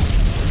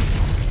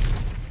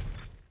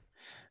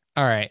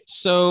 All right,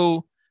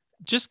 so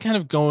just kind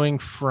of going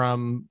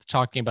from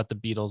talking about the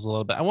Beatles a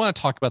little bit, I want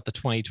to talk about the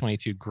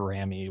 2022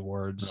 Grammy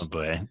Awards. Oh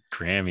boy,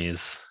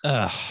 Grammys.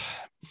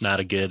 Not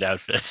a good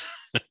outfit.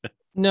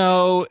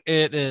 No,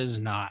 it is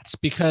not.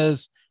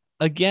 Because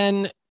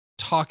again,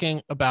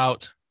 talking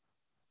about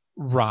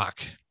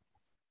rock,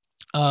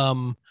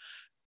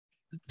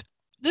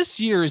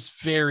 this year is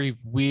very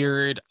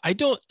weird.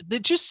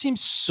 It just seems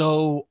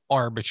so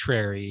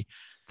arbitrary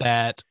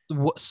that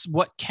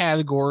what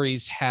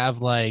categories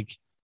have like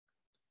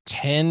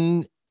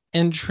 10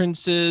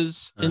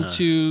 entrances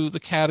into the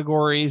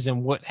categories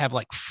and what have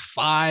like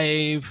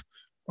 5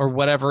 or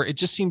whatever. It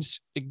just seems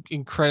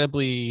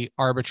incredibly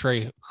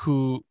arbitrary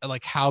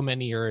how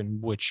many are in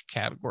which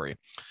category.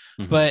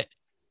 Mm-hmm. But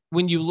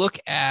when you look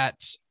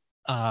at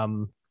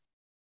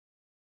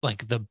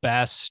like the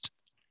best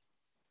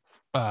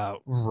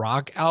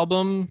rock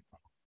album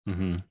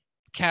Mm-hmm.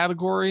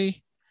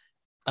 category,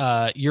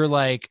 you're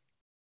like,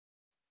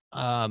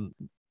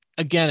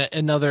 again,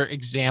 another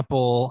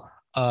example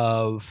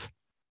of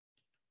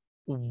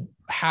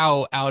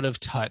how out of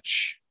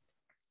touch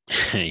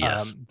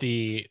Yes.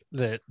 the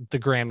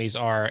Grammys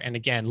are. And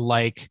again,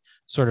 like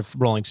sort of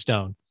Rolling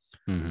Stone,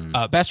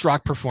 Mhm. best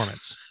rock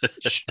performance,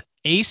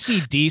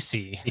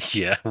 AC/DC.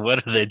 Yeah.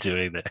 What are they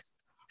doing there?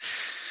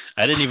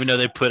 I didn't even know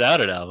they put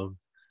out an album.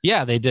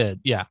 Yeah, they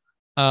did. Yeah.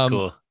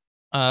 Cool.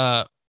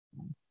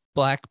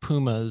 Black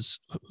Pumas,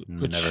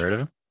 which Never heard of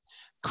him.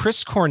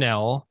 Chris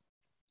Cornell.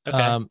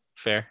 Okay.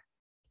 Fair.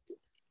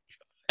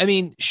 I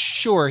mean,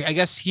 sure. I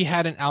guess he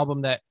had an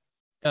album that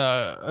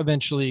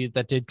eventually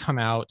that did come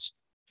out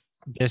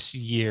this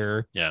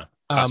year. Yeah.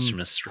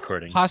 Posthumous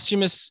recordings.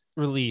 Posthumous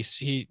release.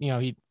 He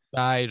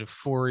died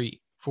 4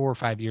 or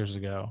 5 years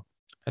ago.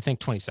 I think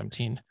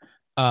 2017.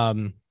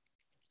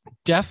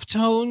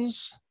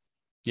 Deftones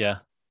Yeah.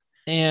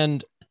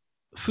 and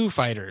Foo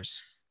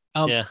Fighters.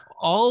 Yeah.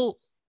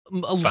 A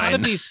lot Fine.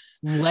 of these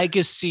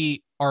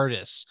legacy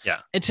artists.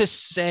 Yeah. And to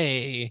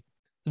say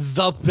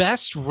the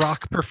best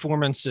rock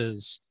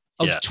performances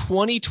of Yeah.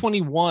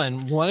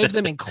 2021, one of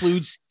them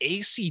includes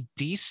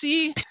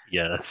AC/DC.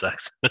 Yeah, that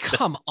sucks.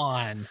 Come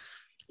on.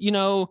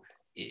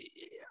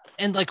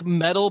 And like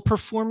metal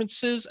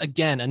performances,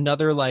 again,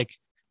 another like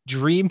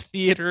Dream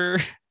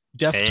Theater,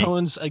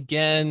 Deftones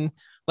again.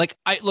 Like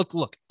I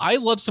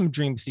love some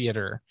Dream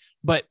Theater,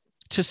 but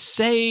to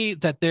say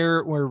that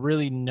there were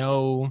really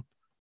no,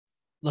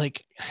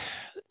 like,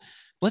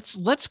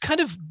 let's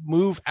kind of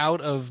move out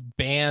of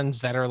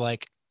bands that are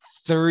like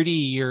 30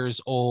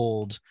 years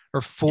old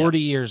or 40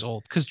 years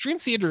old, because Dream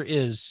Theater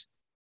is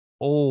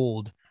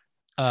old.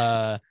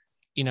 Deftones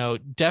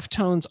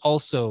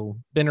also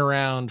been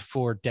around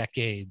for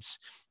decades.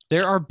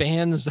 There are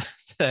bands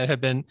that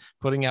have been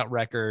putting out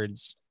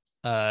records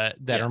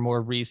that are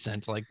more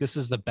recent. Like, this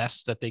is the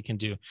best that they can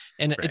do.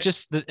 And it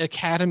just, the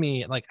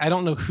Academy, like, I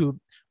don't know who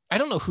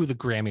the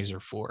Grammys are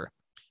for,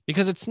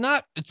 because it's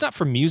not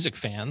for music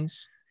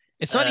fans.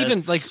 It's not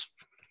even like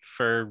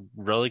for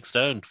Rolling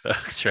Stone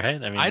folks,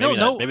 right? I mean, I don't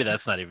know. Maybe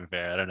that's not even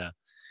fair. I don't know.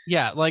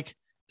 Yeah, like,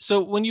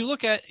 so when you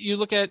look at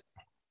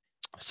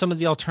some of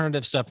the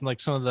alternative stuff and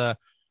like some of the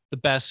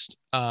best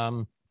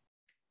kind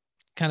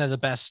of the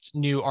best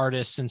new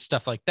artists and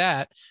stuff like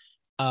that,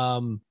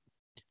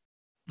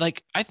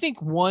 like, I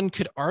think one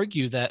could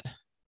argue that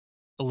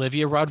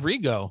Olivia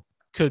Rodrigo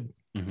could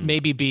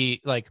maybe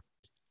be like,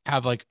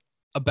 have like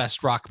a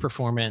best rock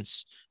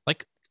performance.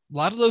 Like, a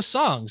lot of those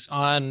songs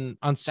on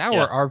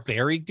Sour are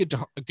very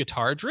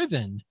guitar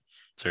driven.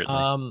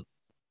 Certainly.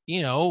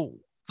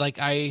 Like,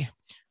 I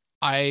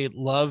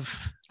love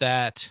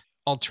that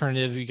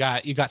alternative. You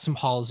got some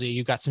Halsey,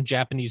 you got some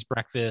Japanese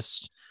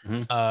Breakfast,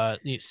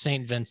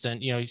 Saint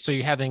Vincent, so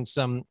you're having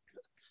some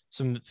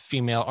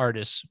female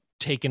artists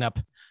taking up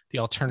the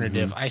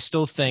alternative. I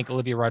still think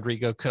Olivia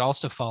Rodrigo could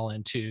also fall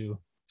into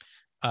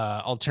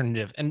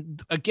alternative.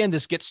 And again,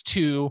 this gets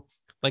to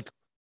like,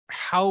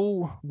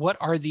 what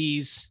are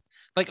these,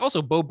 like,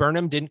 also Bo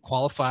Burnham didn't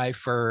qualify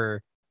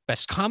for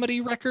best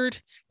comedy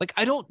record. Like,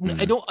 I don't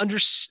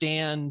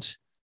understand.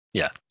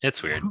 Yeah,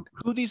 it's weird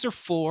who these are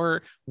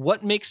for,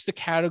 what makes the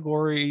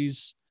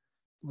categories,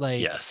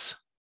 like, yes,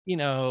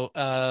 it's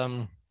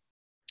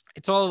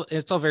all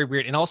very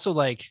weird. And also,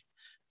 like,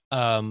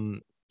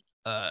 Marilyn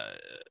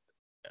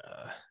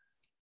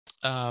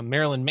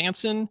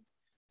Manson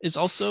is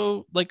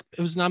also, like,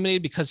 it was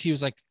nominated because he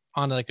was like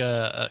on like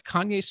a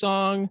Kanye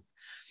song.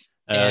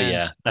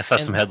 Yeah, I saw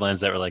some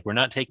headlines that were like, we're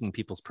not taking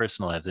people's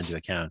personal lives into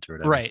account or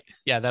whatever. Right.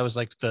 Yeah, that was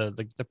like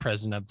the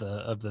president of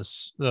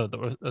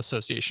the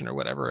association or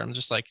whatever. I'm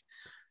just like,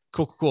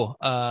 cool.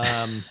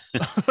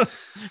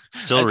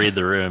 Still read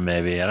the room,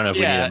 maybe. I don't know if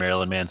we need a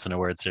Marilyn Manson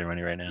award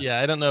ceremony right now.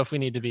 Yeah, I don't know if we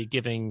need to be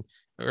giving,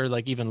 or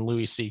like even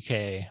Louis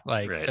C.K.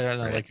 Like, I don't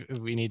know, like,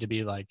 we need to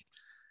be like,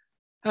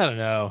 I don't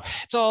know.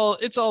 It's all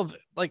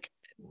like,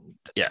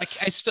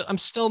 yes. I'm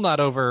still not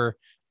over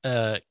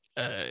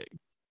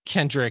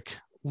Kendrick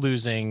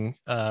losing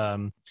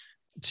to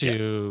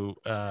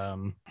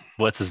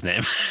what's his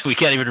name? We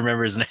can't even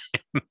remember his name.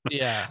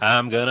 Yeah.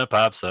 I'm gonna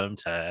pop some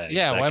tags.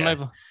 Yeah, why am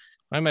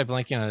I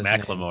blanking on his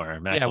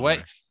Macklemore.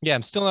 name? Yeah,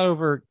 I'm still not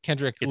over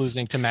Kendrick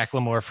losing to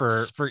Macklemore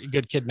for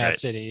Good Kid, Mad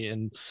City.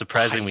 And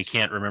surprising we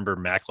can't remember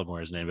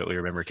Macklemore's name, but we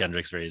remember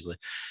Kendrick's very easily.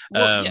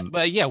 Well,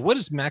 what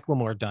has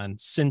Macklemore done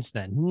since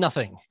then?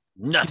 Nothing.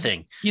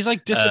 He's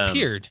like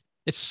disappeared.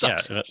 It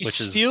sucks. He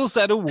steals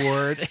that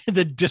award and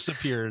then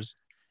disappears.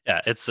 Yeah,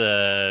 it's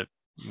Adele,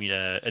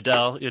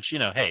 which,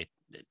 hey,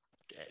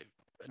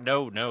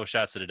 no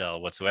shots at Adele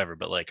whatsoever,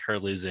 but like her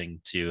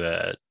losing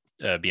to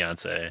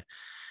Beyonce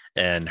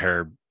and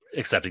her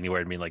accepting the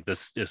award, like,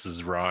 this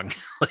is wrong.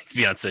 Like,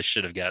 Beyonce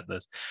should have gotten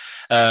this.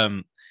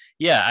 I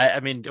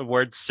mean,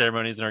 awards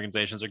ceremonies and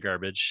organizations are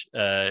garbage.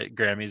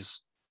 Grammys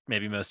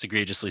maybe most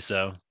egregiously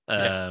so.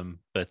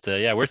 But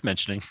worth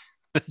mentioning.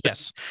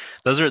 Yes,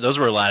 those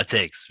were a lot of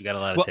takes. We got a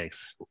lot of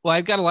takes. Well,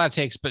 I've got a lot of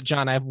takes, but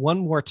John, I have one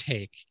more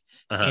take.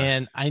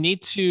 And I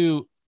need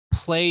to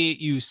play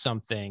you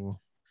something,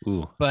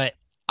 Ooh. but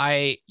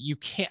you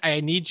can't.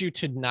 I need you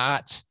to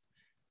not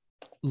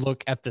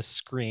look at the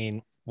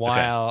screen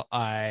while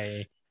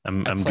I'm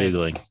I'm play.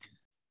 Googling.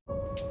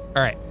 All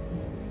right.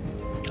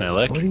 Can I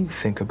look? What do you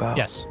think about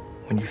Yes.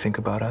 when you think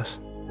about us?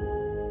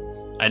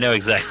 I know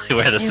exactly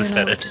where this is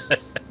headed.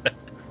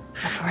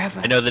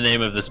 Forever. I know the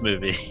name of this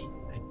movie.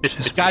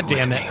 Just God be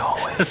with damn me it.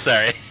 always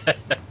Sorry.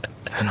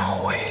 and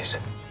always.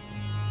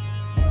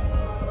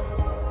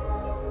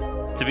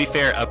 To be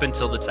fair, up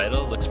until the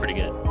title, looks pretty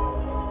good.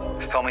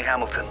 It's Tommy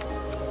Hamilton.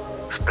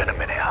 It's been a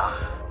minute, huh?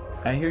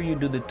 I hear you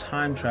do the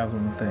time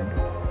traveling thing.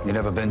 You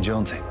never been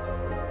jaunting?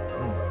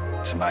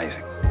 It's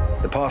amazing.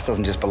 The past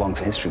doesn't just belong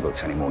to history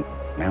books anymore.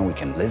 Now we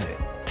can live it,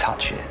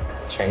 touch it,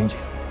 change it.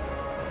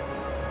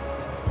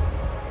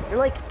 You're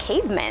like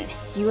cavemen.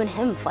 You and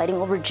him fighting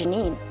over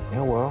Janine.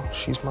 Yeah, well,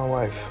 she's my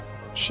wife.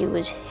 She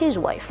was his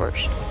wife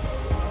first.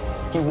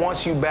 He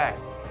wants you back.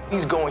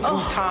 He's going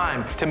through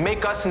time to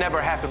make us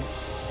never happen.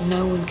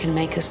 No one can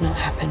make us not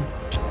happen.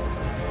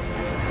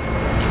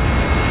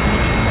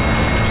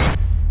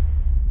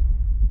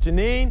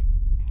 Janine?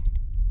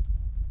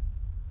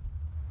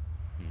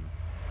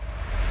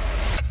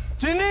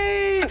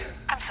 Janine!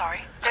 I'm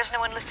sorry. There's no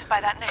one listed by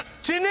that name.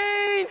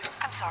 Janine!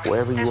 I'm sorry.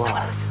 Wherever There's you no are.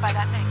 one listed by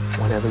that name.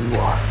 Whenever you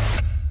are,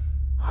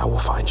 I will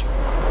find you.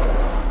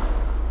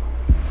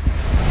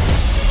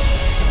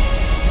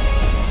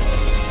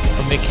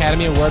 From the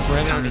Academy Award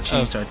winner Time to of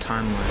change our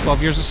timeline.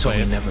 12 Years a So we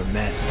Slave. never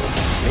met.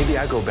 Maybe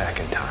I go back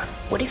in time.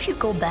 What if you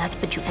go back,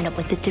 but you end up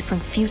with a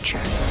different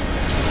future?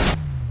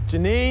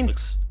 Janine?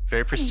 Looks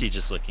very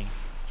prestigious looking.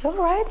 You all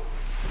right?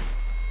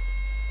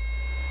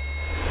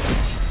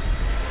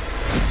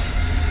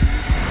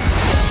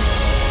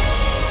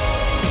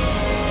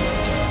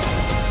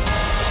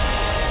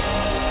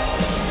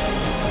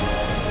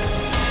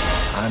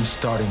 I'm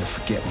starting to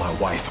forget my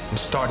wife. I'm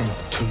starting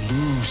to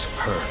lose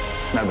her.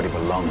 Nobody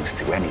belongs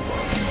to anyone.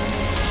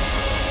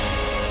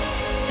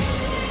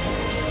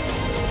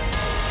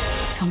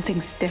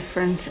 Something's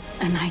different,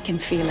 and I can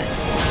feel it.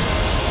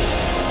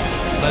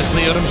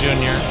 Leslie Odom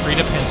Jr.,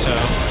 Frida Pinto,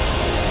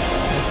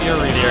 Cynthia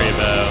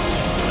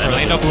Erivo,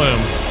 Orlando Bloom.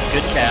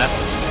 Good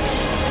cast.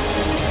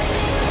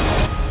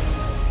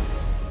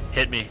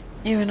 Hit me.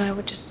 You and I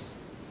were just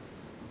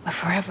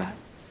forever.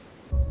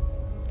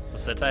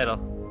 What's that title?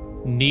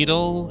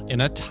 Needle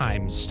in a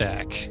Time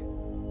Stack.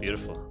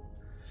 Beautiful.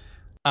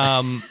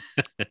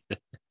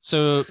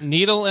 So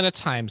Needle in a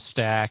Time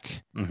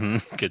Stack. Mm-hmm.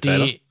 Good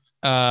title.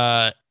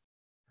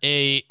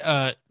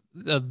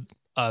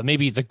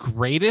 Maybe the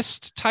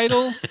greatest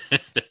title,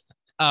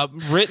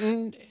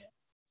 written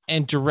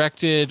and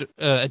directed,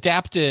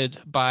 adapted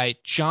by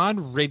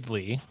John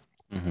Ridley,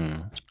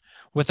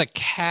 with a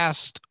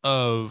cast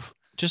of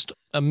just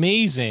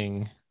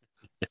amazing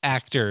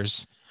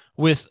actors,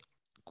 with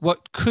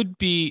what could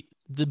be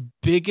the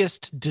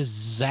biggest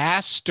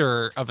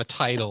disaster of a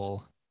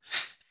title.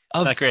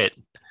 Not great.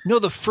 No,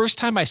 the first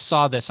time I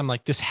saw this, I'm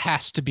like, this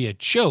has to be a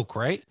joke,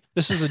 right?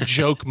 This is a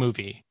joke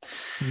movie.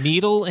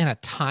 Needle in a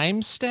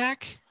Time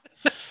Stack?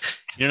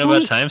 You know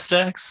about time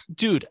stacks?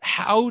 Dude,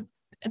 how?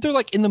 And they're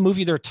like, in the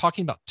movie, they're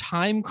talking about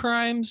time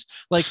crimes.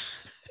 Like,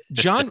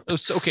 John,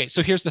 okay,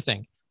 so here's the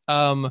thing.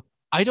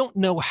 I don't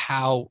know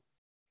how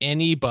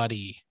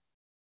anybody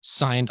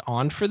signed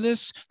on for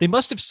this. They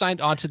must have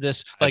signed on to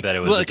this. I bet it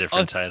was a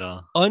different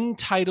title.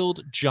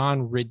 Untitled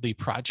John Ridley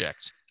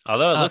project.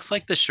 Although it looks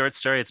like the short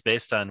story it's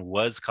based on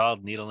was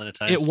called Needle in a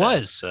Time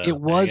Stack. It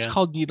was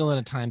called Needle in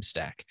a Time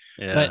Stack.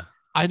 Yeah. But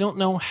I don't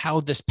know how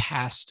this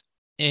passed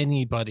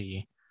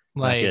anybody.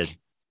 Like,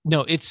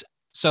 no, it's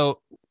so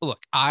look,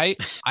 I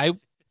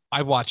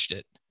watched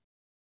it.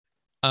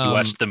 You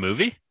watched the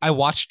movie? I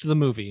watched the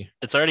movie.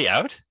 It's already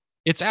out?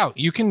 It's out.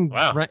 You can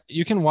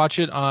you can watch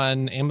it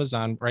on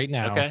Amazon right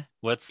now. Okay.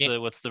 What's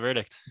the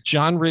verdict?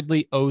 John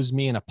Ridley owes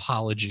me an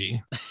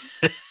apology.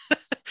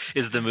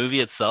 Is the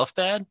movie itself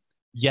bad?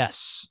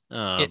 Yes.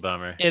 Oh,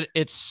 bummer.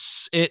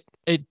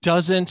 It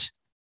doesn't,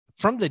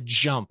 from the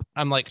jump,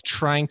 I'm like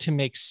trying to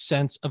make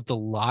sense of the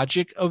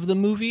logic of the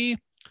movie.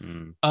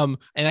 And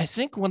I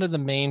think one of the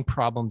main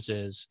problems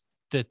is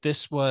that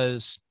this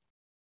was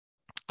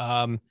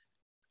I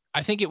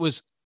think it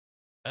was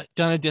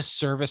done a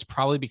disservice,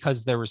 probably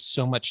because there was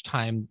so much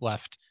time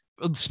left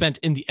spent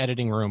in the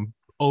editing room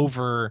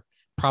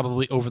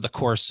probably over the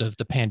course of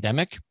the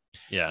pandemic.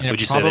 Yeah. Would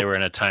you say they were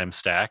in a time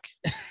stack?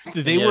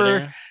 They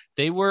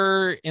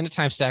were in a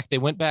time stack. They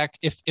went back.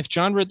 If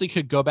John Ridley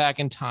could go back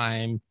in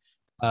time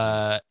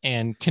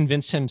and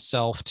convince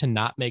himself to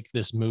not make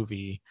this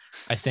movie,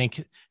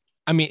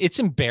 I mean, it's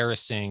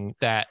embarrassing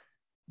that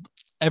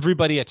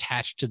everybody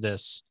attached to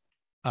this.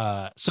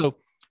 So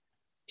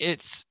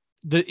it's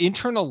the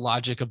internal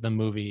logic of the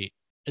movie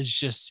is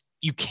just,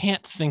 you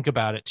can't think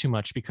about it too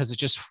much because it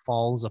just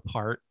falls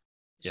apart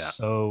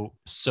so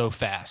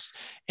fast.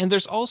 And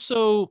there's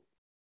also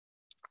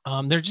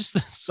there's just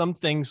some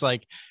things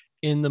like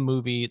in the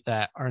movie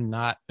that are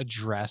not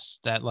addressed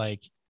that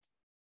like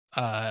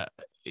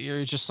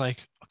you're just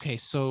like, okay,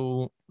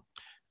 so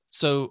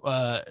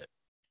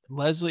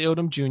Leslie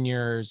Odom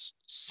Jr.'s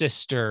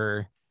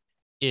sister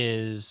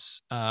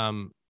is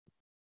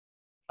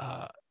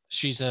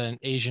she's an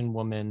Asian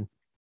woman,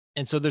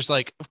 and so there's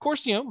like, of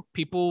course,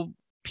 people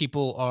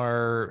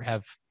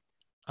have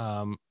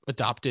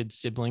adopted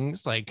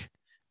siblings. Like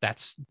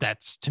that's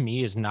to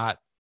me is not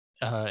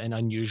an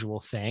unusual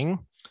thing.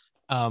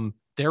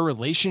 Their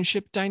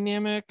relationship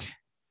dynamic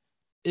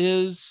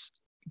is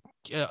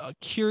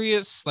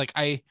curious. Like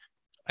I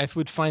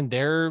would find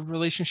their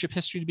relationship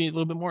history to be a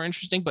little bit more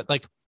interesting, but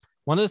like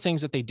one of the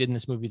things that they did in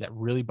this movie that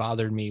really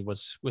bothered me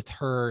was with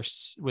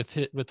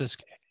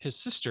his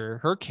sister,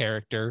 her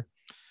character.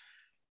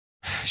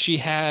 She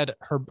had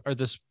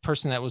this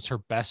person that was her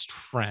best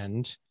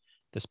friend.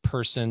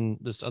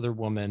 This other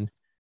woman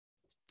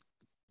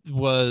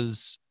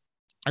was.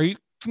 Are you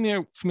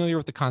familiar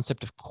with the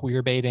concept of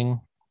queer baiting? I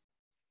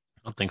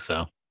don't think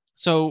so.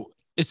 So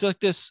it's like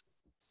this.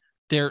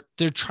 They're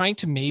trying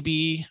to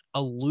maybe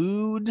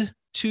allude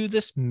to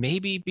this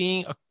maybe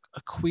being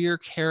a queer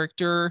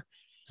character.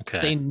 Okay.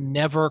 They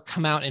never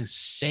come out and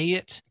say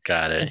it.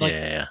 Got it. Like,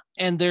 yeah.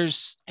 And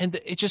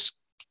it just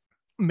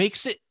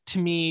makes it to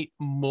me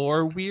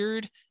more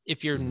weird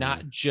if you're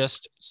not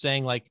just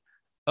saying like,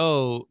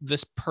 oh,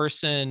 this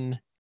person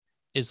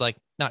is like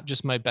not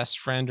just my best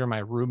friend or my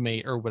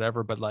roommate or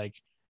whatever, but like,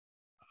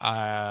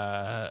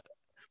 but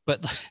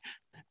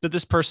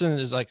this person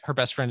is like, her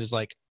best friend is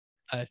like,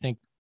 I think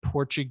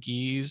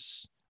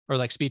Portuguese or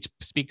like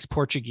speaks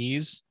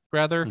Portuguese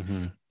rather.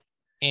 Mm-hmm.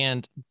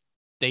 And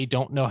they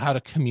don't know how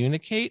to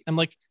communicate. I'm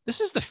like,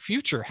 this is the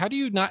future. How do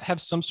you not have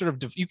some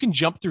sort of, you can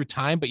jump through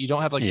time, but you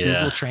don't have like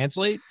Google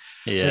Translate.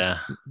 Yeah.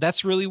 Like,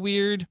 that's really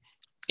weird.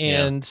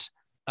 And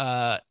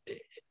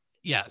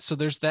so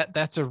there's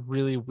that's a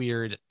really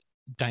weird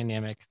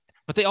dynamic,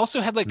 but they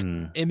also had like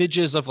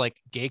images of like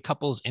gay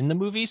couples in the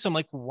movie. So I'm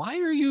like, why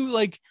are you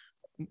like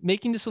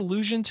making this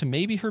allusion to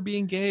maybe her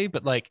being gay,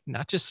 but like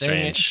not just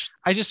saying it?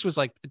 I just was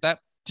like, that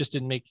just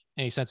didn't make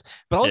any sense.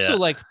 But also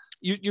like,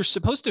 you're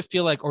supposed to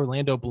feel like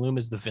Orlando Bloom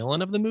is the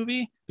villain of the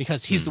movie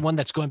because he's the one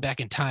that's going back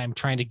in time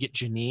trying to get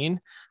Janine.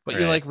 But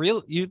you're like,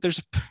 you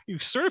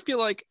sort of feel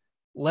like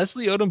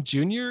Leslie Odom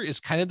Jr. is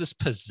kind of this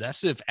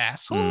possessive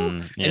asshole.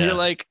 And you're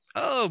like,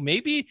 oh,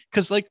 maybe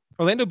because like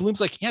Orlando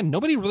Bloom's like, yeah,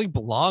 nobody really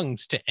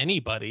belongs to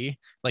anybody.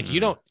 Like you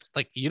don't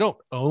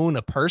own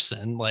a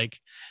person. Like,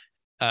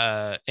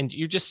 and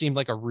you just seem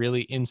like a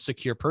really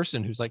insecure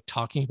person who's like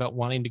talking about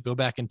wanting to go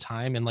back in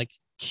time and like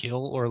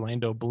kill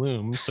Orlando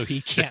Bloom so he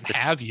can't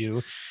have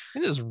you.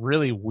 It is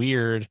really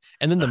weird.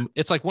 And then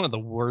it's like one of the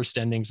worst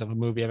endings of a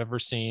movie I've ever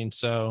seen.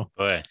 So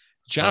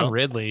John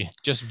Ridley,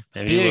 just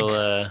maybe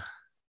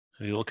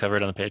we'll cover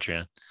it on the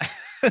Patreon.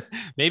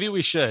 Maybe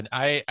we should.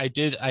 I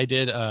did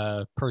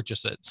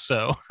purchase it.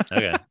 So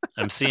okay.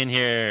 I'm seeing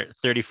here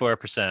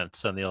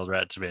 34% on the old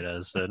Rotten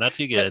Tomatoes, so not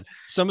too good.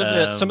 Some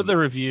of the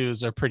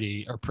reviews are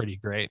pretty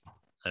great.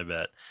 I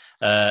bet.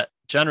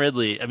 John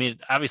Ridley, I mean,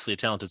 obviously a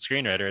talented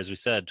screenwriter, as we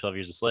said, 12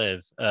 Years a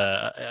Slave,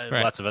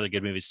 lots of other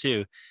good movies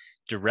too.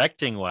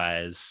 Directing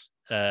wise,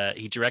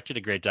 he directed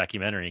a great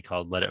documentary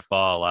called Let It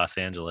Fall, Los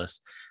Angeles.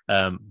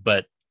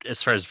 But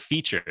as far as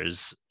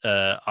features,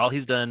 all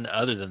he's done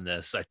other than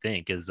this, I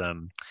think, is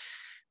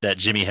that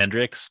Jimi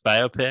Hendrix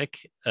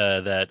biopic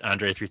that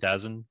Andre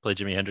 3000 played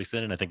Jimi Hendrix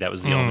in. And I think that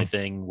was the only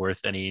thing worth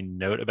any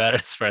note about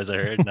it, as far as I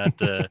heard,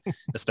 not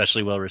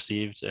especially well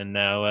received. And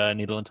now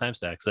Needle and Time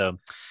Stack. So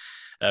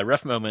a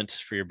rough moment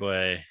for your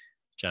boy,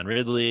 John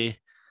Ridley.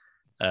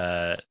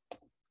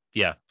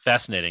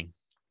 Fascinating.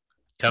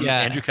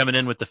 Andrew coming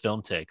in with the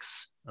film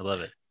takes. I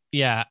love it.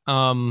 Yeah.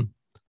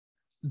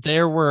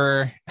 There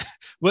were,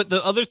 what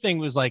the other thing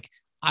was like,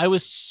 I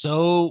was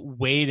so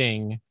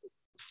waiting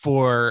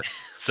for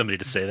somebody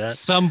to say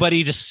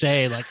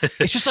like,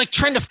 it's just like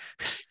trying to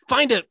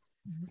find a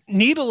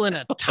needle in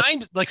a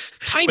time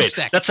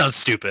stack. That sounds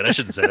stupid. I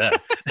shouldn't say that.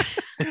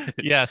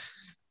 Yes.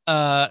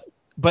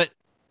 But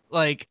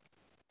like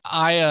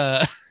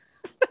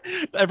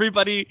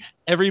everybody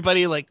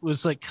like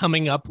was like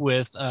coming up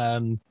with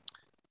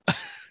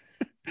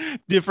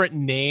different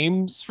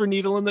names for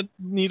needle in a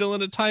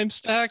time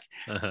stack,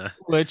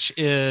 which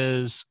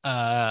is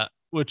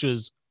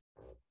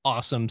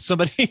awesome.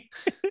 Somebody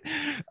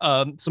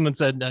someone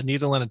said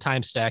needle in a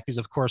time stack is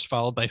of course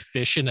followed by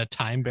fish in a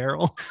time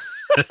barrel.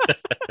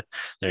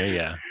 There you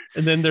go.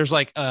 And then there's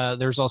like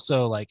there's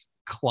also like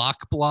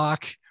clock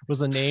block was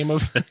the name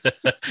of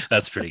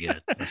that's pretty good.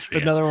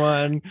 Another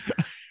one.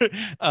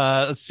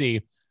 Let's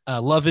see.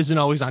 Love isn't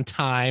always on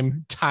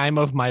time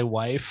of my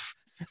wife.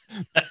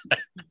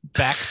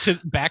 back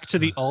to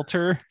the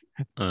altar.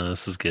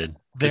 This is good.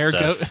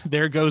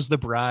 There goes the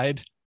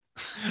bride.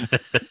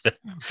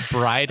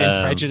 Bride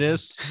and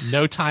Prejudice.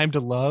 No Time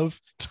to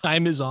Love.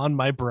 Time is on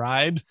my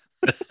bride.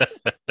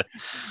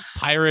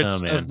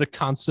 Pirates of the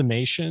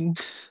Consummation.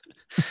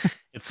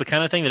 It's the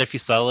kind of thing that if you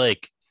saw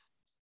like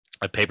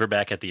a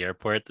paperback at the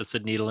airport that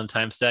said needle and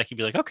time stack, you'd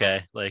be like,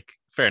 okay, like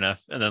fair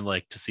enough. And then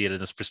like to see it in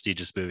this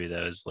prestigious movie,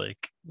 that was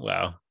like,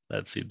 wow,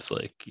 that seems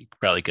like you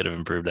probably could have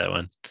improved that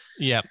one.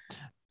 Yeah.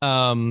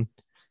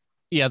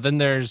 yeah, then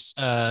there's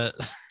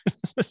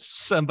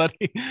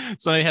somebody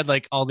had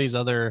like all these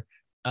other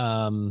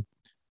I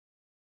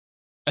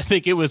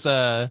think it was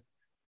like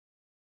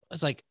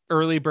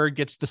Early Bird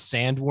Gets the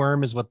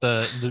Sandworm is what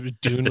the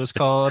Dune was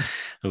called.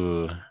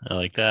 Ooh, I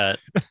like that.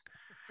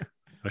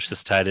 Wish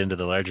this tied into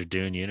the larger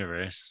Dune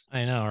universe.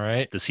 I know,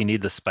 right? Does he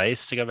need the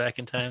spice to go back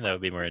in time? That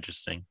would be more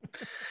interesting.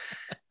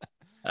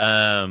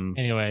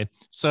 Anyway,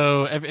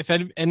 so if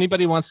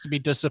anybody wants to be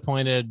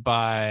disappointed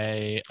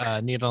by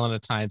Needle in a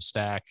Time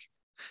Stack,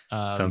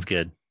 sounds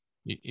good.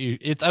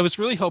 I was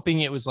really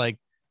hoping it was like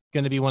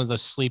going to be one of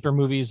those sleeper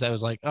movies that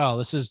was like, oh,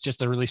 this is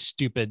just a really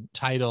stupid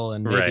title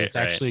and maybe it's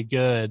actually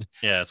good.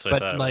 Yeah, that's what I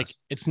thought. Like,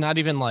 it's not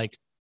even like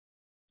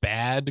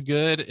bad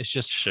good. It's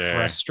just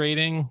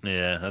frustrating.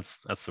 Yeah,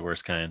 that's the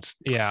worst kind.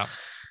 Yeah.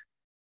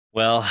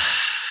 Well,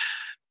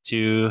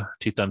 two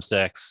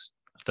thumbstacks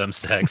down.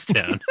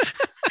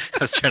 I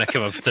was trying to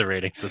come up with the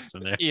rating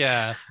system there.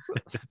 Yeah.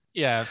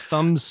 Yeah.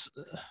 Thumbs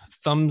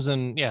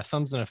and a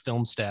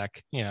film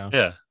stack, you know.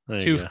 Yeah. There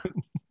you go.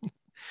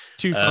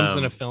 Two thumbs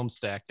and a film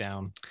stack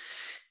down.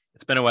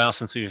 It's been a while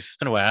since we've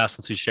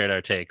shared our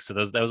takes. So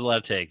that was a lot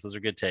of takes. Those are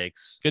good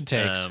takes. Good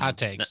takes. Hot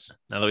takes.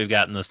 Now that we've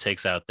gotten those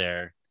takes out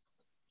there,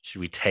 should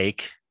we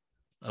take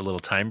a little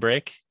time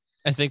break?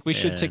 I think we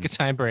should take a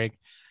time break.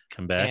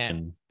 Come back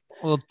and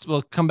we'll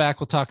come back.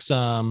 We'll talk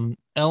some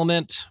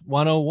Element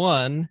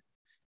 101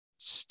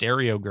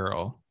 Stereo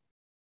Girl.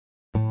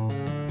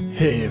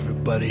 Hey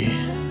everybody,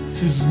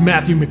 this is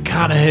Matthew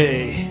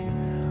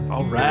McConaughey.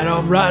 All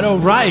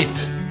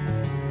right.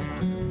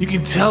 You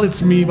can tell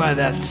it's me by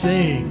that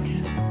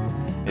saying.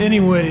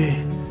 Anyway,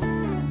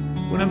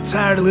 when I'm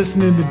tired of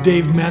listening to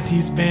Dave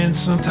Matthews Band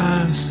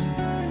sometimes,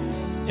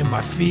 and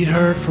my feet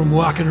hurt from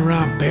walking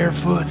around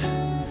barefoot,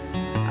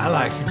 I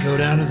like to go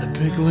down to the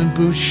Pickle and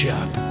Boot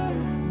shop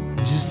and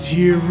just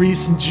hear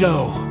Reese and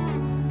Joe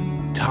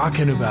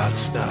talking about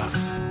stuff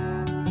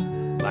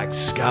like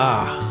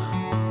ska.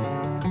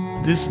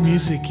 This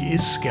music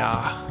is ska.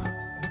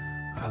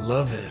 I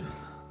love it.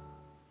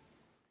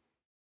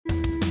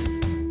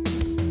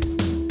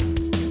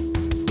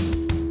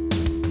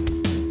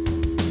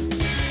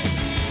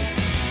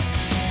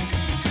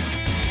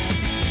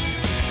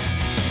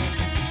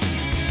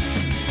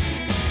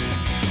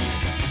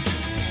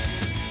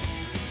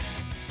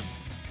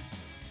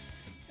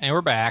 And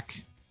we're back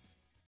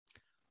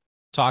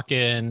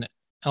talking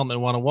Element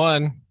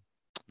 101,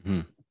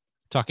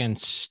 talking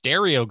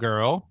Stereo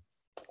Girl.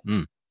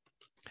 Right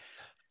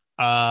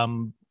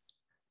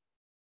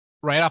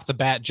off the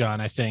bat,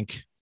 John, I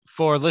think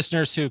for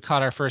listeners who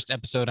caught our first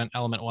episode on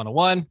Element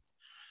 101,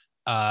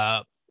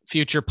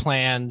 future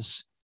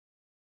plans,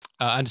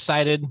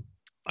 undecided,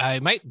 I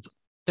might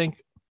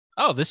think,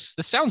 oh, this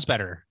sounds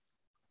better.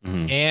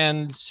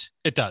 And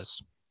it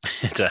does.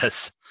 It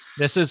does.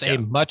 This is a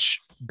much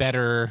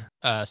better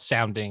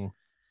sounding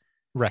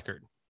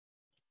record.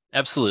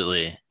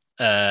 Absolutely.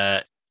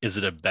 Is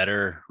it a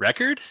better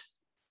record?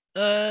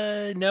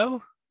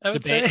 No, I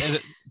would say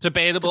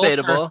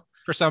debatable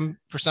for some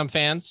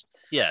fans.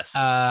 Yes.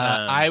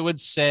 I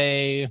would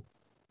say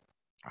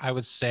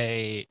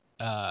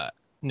no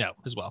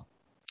as well.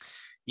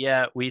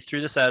 Yeah, we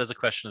threw this out as a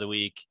question of the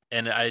week,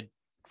 and I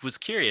was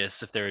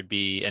curious if there would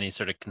be any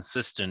sort of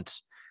consistent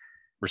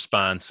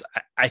response.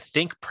 I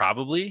think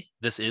probably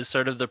this is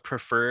sort of the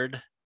preferred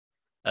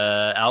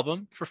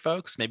album for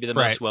folks, maybe the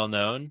most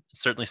well-known. It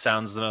certainly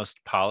sounds the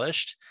most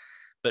polished,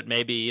 but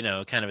maybe, you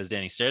know, kind of as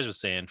Danny Stairs was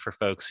saying, for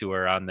folks who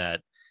are on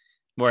that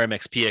more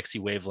MXPXE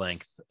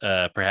wavelength,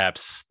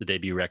 perhaps the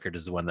debut record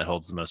is the one that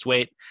holds the most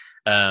weight.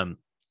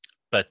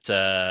 But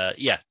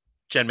yeah,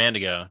 Jen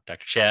Mandigo,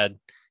 Dr. Chad,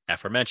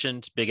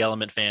 aforementioned, big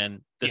Element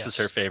fan. This is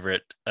her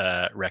favorite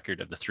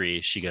record of the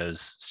three. She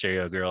goes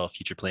Stereo Girl,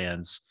 Future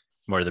Plans,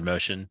 More Than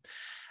Motion.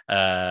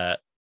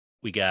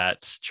 We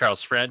got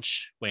Charles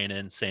French weighing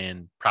in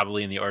saying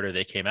probably in the order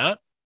they came out,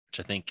 which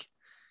I think,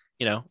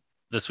 you know,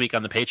 this week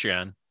on the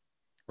Patreon,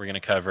 we're going to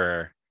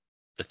cover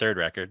the third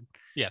record.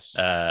 Yes.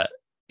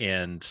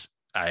 And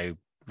I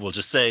will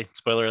just say,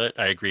 spoiler alert,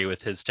 I agree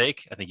with his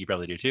take. I think you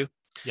probably do too.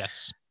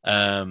 Yes.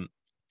 Our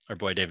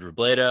boy David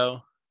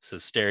Robledo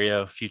says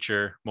Stereo,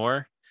 Future,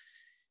 More.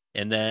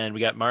 And then we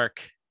got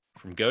Mark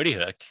from Goaty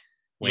Hook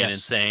weighing in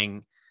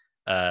saying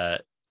the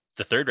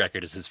third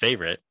record is his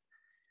favorite,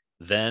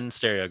 then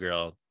Stereo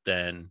Girl,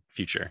 then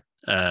Future.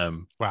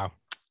 Wow.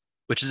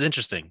 Which is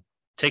interesting.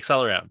 Takes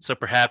all around. So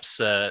perhaps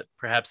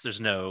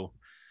there's no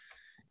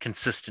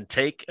consistent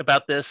take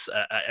about this.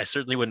 I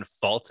certainly wouldn't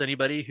fault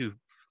anybody who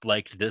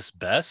liked this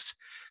best,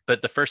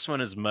 but the first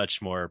one is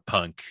much more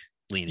punk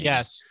leaning.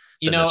 Yes.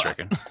 You know,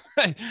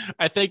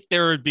 I think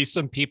there would be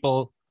some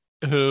people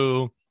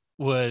who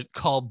would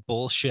call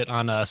bullshit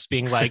on us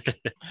being like,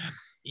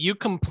 you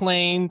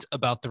complained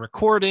about the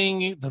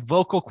recording, the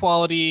vocal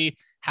quality,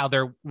 how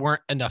there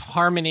weren't enough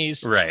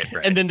harmonies. Right.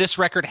 And then this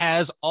record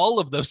has all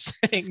of those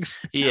things.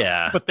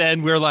 Yeah. But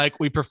then we're like,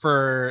 we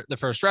prefer the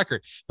first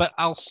record. But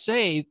I'll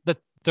say that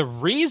the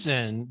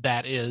reason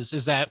that is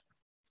that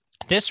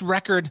this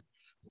record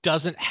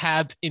doesn't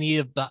have any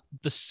of the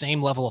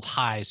same level of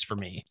highs for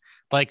me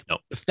Like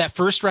that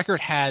first record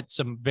had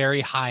some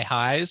very high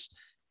highs,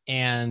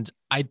 and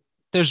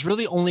there's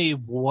really only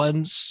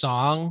one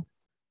song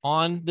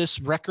on this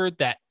record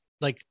that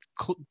like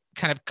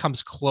kind of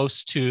comes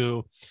close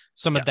to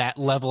some of that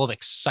level of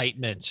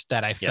excitement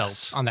that I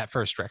felt on that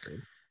first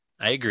record.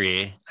 I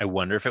agree. I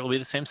wonder if it will be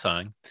the same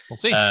song. We'll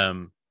see.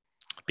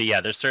 But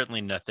yeah, there's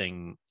certainly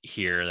nothing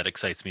here that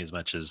excites me as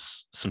much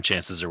as Some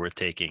Chances Are Worth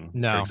Taking,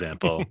 No. for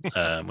example,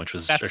 which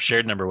was our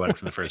shared number one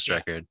from the first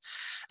record.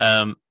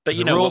 But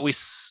you know what we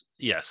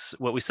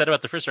said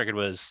about the first record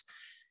was,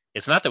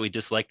 it's not that we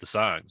disliked the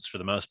songs for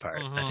the most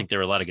part. I think there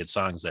were a lot of good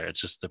songs there.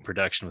 It's just the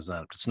production was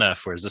not up to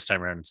snuff. Whereas this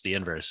time around, it's the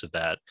inverse of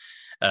that.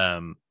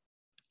 And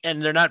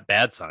they're not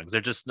bad songs.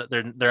 They're just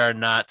there are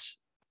not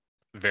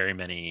very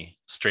many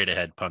straight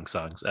ahead punk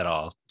songs at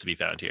all to be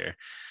found here.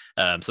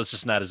 So it's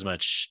just not as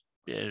much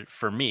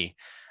for me.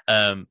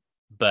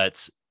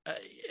 But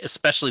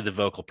especially the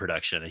vocal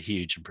production, a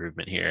huge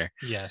improvement here.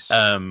 Yes.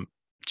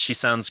 She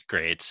sounds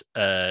great.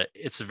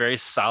 It's a very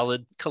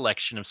solid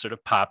collection of sort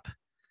of pop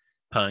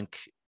punk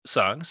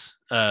songs.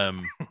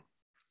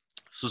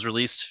 This was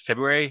released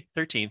February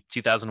 13th,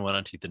 2001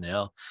 on Tooth and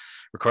Nail,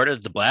 recorded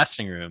at the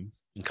Blasting Room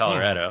in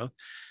Colorado,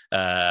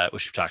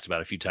 which we've talked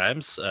about a few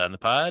times on the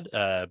pod,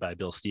 by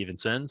Bill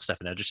Stevenson,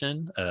 Stephen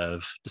Edgerton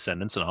of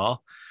Descendants and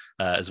all,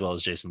 as well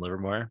as Jason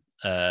Livermore,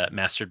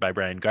 mastered by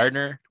Brian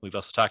Gardner. We've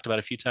also talked about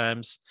a few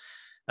times.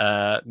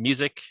 All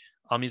music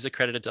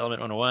credited to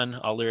Element 101,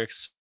 all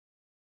lyrics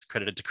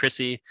credited to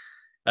Chrissy.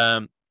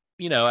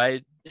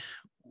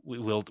 We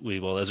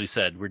will, as we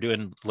said, we're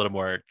doing a little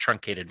more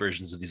truncated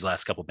versions of these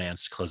last couple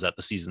bands to close out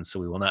the season. So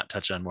we will not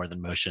touch on More Than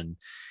Motion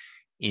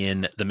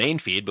in the main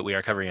feed, but we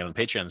are covering it on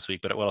Patreon this week.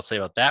 But what I'll say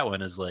about that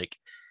one is like,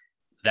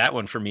 that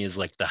one for me is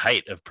like the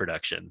height of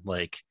production,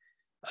 like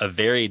a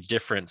very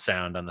different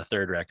sound on the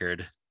third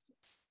record,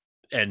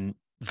 and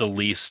the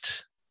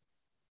least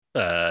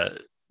that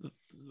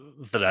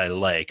I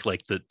like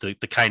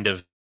the kind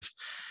of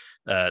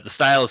the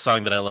style of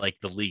song that I like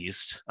the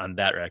least on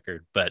that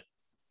record, but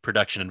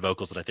production and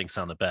vocals that I think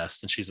sound the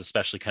best. And she's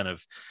especially kind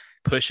of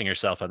pushing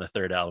herself on the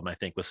third album, I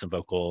think, with some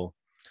vocal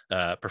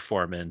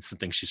performance and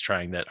things she's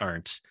trying that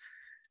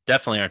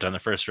definitely aren't on the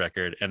first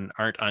record and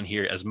aren't on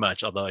here as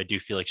much. Although I do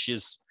feel like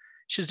she's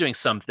doing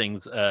some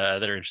things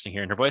that are interesting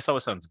here, and her voice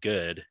always sounds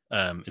good.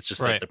 It's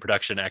just that the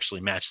production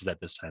actually matches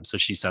that this time. So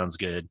she sounds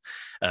good,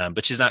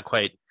 but she's not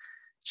quite.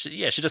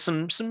 She does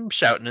some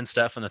shouting and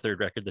stuff on the third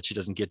record that she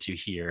doesn't get to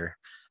here.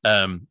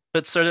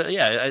 But sort of,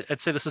 I'd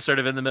say this is sort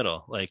of in the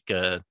middle. Like,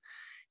 the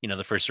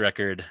first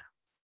record,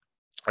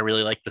 I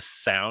really like the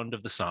sound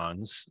of the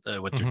songs,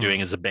 what they're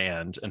doing as a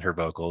band, and her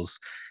vocals.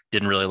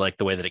 Didn't really like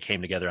the way that it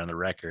came together on the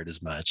record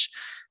as much.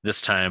 This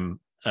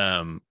time,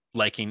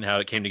 liking how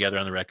it came together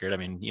on the record. I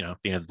mean,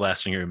 being at the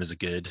Blasting Room is a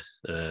good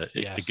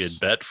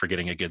bet for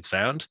getting a good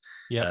sound.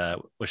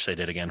 Which they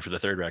did again for the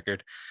third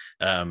record.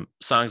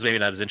 Songs maybe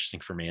not as interesting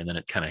for me, and then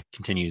it kind of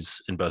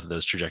continues in both of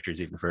those trajectories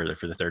even further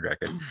for the third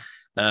record.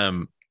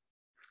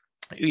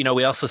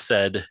 We also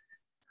said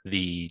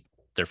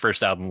their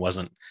first album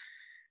wasn't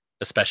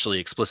especially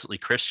explicitly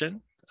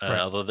Christian,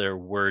 although there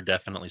were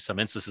definitely some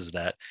instances of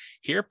that.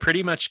 Here,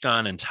 pretty much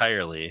gone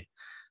entirely.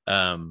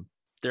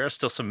 There are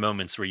still some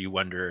moments where you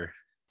wonder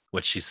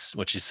what she's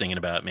singing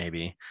about,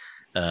 maybe,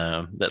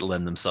 that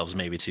lend themselves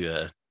maybe to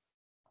a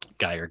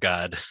Guy or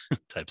God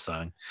type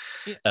song.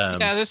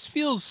 This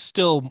feels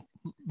still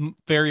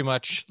very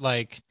much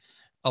like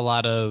a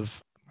lot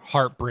of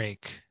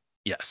heartbreak.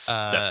 Yes,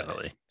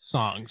 definitely.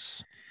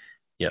 Songs.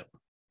 Yep.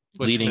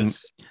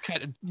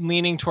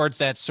 Leaning towards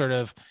that sort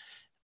of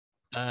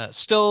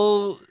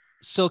still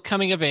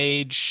coming of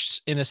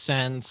age in a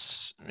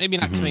sense, maybe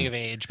not coming of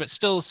age, but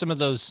still some of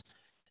those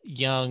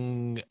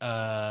young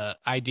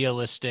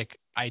idealistic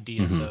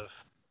ideas of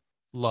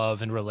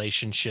love and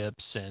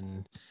relationships,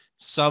 and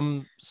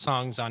some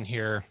songs on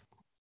here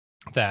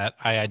that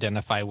I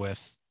identify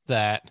with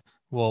that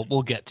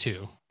we'll get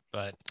to.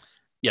 But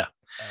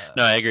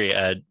no, I agree.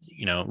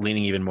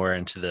 Leaning even more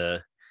into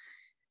their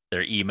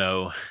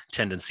emo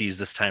tendencies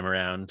this time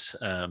around.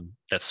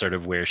 That's sort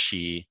of where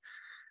she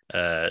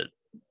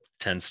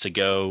tends to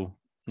go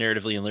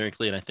narratively and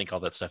lyrically, and I think all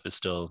that stuff is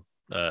still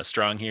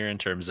strong here in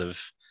terms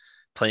of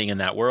playing in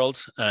that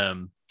world.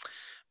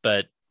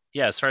 But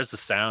yeah, as far as the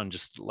sound,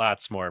 just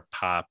lots more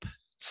pop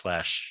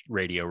 /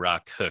 radio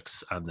rock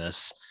hooks on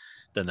this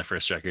than the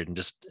first record, and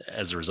just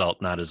as a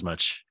result, not as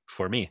much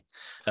for me.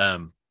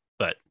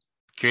 But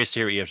curious to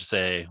hear what you have to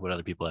say, what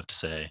other people have to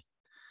say.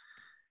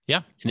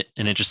 Yeah,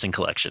 an interesting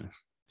collection.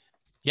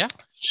 Yeah,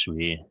 should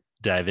we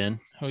dive in?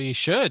 We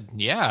should.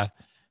 Yeah.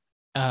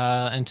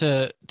 And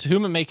to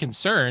whom it may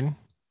concern,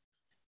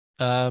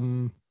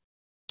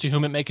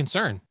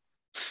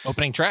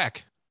 opening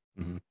track.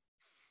 Mm-hmm.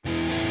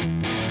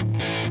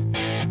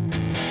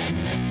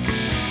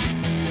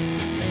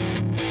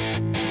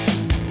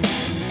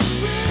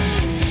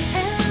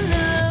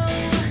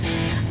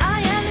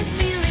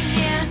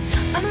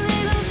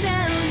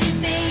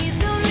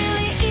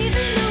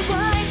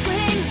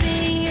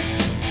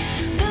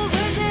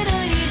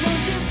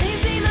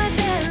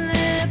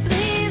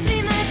 Please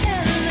be my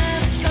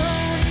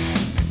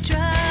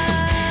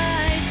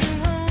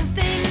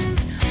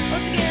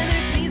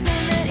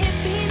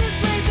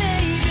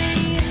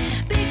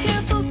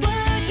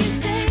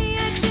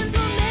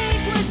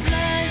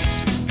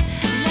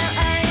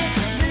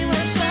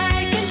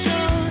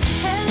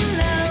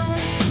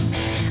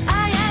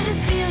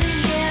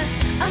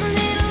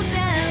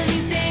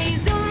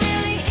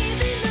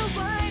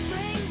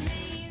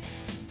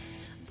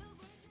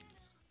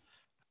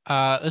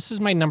This is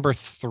my number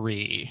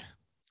 3.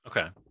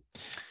 Okay.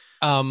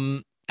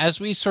 As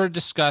we sort of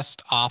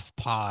discussed off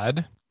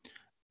pod,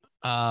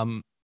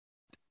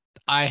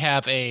 I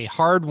have a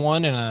hard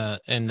 1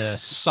 and a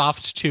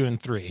soft 2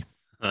 and 3.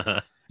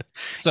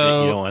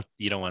 So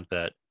you don't want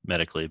that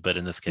medically, but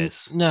in this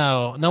case,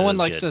 no one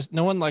likes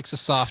no one likes a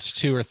soft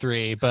 2 or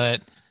 3,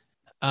 but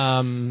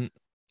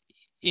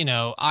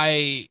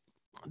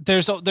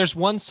there's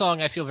one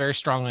song I feel very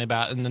strongly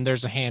about, and then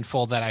there's a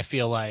handful that I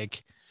feel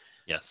like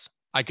yes,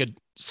 I could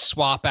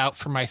swap out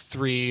for my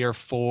 3 or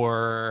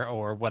 4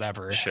 or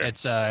whatever. Sure.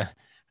 It's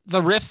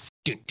the riff.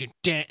 I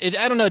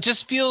don't know. It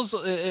just feels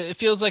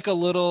like a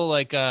little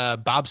like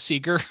Bob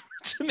Seger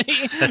to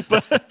me,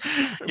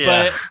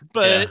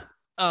 but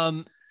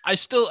I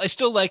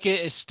still like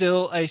it. It's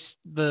still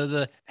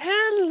the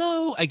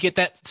hello. I get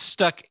that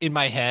stuck in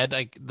my head,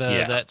 like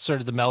that sort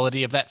of the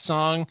melody of that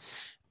song.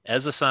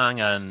 As a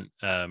song on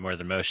More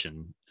Than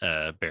Motion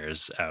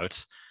bears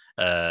out,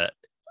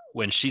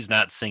 when she's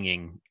not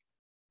singing,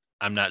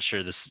 I'm not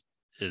sure this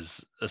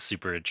is a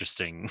super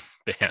interesting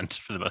band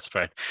for the most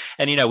part.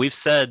 And we've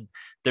said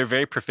they're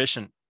very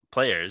proficient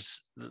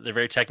players. They're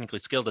very technically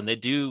skilled, and they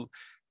do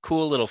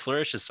cool little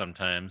flourishes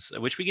sometimes,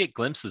 which we get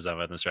glimpses of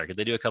on this record.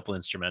 They do a couple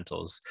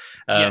instrumentals,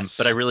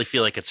 but I really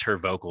feel like it's her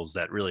vocals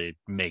that really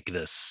make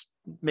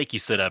you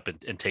sit up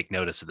and take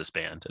notice of this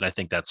band. And I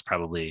think that's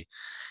probably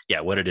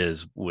what it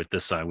is with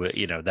this song.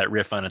 That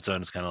riff on its own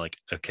is kind of like,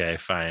 okay,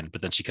 fine,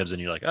 but then she comes in,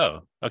 you're like,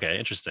 oh, okay,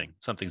 interesting,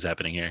 something's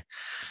happening here.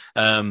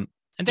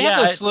 And they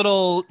have those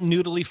little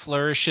noodly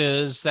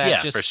flourishes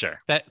that for sure,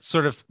 that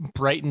sort of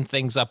brighten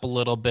things up a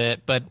little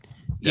bit. But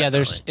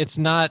it's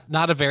not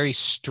a very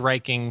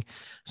striking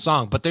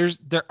song, but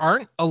there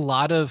aren't a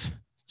lot of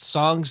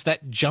songs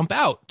that jump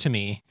out to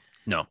me.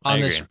 No,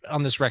 on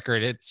this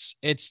record, it's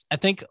I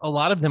think a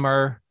lot of them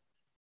are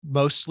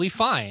mostly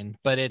fine,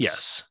 but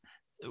it's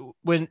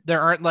when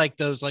there aren't like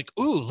those like,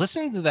 ooh,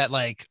 listen to that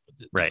like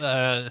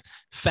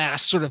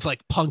fast sort of like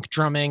punk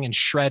drumming and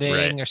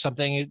shredding or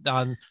something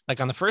on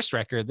the first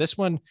record. This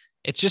one,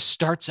 it just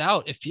starts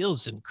out, it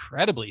feels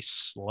incredibly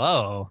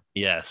slow.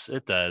 Yes,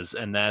 it does.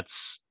 And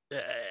that's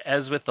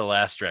as with the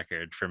last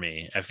record for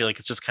me, I feel like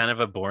it's just kind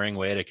of a boring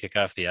way to kick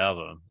off the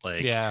album.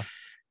 Like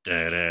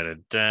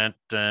dun, dun,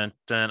 dun,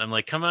 dun. I'm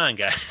like, come on,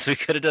 guys, we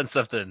could have done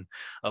something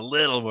a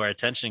little more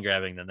attention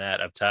grabbing than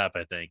that up top.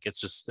 I think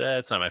it's just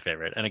it's not my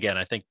favorite. And again,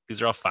 I think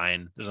these are all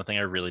fine. There's nothing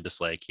I really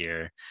dislike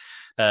here.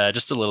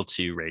 Just a little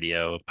too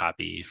radio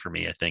poppy for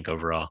me, I think,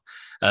 overall.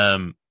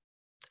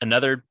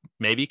 Another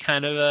maybe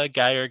kind of a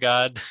Guy or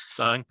God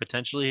song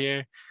potentially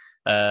here.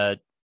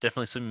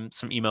 Definitely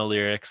some emo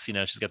lyrics.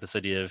 She's got this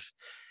idea of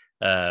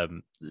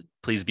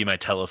please be my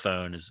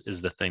telephone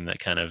is the thing that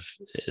kind of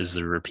is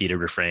the repeated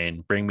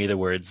refrain. Bring me the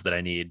words that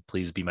I need.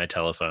 Please be my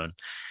telephone,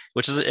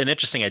 which is an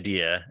interesting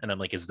idea. And I'm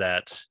like, is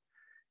that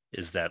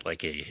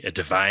like a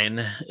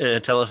divine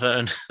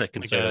telephone that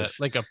can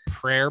like a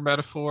prayer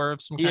metaphor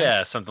of some kind?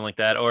 Yeah, something like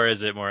that. Or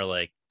is it more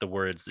like the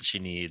words that she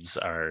needs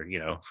are,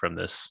 from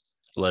this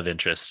love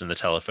interest in the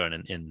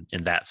telephone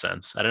in that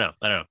sense? I don't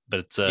know, but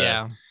it's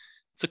a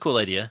cool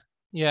idea.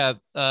 Yeah.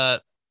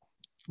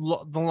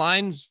 The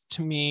lines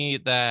to me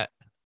that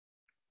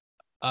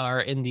are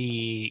in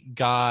the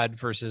God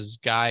versus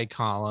Guy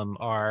column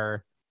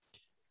are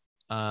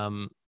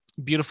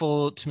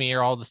beautiful to me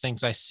are all the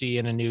things I see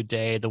in a new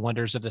day, the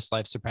wonders of this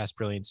life surpass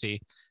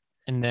brilliancy.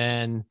 And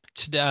then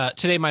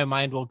today my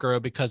mind will grow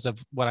because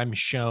of what I'm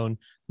shown.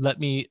 Let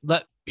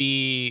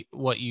be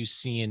what you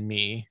see in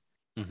me.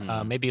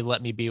 Mm-hmm. Maybe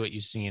let me be what you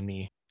see in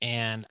me.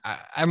 And I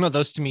don't know,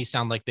 those to me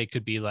sound like they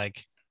could be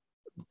like,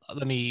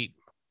 let me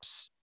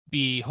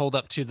be hold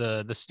up to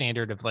the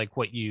standard of like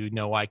what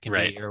I can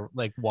be, or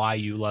like why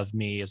you love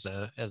me as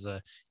a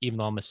even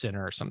though I'm a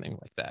sinner or something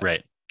like that.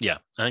 Right. Yeah.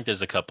 I think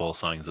there's a couple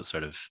songs that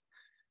sort of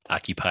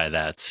occupy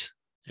that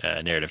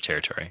narrative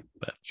territory,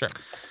 but sure.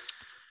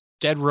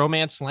 Dead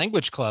Romance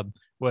Language Club,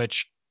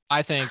 which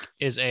I think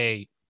is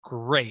a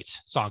great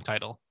song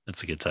title.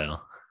 That's a good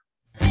title.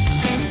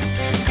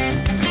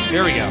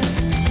 Here we go.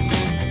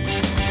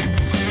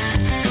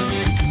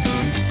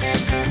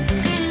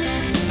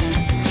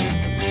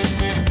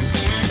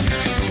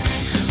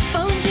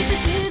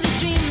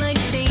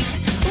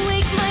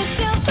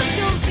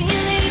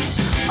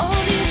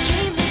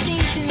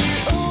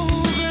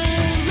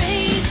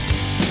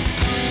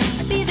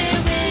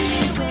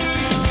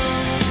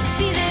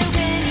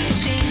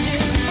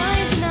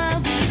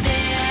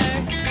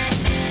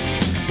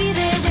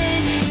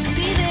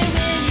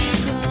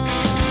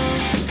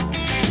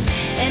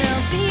 And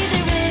I'll be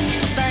there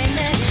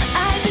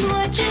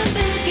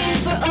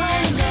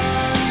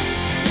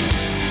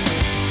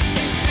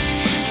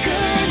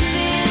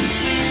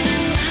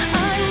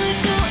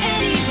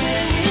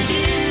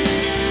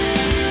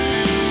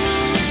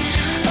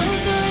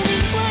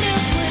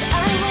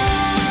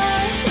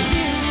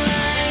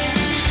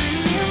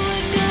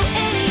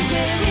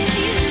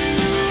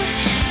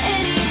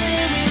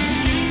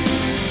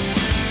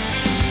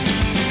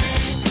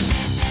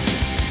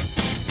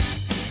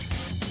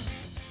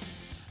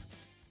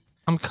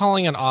I'm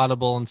calling an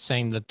audible and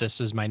saying that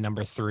this is my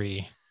number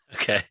 3.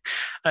 Okay,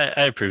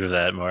 I approve of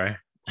that more.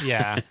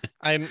 Yeah,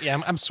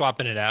 I'm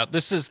swapping it out.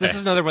 This is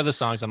another one of the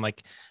songs I'm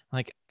like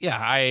yeah,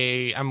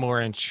 I'm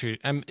more into.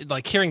 I'm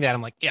like hearing that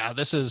I'm like, yeah,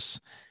 this is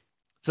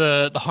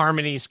the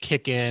harmonies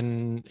kick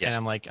in, and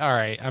I'm like, all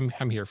right,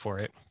 I'm here for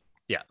it.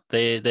 Yeah,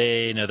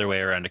 they know their way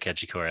around a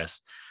catchy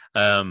chorus.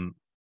 Some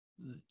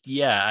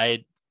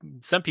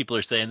people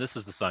are saying this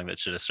is the song that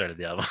should have started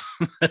the album.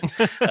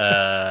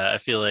 I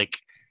feel like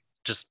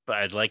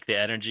I'd like the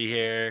energy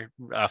here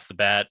off the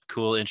bat.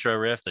 Cool intro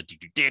riff.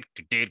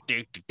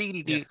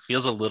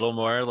 Feels a little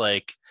more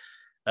like,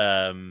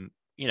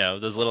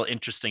 those little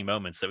interesting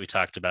moments that we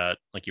talked about,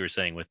 like you were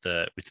saying with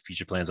the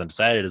Future Plans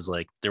Undecided, is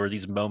like there were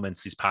these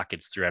moments, these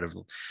pockets throughout of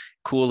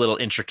cool little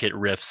intricate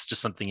riffs,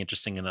 just something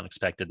interesting and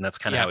unexpected. And that's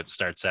kind of how it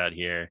starts out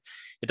here.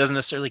 It doesn't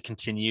necessarily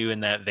continue in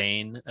that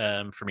vein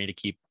for me to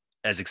keep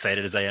as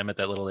excited as I am at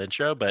that little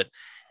intro, but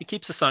it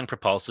keeps the song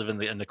propulsive,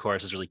 and the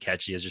chorus is really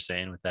catchy, as you're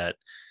saying, with that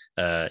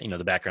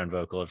the background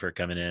vocal of her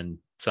coming in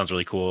sounds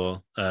really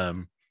cool.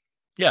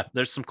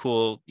 There's some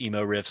cool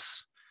emo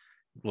riffs,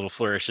 little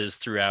flourishes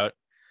throughout.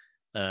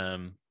 I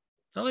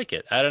like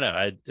it. I don't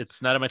know,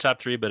 it's not in my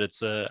top 3, but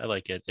I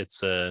like it.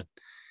 It's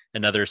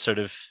another sort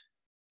of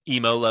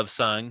emo love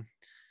song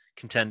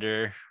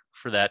contender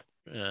for that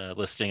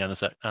listing on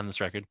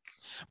this record.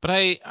 But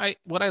I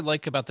what I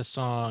like about the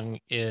song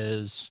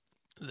is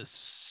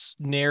this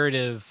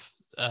narrative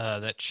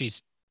that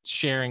she's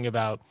sharing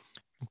about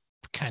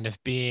kind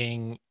of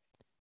being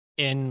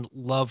in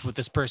love with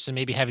this person,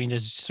 maybe having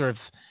this sort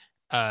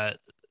of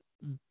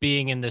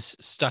being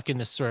stuck in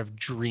this sort of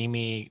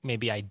dreamy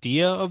maybe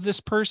idea of this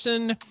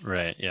person,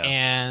 right? Yeah.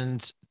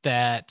 And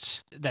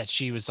that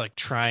she was like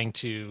trying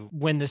to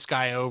win this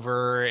guy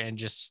over, and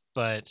just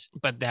but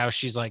now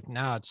she's like,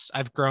 no,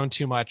 I've grown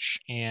too much,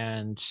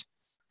 and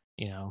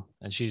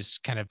and she's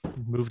kind of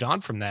moved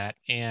on from that.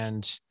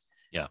 And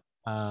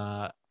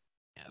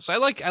so I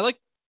like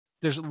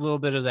there's a little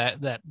bit of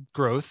that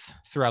growth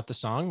throughout the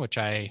song, which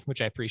I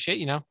appreciate.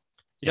 You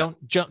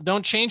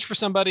don't change for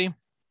somebody,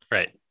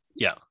 right?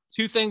 Yeah.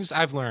 2 things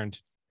I've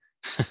learned: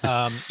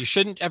 you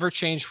shouldn't ever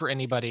change for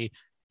anybody,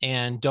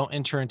 and don't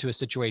enter into a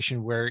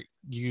situation where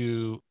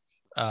you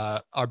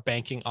are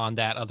banking on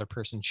that other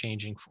person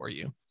changing for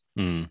you.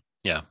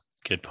 Yeah,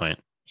 good point.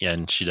 Yeah,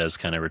 and she does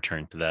kind of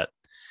return to that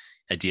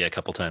idea a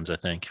couple times, I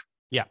think.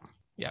 Yeah.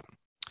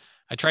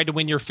 I tried to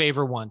win your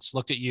favor once,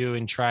 looked at you,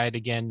 and tried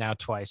again now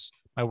twice.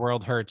 My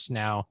world hurts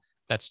now.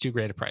 That's too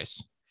great a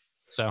price.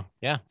 So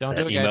yeah, don't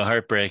do it, guys. Emo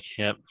heartbreak.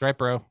 Yep. That's right,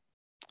 bro.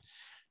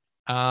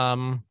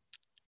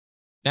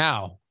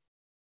 Now,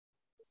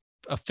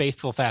 A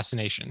Faithful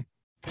Fascination.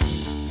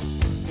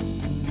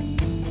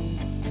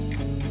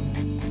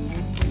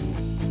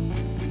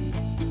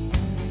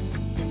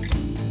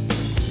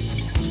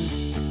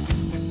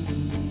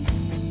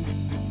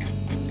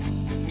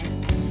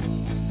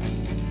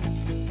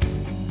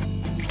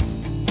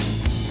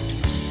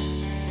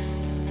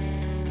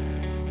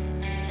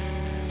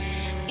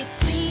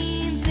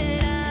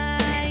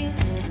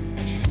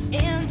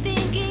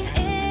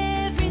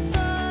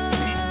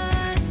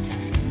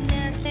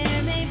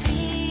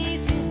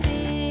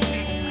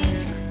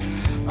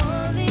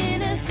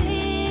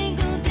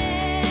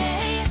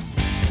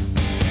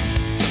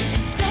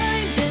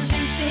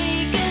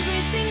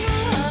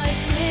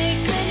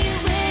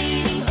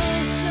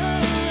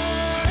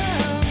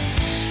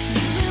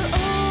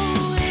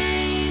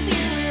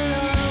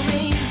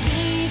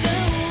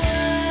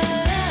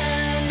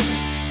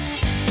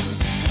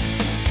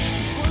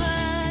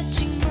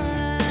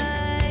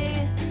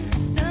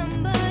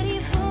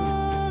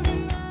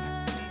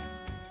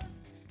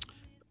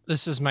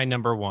 This is my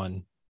number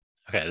 1.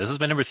 Okay, this is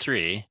my number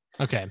 3.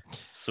 Okay.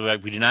 So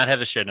we do not have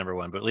a shared number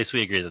 1, but at least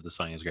we agree that the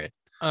song is great.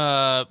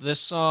 This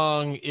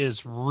song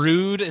is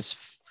rude as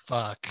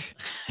fuck,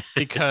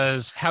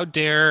 because how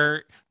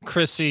dare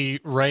Chrissy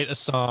write a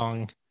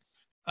song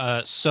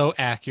so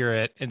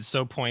accurate and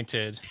so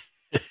pointed.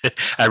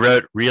 I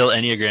wrote real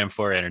Enneagram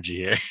 4 energy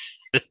here.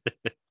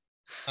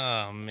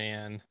 Oh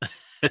man.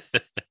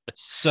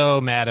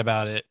 So mad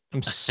about it.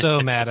 I'm so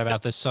mad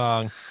about this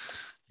song.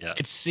 Yeah.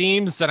 It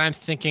seems that I'm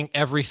thinking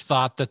every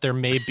thought that there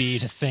may be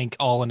to think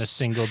all in a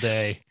single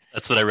day.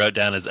 That's what I wrote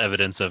down as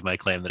evidence of my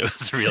claim that it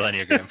was a real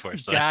Enneagram 4.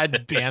 So.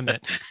 God damn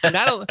it.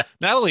 Not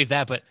only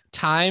that, but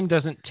time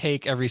doesn't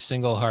take every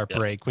single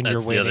heartbreak when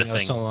you're waiting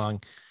so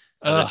long.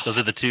 Those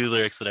are the 2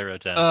 lyrics that I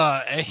wrote down.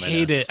 I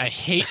hate it. I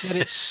hate that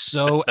it's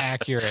so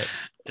accurate.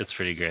 It's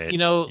pretty great.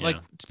 Like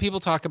people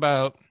talk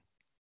about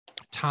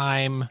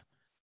time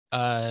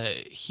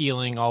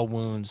healing all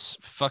wounds.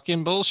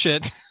 Fucking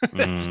bullshit.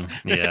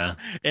 Yeah.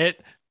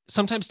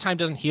 Sometimes time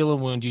doesn't heal a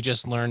wound, you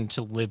just learn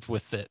to live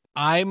with it.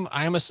 I'm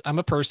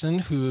a person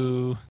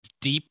who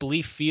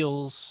deeply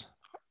feels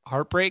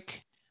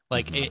heartbreak.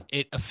 Like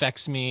it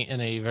affects me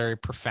in a very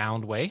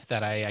profound way,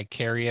 that I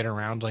carry it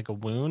around like a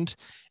wound,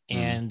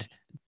 and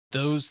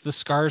the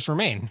scars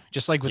remain.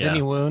 Just like with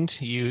any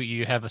wound,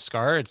 you have a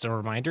scar, it's a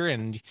reminder,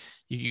 and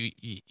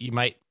you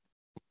might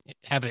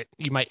have it.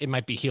 It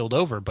might be healed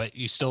over, but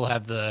you still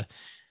have the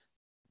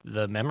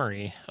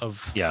memory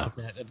of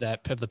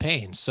the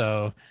pain.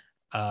 So,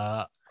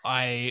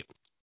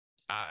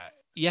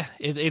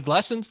 it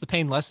lessens, the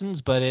pain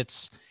lessens, but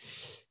it's,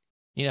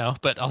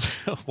 but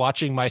also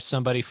watching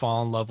somebody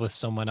fall in love with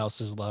someone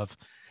else's love,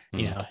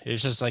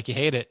 it's just like, you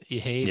hate it. You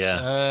hate,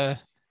 yeah,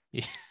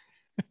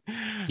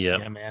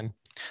 man.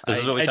 This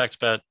is what we talked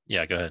about.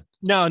 Yeah, go ahead.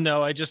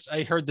 No,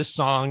 I heard this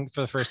song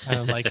for the first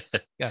time. I'm like,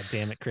 God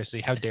damn it,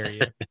 Chrissy, how dare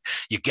you?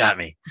 You got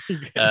me.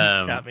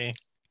 Got me.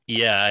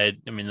 Yeah,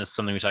 I mean, that's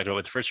something we talked about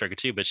with the first record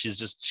too, but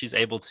she's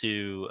able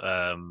to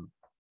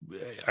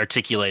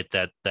articulate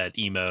that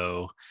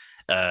emo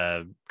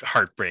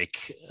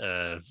heartbreak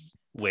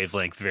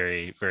wavelength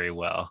very, very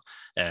well.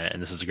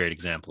 And this is a great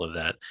example of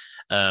that.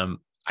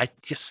 I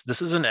guess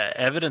this is an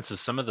evidence of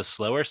some of the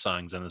slower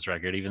songs on this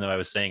record, even though I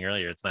was saying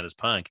earlier it's not as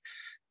punk,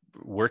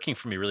 working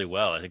for me really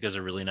well. I think there's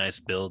a really nice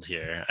build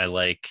here. I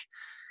like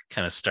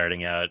kind of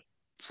starting out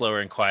slower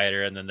and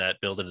quieter, and then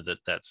that build into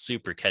that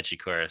super catchy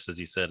chorus, as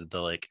you said, the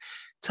like,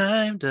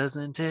 time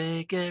doesn't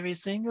take every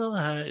single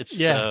heart. It's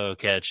so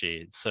catchy.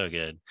 It's so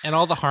good. And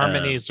all the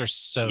harmonies are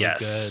so good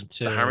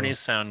too. The harmonies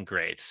sound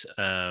great.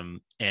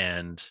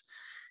 And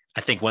I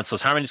think once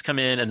those harmonies come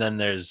in, and then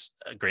there's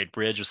a great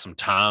bridge with some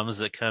toms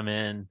that come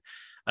in,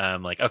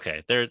 like,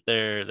 okay,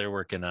 they're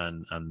working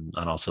on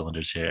all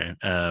cylinders here.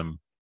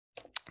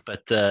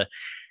 But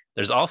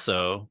there's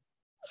also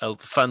a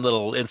fun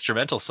little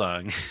instrumental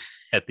song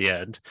at the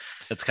end.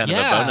 It's kind of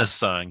a bonus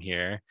song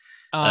here.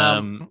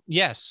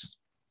 Yes.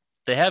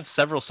 They have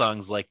several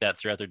songs like that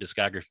throughout their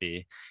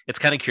discography. It's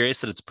kind of curious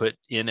that it's put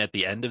in at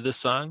the end of this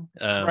song.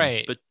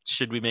 Right. But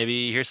should we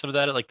maybe hear some of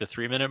that at like the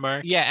 3-minute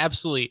mark? Yeah,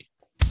 absolutely.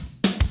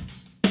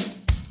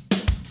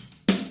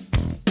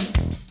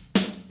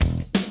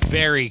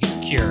 Very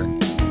Cure.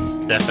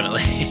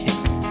 Definitely.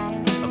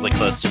 Sounds like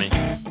close to me.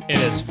 It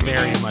is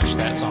very much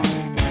that song.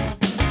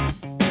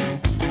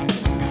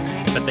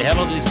 But they have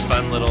all these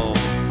fun little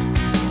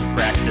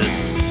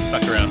practice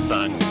fuck around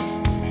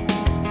songs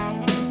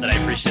that I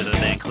appreciate that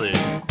they include.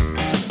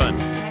 It's fun.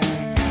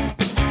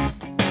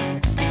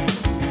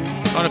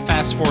 I want to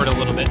fast forward a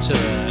little bit to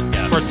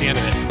towards the end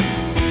of it.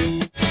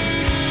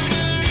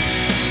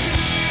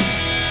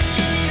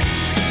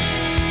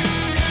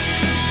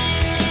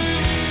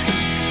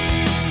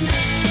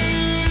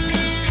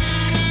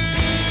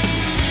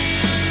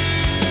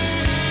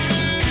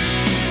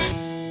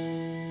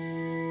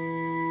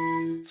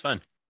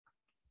 Fun.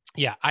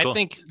 Yeah, I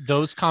think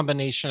those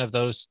combination of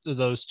those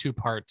two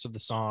parts of the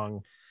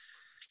song,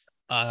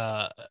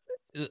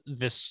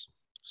 this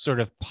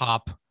sort of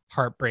pop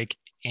heartbreak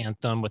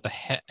anthem with a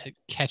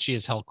catchy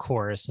as hell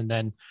chorus, and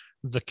then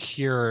the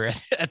Cure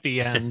at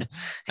the end.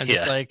 I'm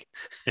just like,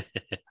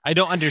 I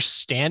don't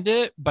understand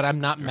it, but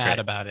I'm not mad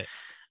about it.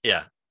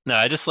 Yeah, no,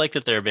 I just like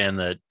that they're a band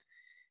that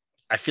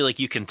I feel like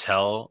you can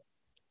tell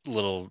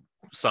little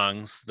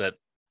songs that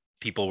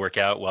people work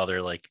out while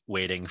they're like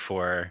waiting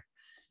for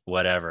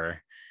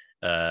whatever,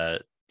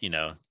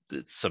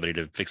 somebody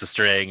to fix a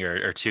string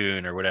or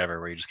tune or whatever,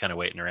 where you're just kind of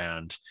waiting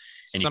around,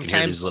 and you can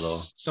hear these little.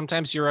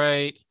 Sometimes you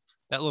write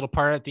that little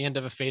part at the end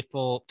of A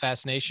Faithful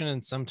Fascination,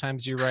 and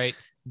sometimes you write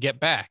Get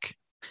Back.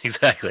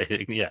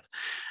 Exactly. Yeah.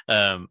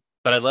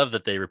 But I love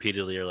that they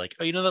repeatedly are like,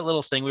 oh, that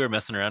little thing we were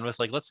messing around with,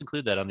 like, let's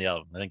include that on the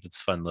album. I think it's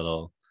a fun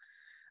little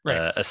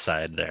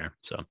aside there.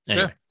 So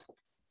anyway. Sure.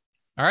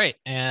 All right,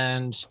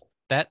 and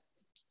that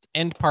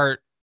end part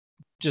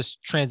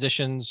just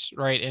transitions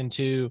right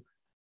into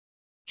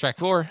track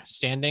 4,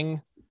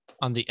 Standing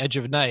on the Edge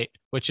of Night,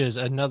 which is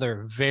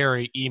another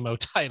very emo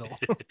title.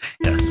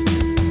 Yes.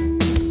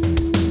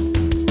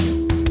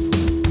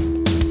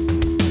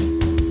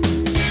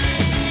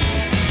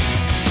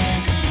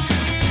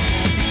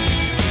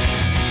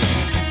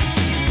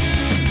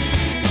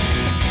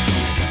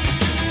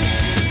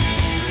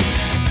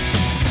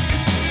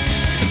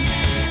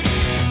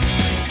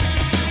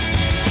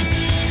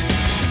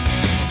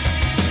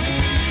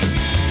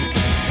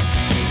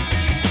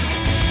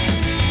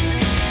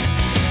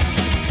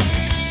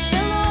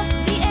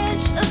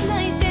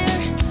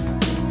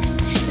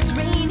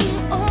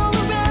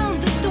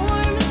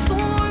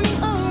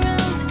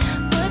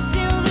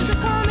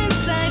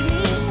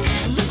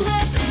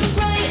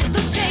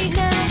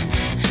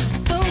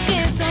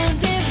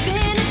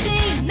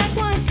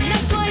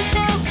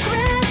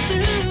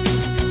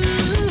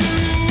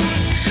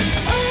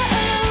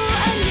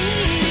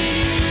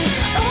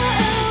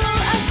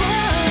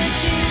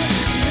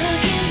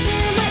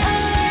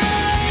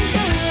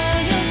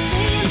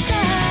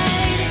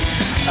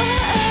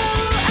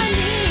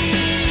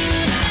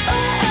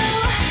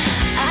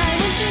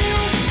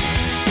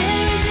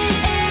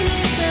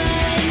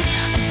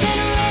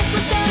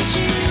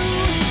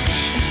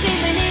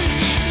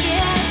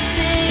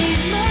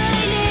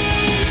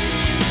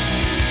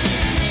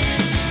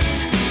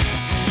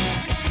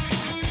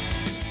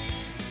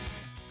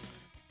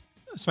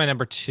 That's my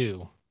number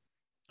 2.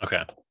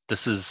 Okay.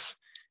 This is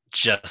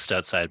just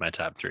outside my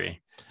top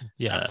 3.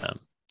 Yeah.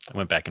 I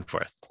went back and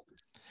forth.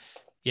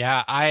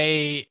 Yeah,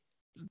 I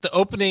the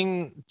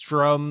opening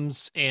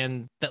drums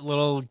and that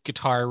little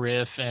guitar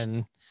riff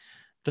and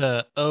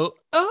the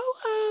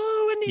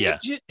I need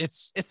you.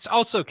 It's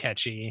also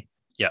catchy.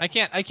 Yeah, I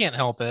can't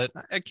help it.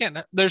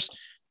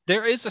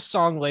 There is a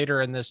song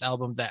later in this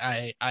album that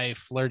I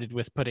flirted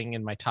with putting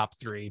in my top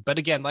 3, but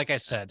again, like I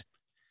said,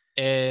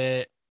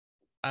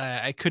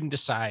 I couldn't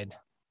decide.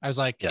 I was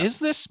like, is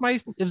this my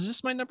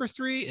number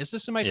 3? Is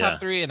this in my top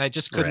 3? And I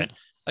just couldn't.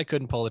 I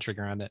couldn't pull the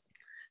trigger on it.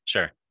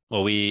 Sure.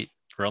 Well, we're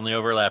only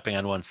overlapping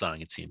on one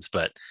song, it seems,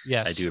 but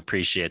yes, I do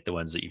appreciate the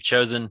ones that you've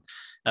chosen.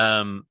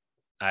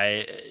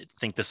 I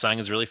think the song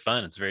is really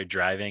fun. It's very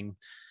driving.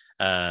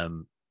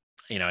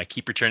 I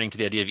keep returning to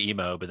the idea of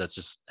emo, but that's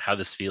just how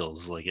this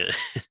feels. Like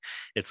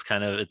it's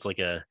like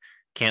a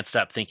can't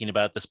stop thinking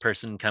about this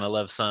person kind of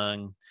love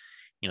song.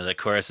 That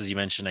chorus, as you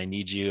mentioned, I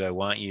need you, I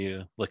want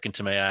you, look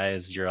into my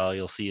eyes, you're all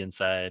you'll see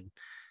inside.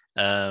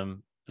 It's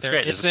there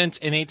great. Isn't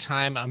any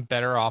time I'm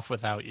better off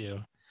without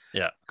you.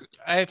 Yeah.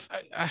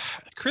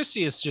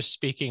 Chrissy is just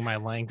speaking my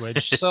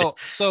language so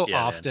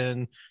often.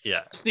 Man.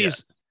 Yeah. It's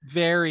these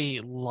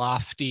very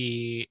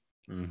lofty,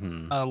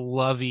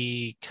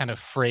 lovey kind of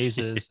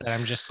phrases that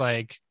I'm just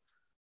like,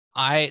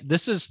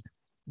 this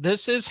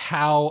is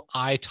how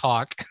I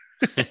talk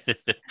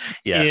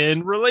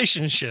in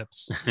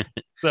relationships.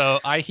 So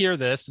I hear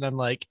this and I'm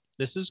like,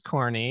 this is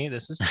corny,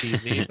 this is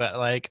cheesy, but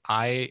like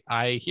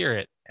I hear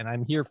it and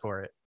I'm here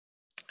for it.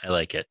 I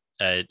like it.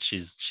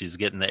 She's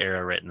getting the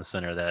arrow right in the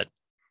center of that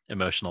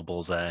emotional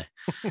bullseye.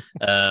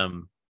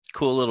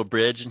 Cool little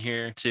bridge in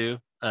here too.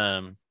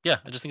 I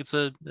just think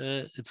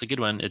it's a good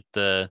one.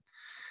 It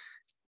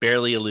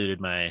barely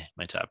eluded my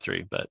top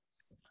 3, but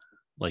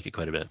like it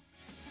quite a bit.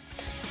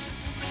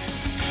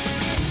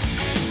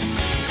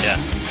 Yeah,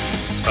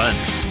 it's fun.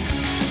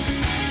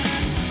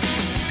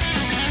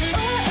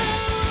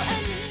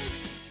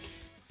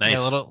 Nice.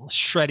 A little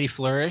shreddy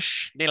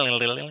flourish.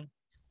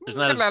 There's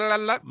not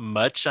as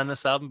much on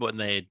this album, but when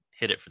they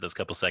hit it for those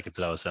couple seconds,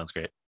 it always sounds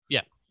great.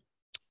 Yeah.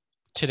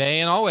 Today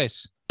and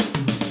always.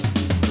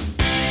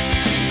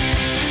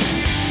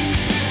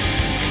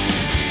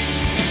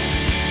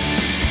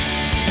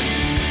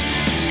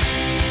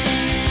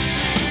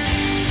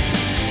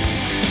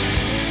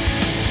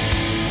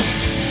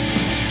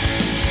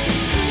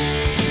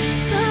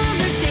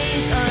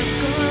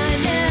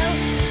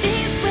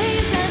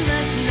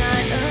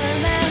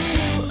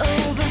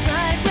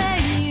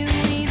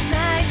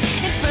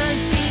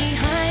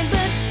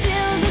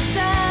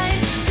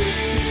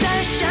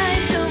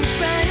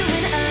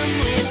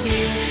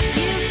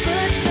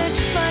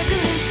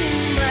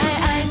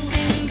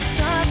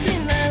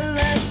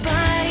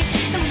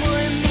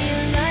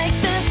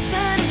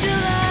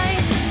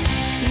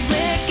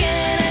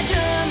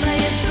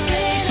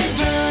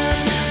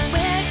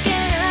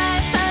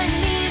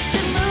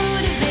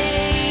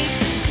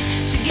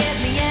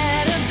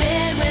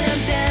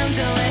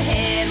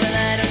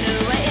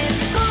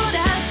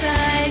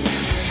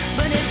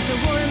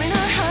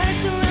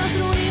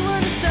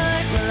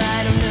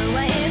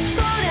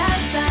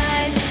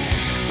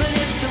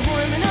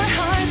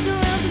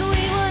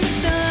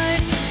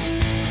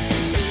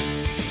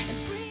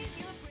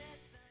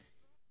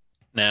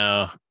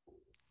 Now,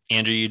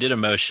 Andrew, you did a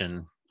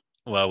motion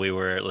while we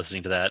were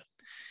listening to that,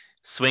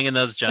 swinging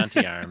those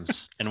jaunty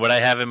arms. And what I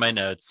have in my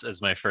notes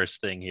as my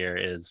first thing here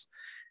is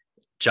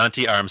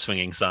jaunty arm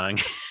swinging song.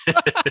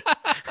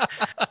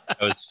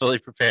 I was fully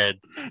prepared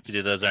to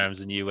do those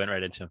arms, and you went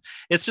right into them.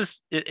 It's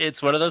just,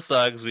 it's one of those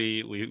songs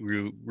we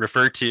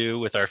refer to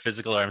with our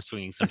physical arm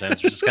swinging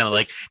sometimes. We're just kind of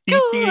like,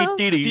 just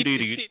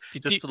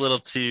a little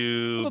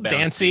too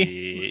dancey.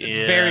 It's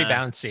very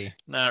bouncy.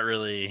 Not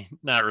really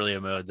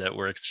a mode that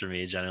works for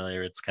me generally.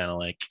 Or it's kind of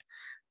like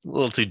a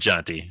little too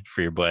jaunty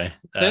for your boy.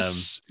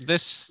 This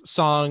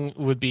song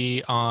would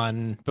be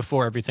on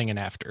Before Everything and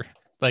After.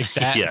 Like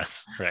that,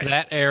 yes, right.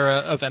 That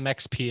era of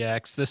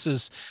MXPX. This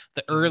is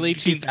the early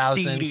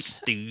 2000s.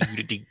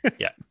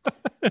 Yeah.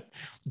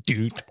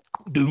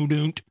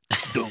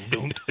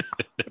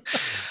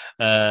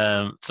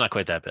 It's not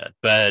quite that bad,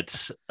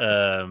 but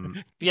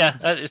yeah,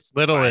 it's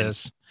little fine.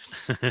 is.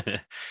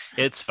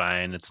 It's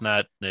fine. It's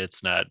not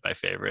my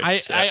favorite.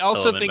 I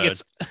also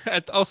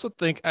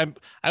think I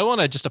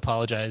want to just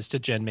apologize to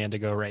Jen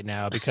Mandigo right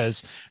now,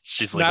 because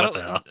she's like, what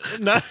the hell?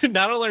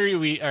 Not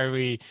only are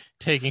we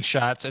taking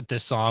shots at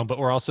this song, but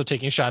we're also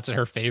taking shots at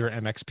her favorite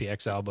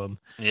MXPX album.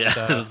 Yeah,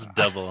 so, it's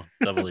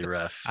doubly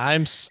rough.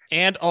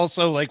 And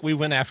also, like, we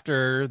went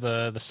after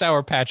the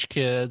Sour Patch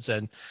Kids,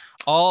 and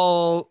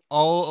all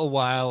a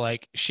while,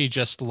 like, she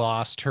just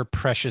lost her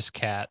precious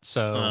cat.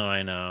 So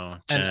I know,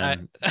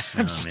 Jen.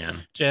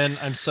 Man, Jen,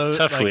 I'm so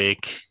tough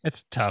week.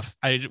 It's tough.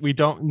 We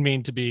don't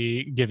mean to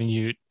be giving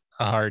you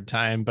a hard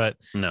time, but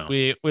no,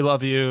 we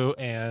love you,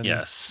 and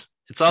yes,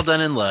 it's all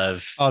done in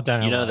love. All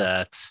done. You know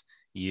that.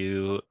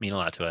 You mean a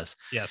lot to us.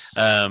 Yes.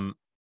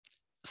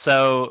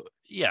 So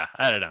yeah,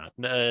 I don't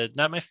know.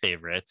 Not my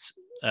favorites.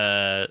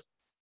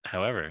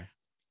 However,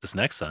 this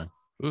next song.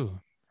 Ooh,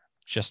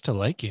 Just to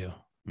Like You.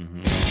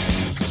 Mm-hmm.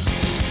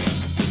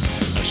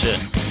 Oh shit.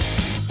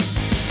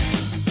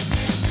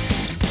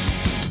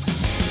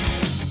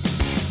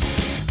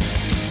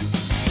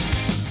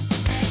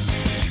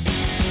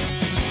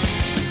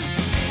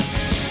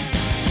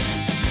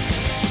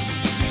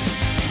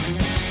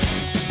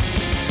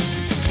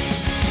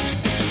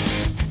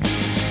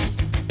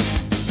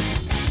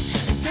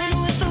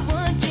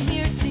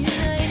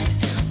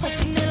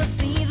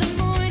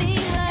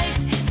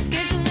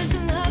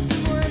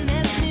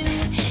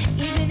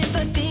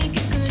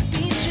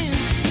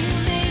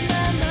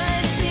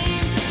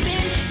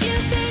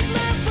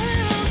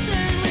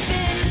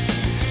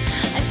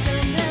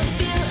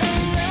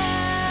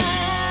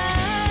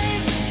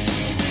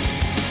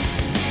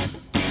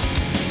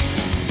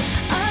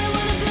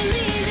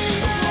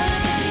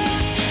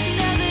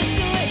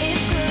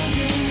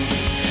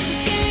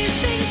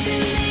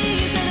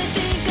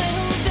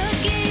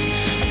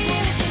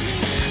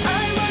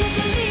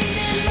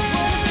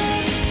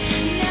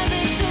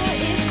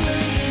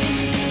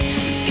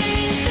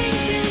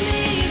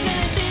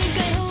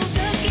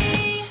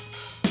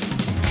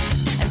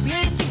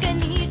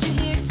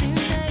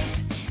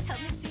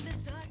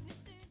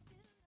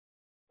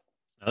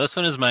 Now, this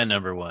one is my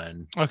number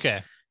one.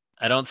 Okay.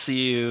 I don't see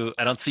you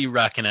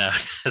rocking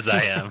out as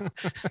I am.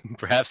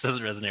 Perhaps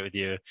doesn't resonate with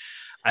you.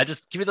 I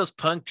just give me those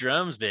punk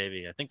drums,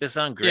 baby. I think they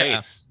sound great.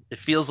 Yeah. It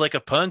feels like a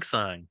punk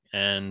song,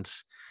 and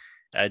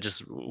I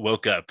just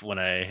woke up when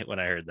I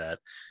heard that.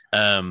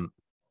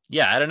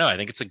 Yeah, I don't know. I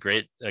think it's a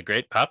great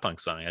pop punk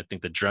song. I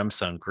think the drums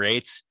sound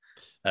great.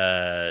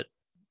 Tight,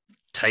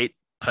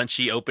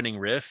 punchy opening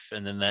riff,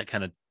 and then that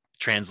kind of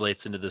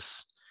translates into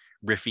this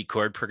riffy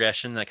chord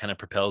progression that kind of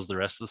propels the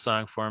rest of the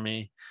song for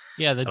me.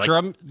 Yeah,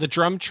 the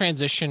drum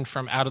transition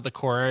from out of the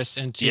chorus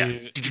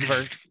into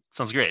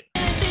sounds great.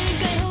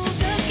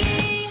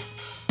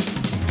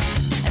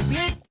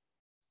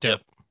 Yep.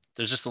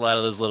 There's just a lot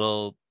of those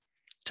little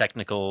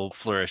technical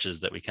flourishes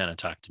that we kind of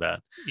talked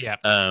about. Yeah.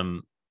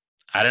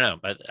 I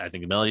don't know. I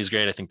think the melody is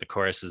great. I think the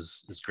chorus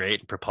is great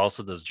and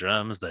propulsive. Those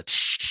drums, that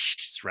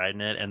just riding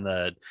it, and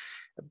the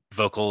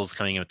vocals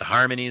coming in with the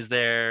harmonies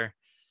there,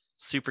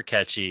 super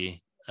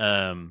catchy.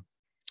 And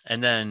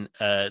then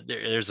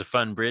there's a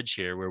fun bridge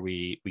here where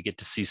we get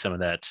to see some of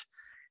that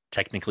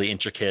technically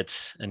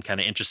intricate and kind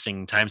of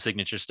interesting time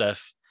signature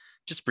stuff,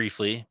 just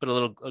briefly, but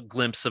a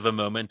glimpse of a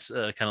moment,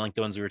 kind of like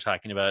the ones we were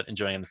talking about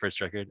enjoying on the first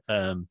record,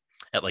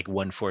 at like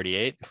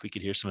 1:48. If we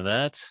could hear some of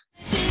that.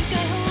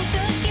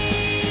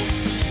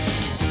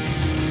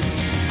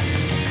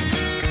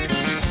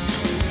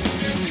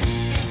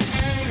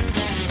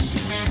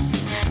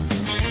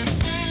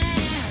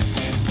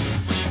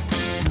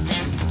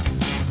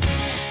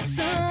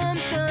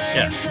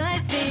 Yeah,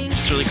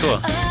 just really cool.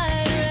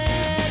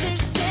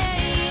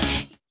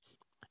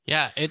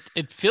 Yeah,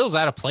 it feels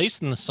out of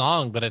place in the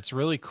song, but it's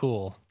really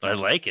cool. I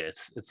like it.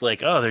 It's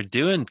like, oh, they're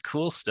doing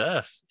cool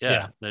stuff.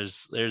 Yeah.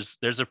 There's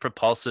a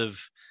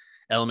propulsive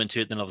element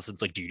to it. Then all of a sudden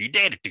it's like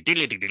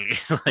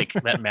like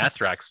that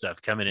math rock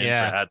stuff coming in for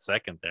a hot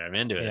second there. I'm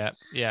into it.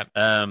 Yeah.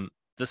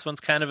 This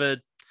one's kind of a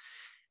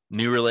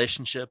new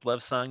relationship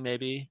love song,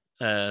 maybe.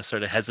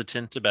 Sort of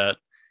hesitant about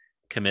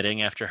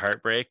committing after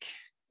heartbreak.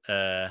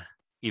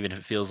 Even if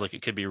it feels like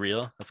it could be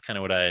real. That's kind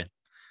of what I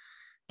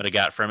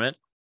got from it.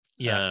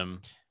 Yeah.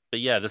 But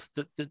yeah,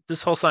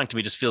 this whole song to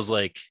me just feels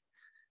like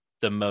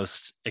the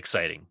most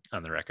exciting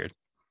on the record.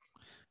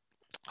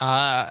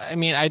 I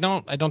mean, I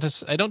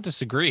don't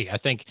disagree. I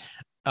think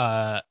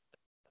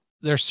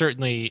there's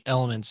certainly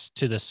elements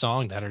to this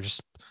song that are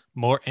just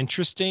more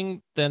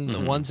interesting than the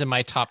ones in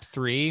my top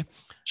 3.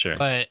 Sure.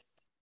 But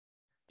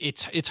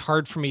it's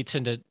hard for me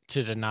to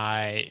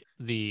deny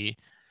the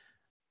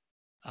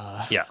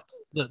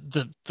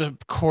the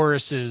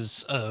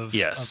choruses of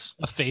a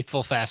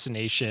faithful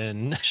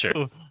fascination.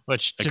 Sure.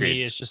 Which to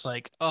me is just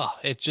like, oh,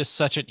 it's just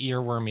such an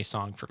earwormy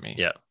song for me.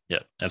 Yeah,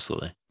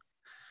 absolutely.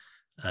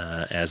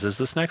 As is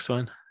this next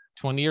one.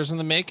 20 years in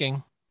the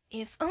making.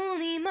 If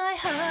only my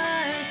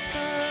heart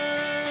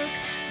spoke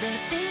the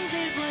things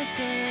it would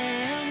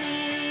tell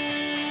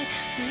me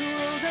to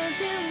hold on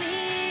to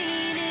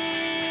meaning,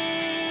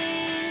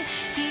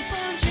 keep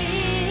on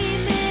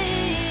dreaming.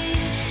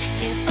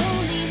 If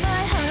only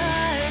my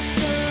heart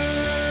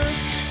spoke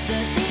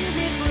the things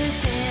it would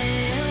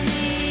tell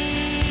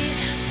me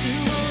to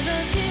hold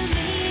on to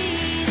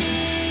meaning,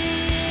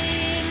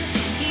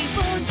 keep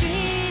on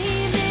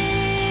dreaming.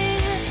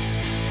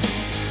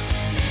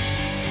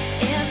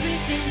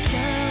 Everything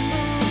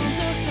tumbles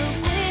oh so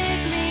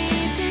quickly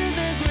to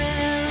the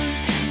ground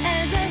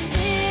as I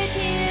sit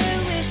here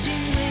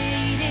wishing,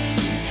 waiting,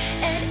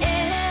 and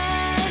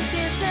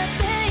anticipating.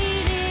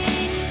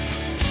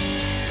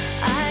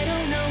 I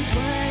don't know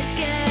what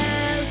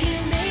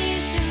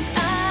calculations I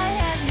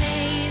have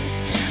made,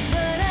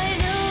 but I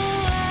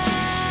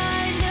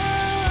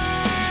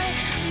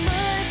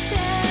must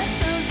have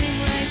something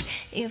right.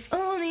 If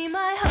only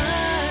my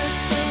heart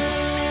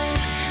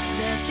spoke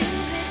the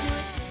things it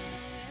would tell.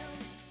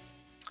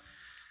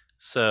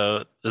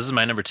 So this is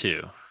my number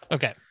 2.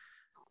 Okay.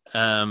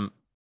 I'm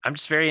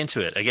just very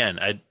into it. Again,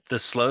 the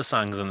slow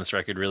songs on this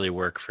record really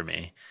work for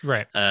me.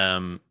 Right.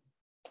 And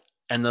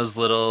those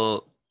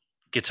little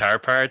guitar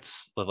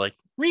parts of like,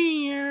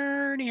 I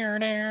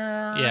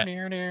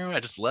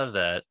just love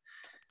that.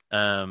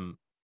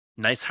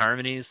 Nice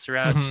harmonies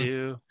throughout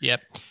too.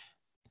 Yep.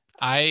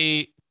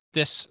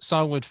 This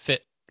song would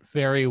fit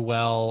very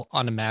well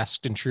on a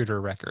Masked Intruder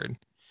record.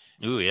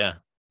 Ooh, yeah.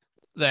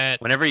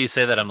 That whenever you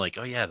say that, I'm like,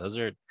 oh yeah,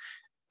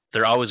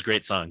 they're always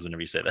great songs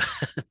whenever you say that.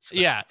 So,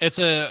 yeah, it's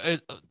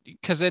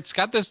because it's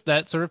got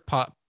that sort of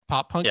pop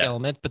punk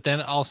element, but then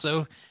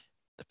also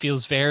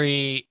feels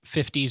very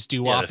 50s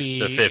doo-woppy.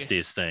 The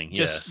 50s thing.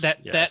 Just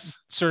yes. that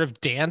sort of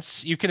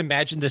dance. You can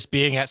imagine this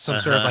being at some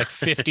sort of like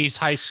 50s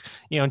high,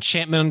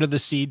 Enchantment Under the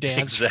Sea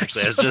dance.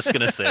 Exactly. I was just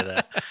gonna say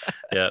that.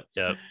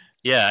 Yep.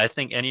 Yeah, I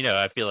think, and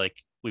I feel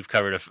like we've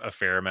covered a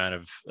fair amount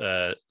of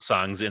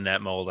songs in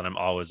that mold, and I'm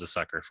always a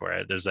sucker for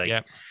it. There's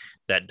like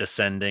that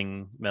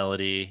descending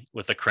melody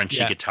with a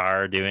crunchy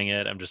guitar doing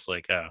it. I'm just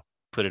like, oh,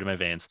 put it in my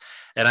veins.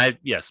 And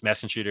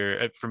Masked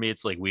Intruder, for me,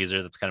 it's like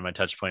Weezer. That's kind of my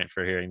touch point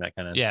for hearing that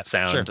kind of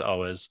sound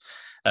always.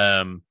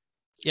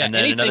 Yeah, And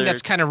then anything another-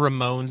 that's kind of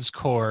Ramones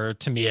core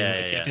to me. Yeah,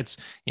 like yeah. If it's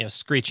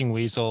Screeching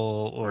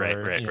Weasel or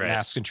Right.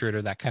 Masked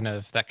Intruder, that kind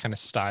of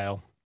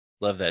style.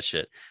 Love that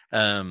shit.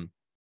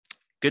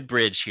 Good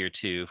bridge here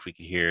too. If we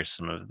could hear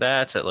some of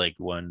that at like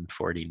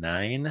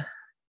 149.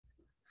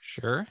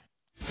 Sure.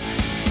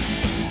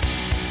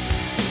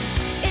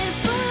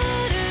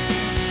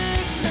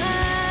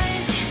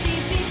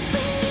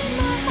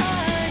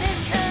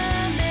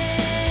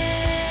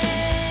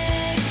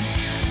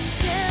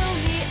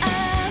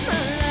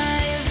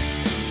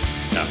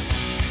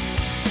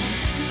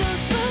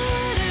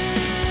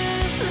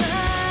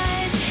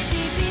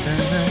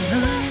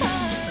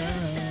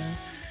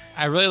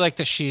 I really like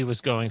that she was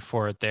going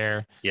for it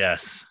there.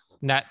 Yes.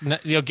 Not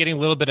getting a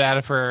little bit out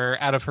of her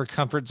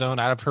comfort zone,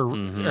 out of her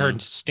her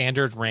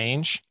standard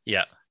range.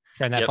 Yeah.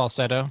 Trying that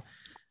falsetto.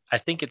 I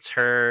think it's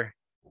her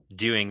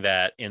doing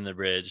that in the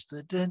bridge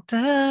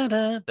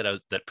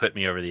that put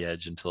me over the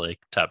edge into like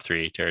top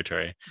 3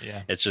 territory.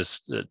 Yeah. It's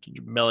just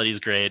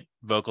melody's great,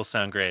 vocals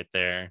sound great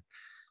there.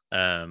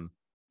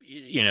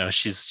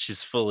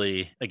 She's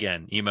fully,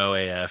 again, emo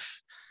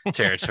AF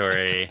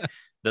territory.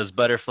 Those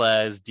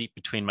butterflies deep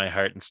between my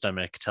heart and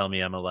stomach tell me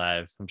I'm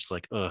alive. I'm just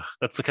like, oh,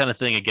 that's the kind of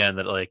thing, again,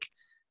 that like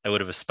I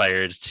would have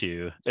aspired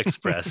to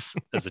express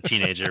as a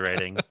teenager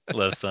writing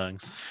love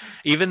songs.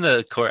 Even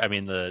the core,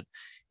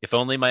 if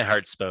only my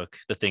heart spoke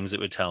the things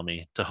it would tell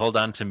me, to hold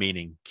on to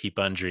meaning, keep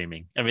on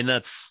dreaming. I mean,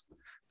 that's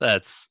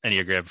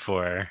Enneagram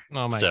 4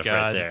 Oh my stuff God.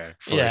 right there.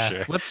 For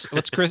sure.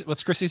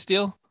 What's Chrissy's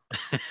deal?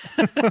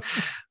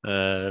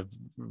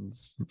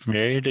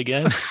 Married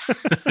again?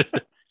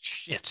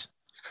 Shit.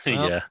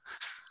 Well. Yeah.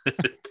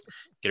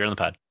 Get her on the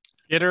pod.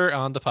 Get her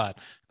on the pod.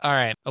 All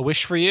right. A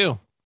wish for you.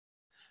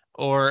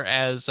 Or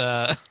as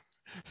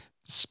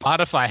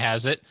Spotify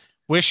has it,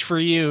 wish for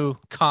you,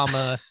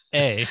 comma,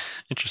 A.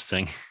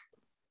 Interesting.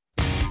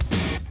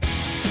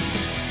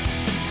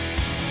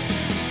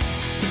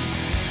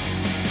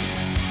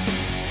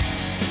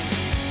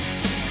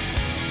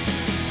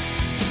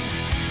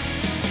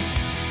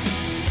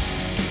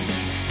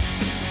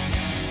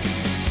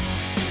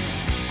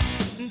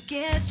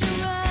 Get your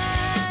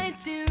ride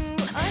to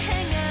our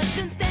hangout,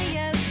 don't stay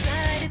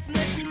outside, it's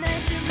much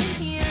nicer in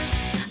here.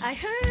 I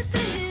heard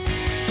the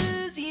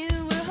news, you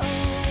were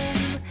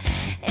home,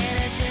 and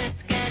I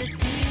just gotta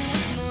see you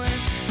once more.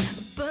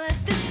 But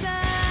the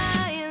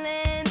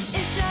silence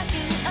is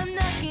shocking, I'm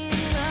knocking,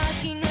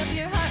 locking up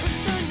your heart, we're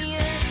so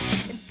near.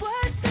 And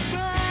what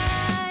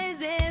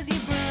surprises you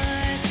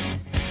brought,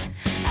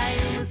 I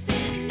almost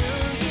didn't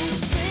know you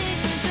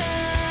spent the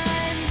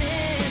time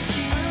with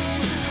you.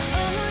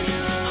 On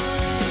your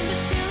own, but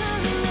still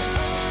all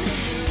alone.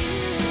 You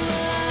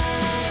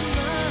are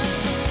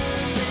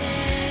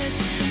marvelous.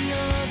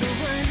 You're the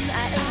one I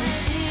always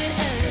did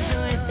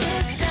adore.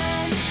 This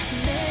time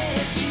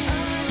left you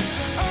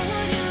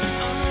on your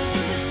own,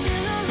 but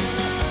still all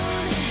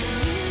alone.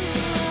 You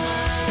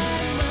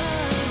are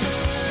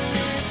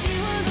marvelous. You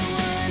are the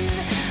one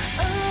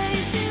I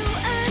do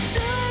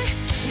adore.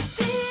 You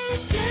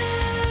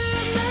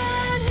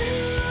determine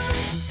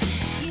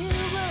who you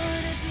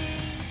wanna be.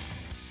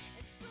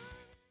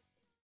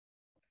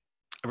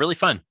 Really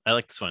fun. I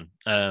like this one.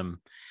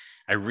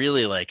 I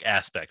really like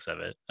aspects of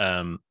it.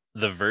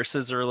 The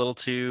verses are a little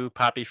too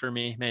poppy for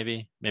me,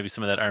 maybe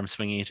some of that arm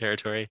swingy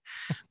territory,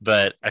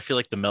 but I feel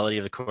like the melody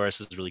of the chorus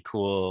is really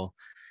cool.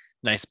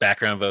 Nice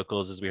background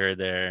vocals, as we heard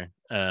there.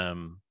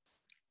 And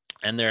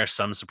there are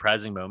some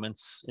surprising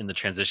moments in the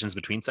transitions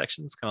between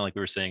sections, kind of like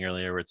we were saying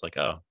earlier, where it's like,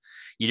 oh,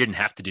 you didn't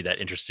have to do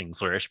that interesting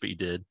flourish, but you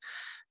did.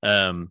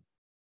 And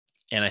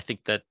I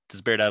think that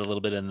is bared out a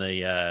little bit in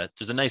the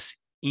there's a nice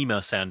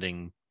emo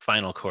sounding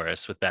final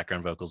chorus with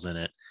background vocals in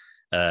it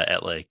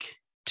at like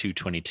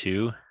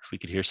 222. If we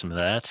could hear some of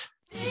that.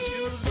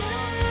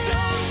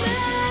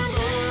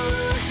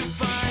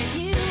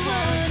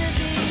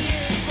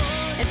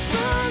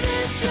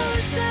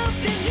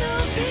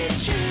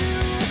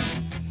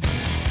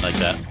 Like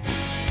that.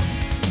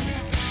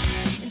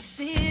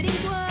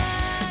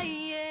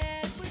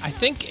 I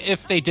think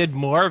if they did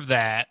more of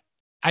that,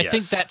 I think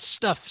Yes. that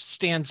stuff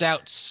stands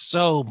out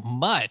so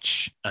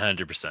much.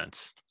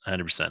 100%.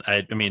 100%.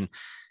 I mean,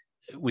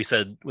 we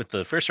said with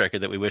the first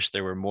record that we wish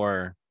there were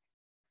more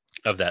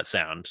of that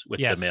sound with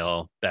Yes. the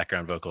male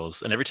background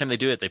vocals, and every time they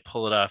do it, they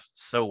pull it off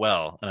so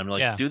well. And I'm like,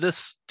 Yeah. do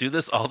this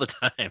all the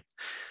time.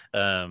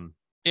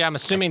 Yeah, I'm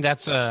assuming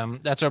that's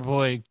our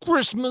boy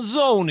Chris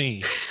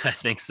Mazzoni. I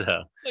think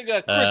so. They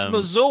got Chris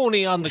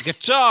Mazzoni on the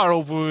guitar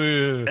over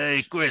here.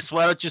 Hey, Chris,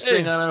 why don't you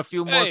sing on a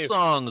few more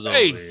songs over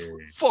Hey, here?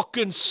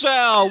 fucking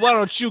Sal, why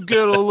don't you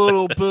get a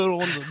little bit on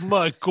the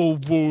mic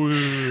over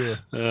here?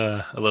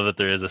 I love that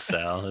there is a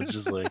Sal. It's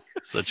just like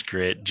such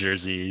great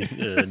Jersey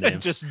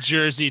names. Just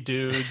Jersey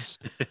dudes.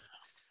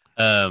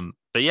 But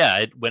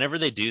yeah, whenever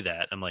they do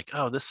that, I'm like,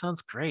 oh, this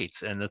sounds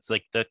great. And it's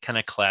like that kind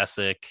of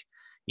classic,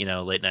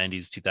 late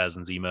 90s,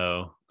 2000s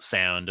emo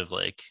sound of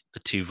like the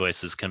two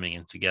voices coming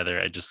in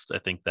together. I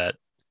think that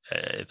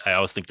I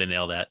always think they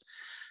nail that.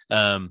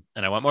 And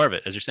I want more of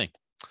it, as you're saying.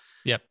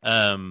 Yep.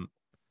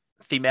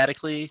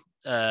 Thematically,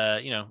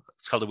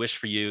 it's called A Wish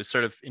for You,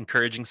 sort of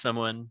encouraging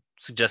someone,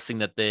 suggesting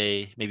that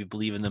they maybe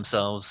believe in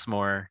themselves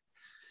more.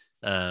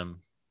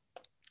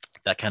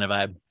 That kind of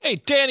vibe. Hey,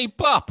 Danny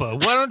Papa,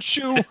 why don't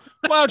you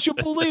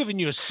believe in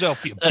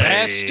yourself, you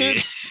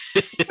bastard?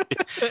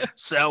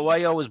 So why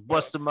you always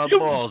busting my You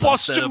balls?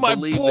 busting instead of my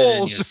believing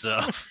balls. in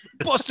yourself?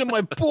 Busting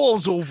my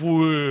balls over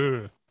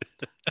here.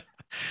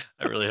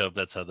 I really hope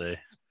that's how they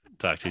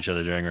talk to each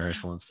other during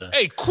rehearsal and stuff.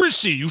 Hey,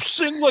 Chrissy, you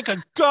sing like a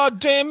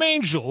goddamn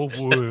angel over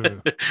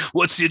here.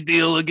 What's your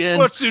deal again?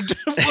 What's your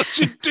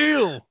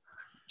deal?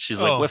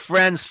 She's like, we're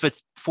friends for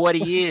 40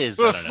 years.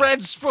 I We're don't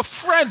know.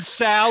 friends,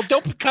 Sal.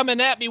 Don't be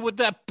coming at me with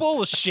that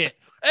bullshit.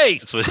 Hey,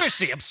 what-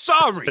 Chrissy, I'm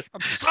sorry.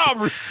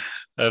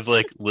 I've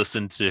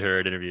listened to her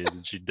at interviews,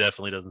 and she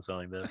definitely doesn't sound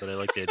like that. But I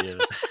like the idea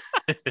of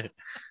it.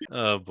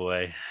 Oh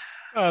boy.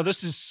 Oh,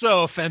 this is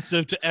so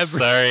offensive to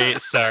everyone.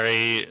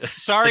 Sorry.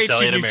 Sorry to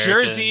Italian New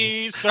Americans.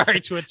 Jersey.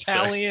 Sorry to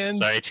Italians.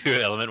 Sorry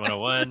to Element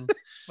 101.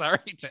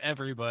 Sorry to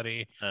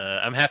everybody.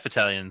 I'm half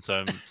Italian, so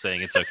I'm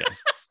saying it's okay.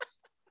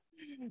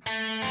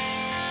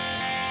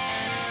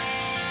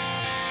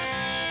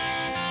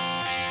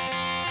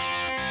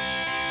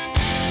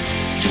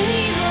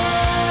 Dream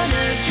on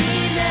a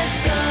dream that's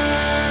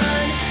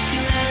gone. Do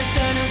I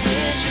start a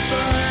wish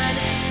upon?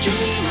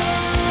 Dream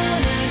on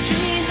a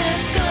dream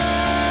that's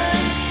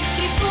gone.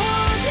 Keep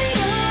holding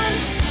on,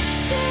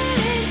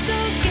 staying so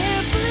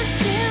careful and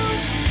still.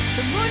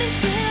 The morning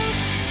still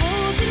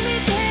holding me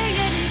there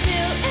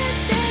until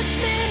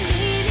investment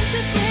meetings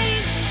the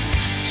place.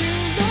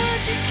 True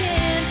logic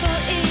can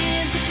fall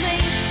into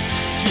place.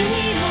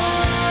 Dream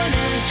on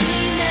a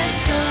dream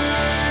that's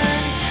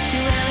gone. Do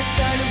I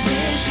start a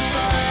wish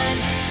upon?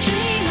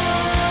 Dream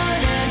on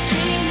a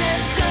dream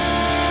that's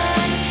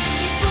gone.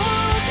 Keep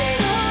holding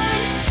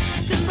on.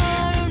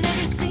 Tomorrow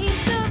never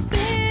seems so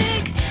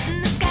big,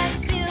 and the sky's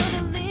still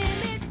the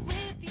limit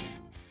with you.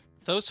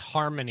 Those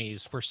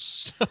harmonies were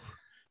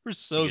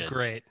so Good.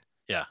 great.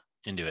 Yeah,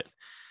 into it.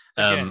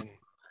 Again,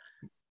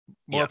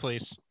 more yeah.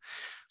 please.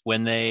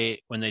 When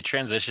they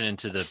transition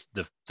into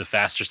the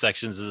faster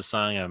sections of the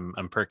song,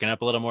 I'm perking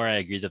up a little more. I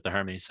agree that the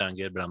harmonies sound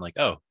good, but I'm like,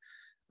 oh,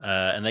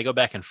 and they go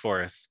back and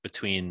forth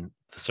between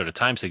the sort of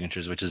time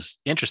signatures, which is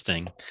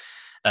interesting.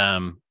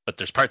 But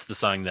there's parts of the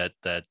song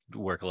that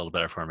work a little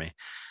better for me.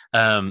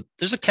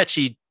 There's a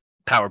catchy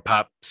power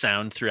pop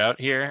sound throughout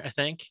here, I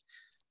think.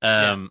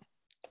 I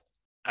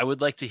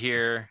would like to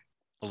hear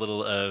a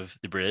little of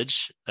the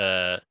bridge.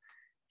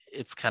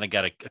 It's kind of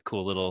got a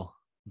cool little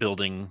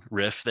building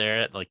riff there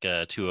at like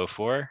a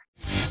 204.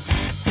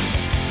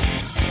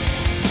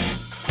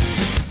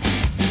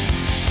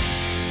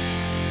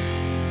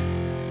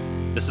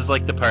 This is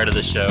like the part of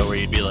the show where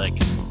you'd be like,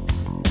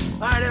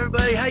 all right,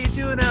 everybody, how you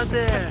doing out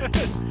there?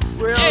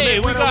 We're Hey,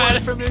 all we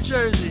got- from New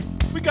Jersey.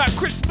 We got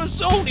Chris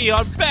Mazzoni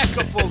on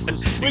backup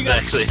vocals. We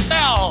Exactly. got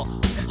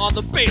Sal on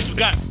the bass. We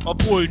got my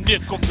boy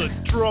Nick on the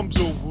drums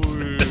over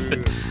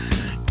here.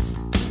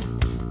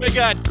 We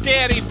got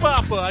Danny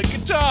Papa on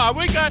guitar.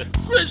 We got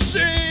Chrissy.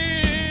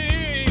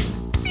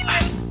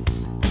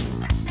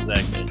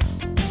 Exactly.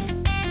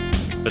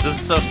 But this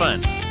is so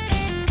fun.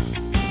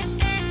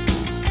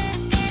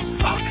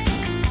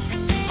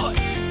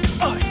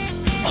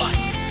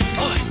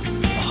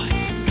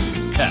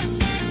 Yeah.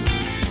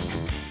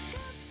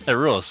 That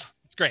rules.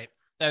 It's great.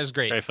 That is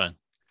great. Very fun.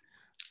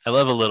 I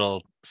love a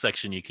little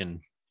section you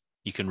can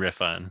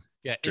riff on.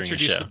 Yeah, during a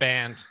introduce show. the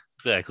band.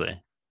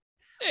 Exactly.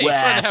 Hey, What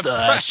trying the to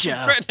have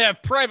show? trying to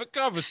have private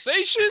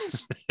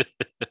conversations.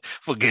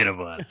 Forget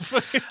about it.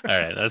 All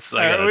right, that's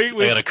I All gotta, right,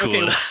 I gotta cool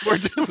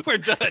okay, it. We're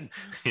done.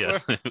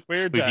 Yes,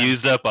 We're we've done.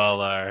 used up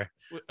all our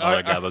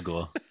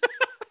gabagool.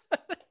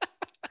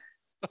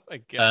 Oh my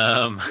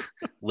God.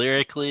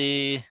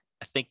 Lyrically,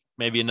 I think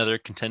maybe another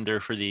contender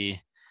for the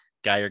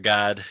Guy or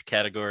God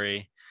category.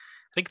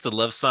 I think it's a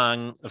love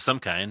song of some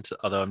kind,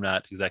 although I'm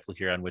not exactly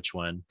here on which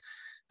one.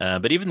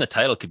 But even the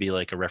title could be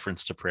like a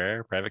reference to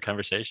prayer, private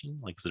conversation.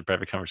 Like, is it a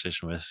private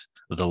conversation with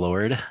the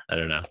Lord? I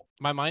don't know.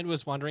 My mind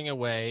was wandering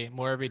away,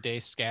 more every day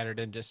scattered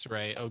in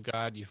disarray. Oh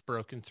God, you've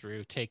broken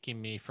through,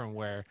 taking me from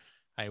where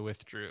I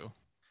withdrew.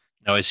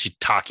 Now, is she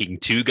talking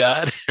to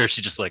God, or is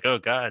she just like, "Oh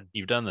God,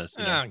 you've done this"?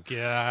 You know? Oh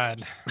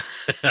God.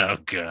 Oh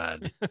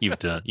God, you've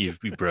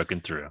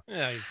broken through.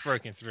 Yeah, you've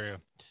broken through.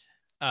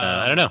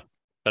 I don't know,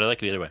 but I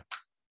like it either way.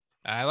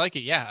 I like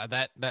it. Yeah,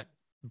 that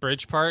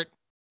bridge part,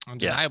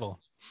 undeniable.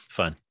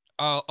 Fun.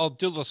 I'll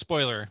do a little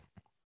spoiler.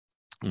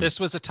 Mm. This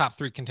was a top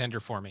 3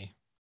 contender for me.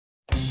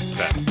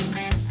 Okay.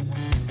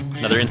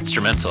 Another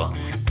instrumental.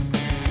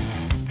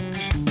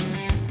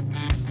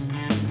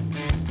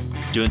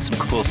 Doing some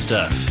cool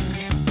stuff.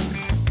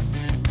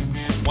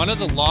 One of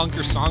the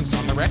longer songs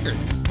on the record.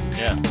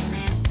 Yeah.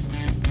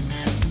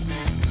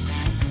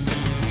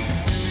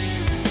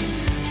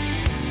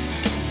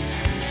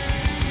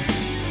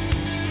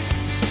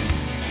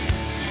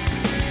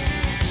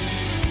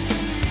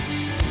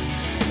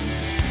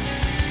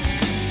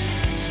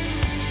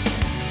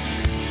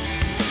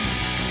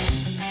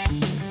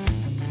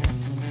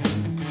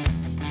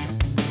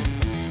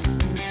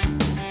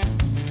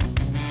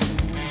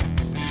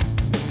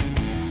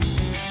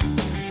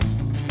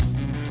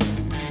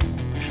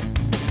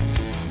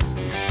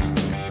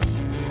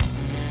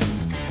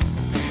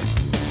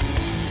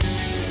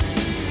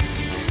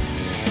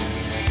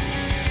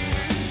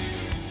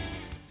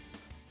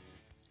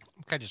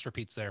 kind of just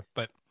repeats there.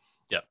 But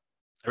Yep.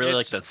 I really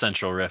like that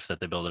central riff that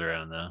they build it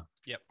around, though.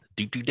 Yep.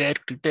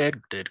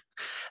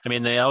 I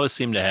mean, they always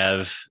seem to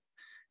have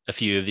a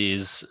few of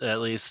these,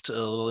 at least a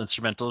little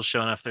instrumentals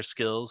showing off their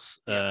skills.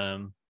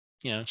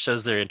 It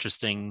shows their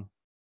interesting,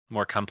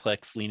 more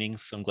complex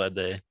leanings. So I'm glad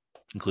they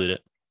include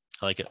it.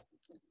 I like it.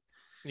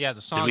 Yeah,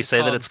 the song. Did we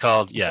say that it's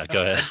called? Yeah,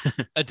 go ahead.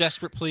 A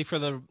Desperate Plea for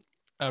the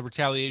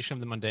Retaliation of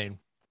the Mundane.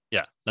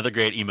 Yeah, another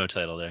great emo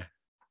title there.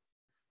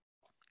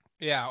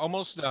 Yeah,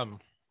 almost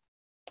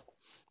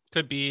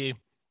could be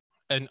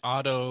an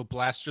Auto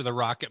Blaster the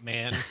Rocket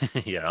Man.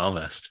 Yeah,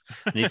 almost.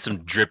 Needs some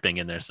dripping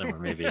in there somewhere,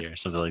 maybe, or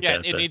something like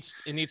that. Yeah,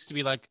 it needs to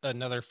be like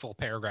another full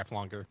paragraph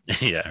longer.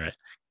 Yeah, right.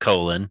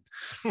 Colon.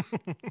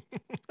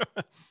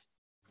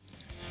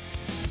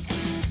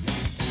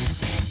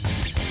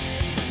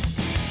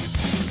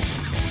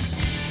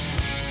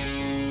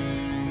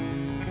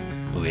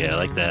 Oh yeah, I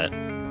like that.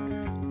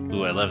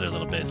 Ooh, I love their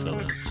little bass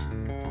solos.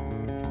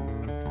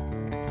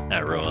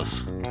 That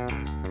rules.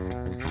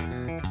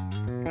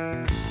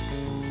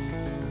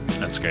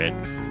 That's great.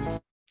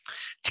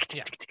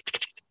 Yeah.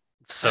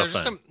 It's so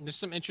fun. There's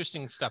some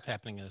interesting stuff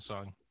happening in the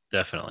song.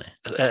 Definitely.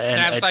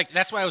 And I was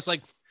that's why I was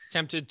like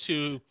tempted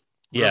to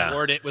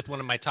reward it with one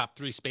of my top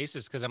 3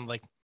 spaces, because I'm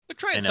like, we're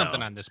trying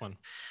something on this one.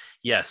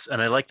 Yes,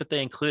 and I like that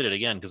they include it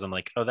again, because I'm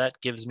like, oh, that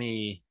gives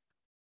me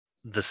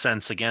the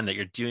sense again that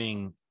you're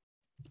doing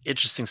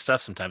interesting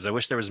stuff sometimes. I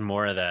wish there was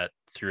more of that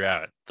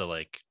throughout the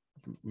like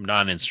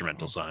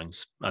non-instrumental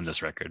songs on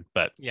this record,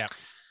 but yeah,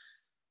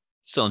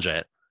 still enjoy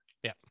it.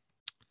 Yeah.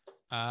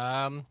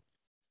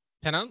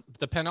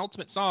 The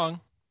penultimate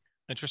song,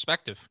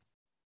 Introspective.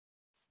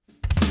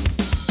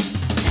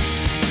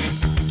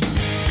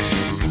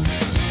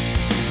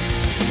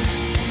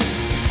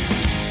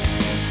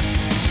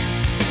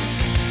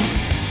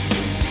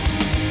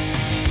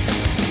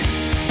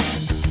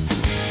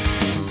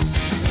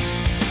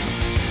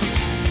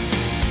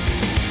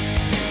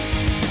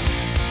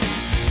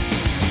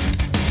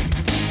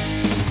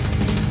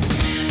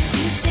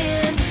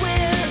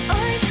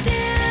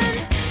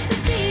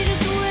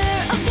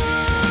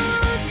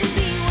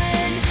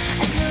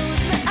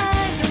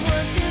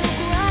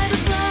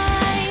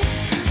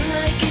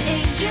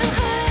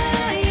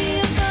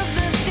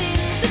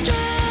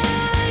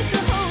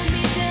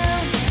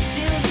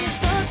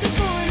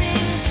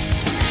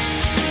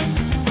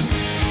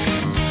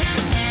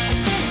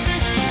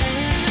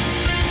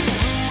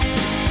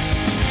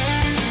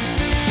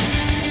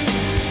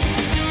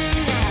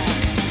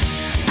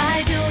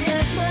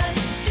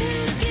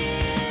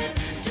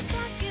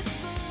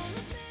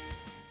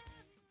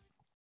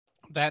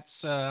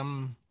 That's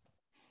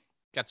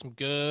got some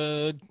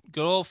good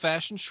old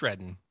fashioned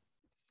shredding.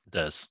 It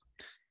does.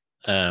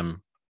 Yeah,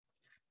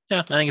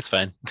 I think it's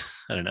fine.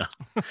 I don't know.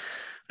 I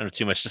don't have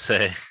too much to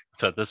say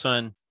about this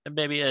one. And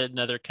maybe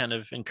another kind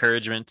of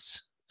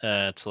encouragement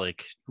to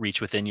like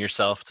reach within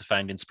yourself to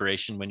find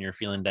inspiration when you're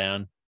feeling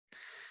down.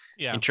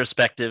 Yeah.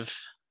 Introspective,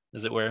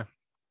 as it were.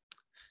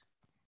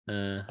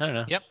 I don't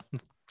know. Yep.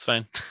 It's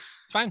fine.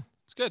 It's fine.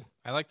 It's good.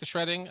 I like the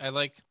shredding. I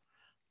like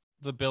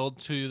the build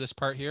to this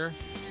part here.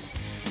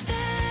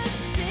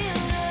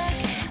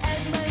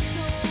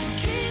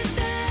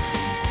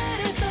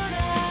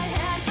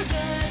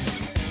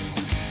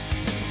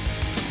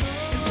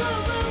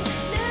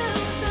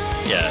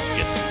 Yeah, that's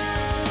good.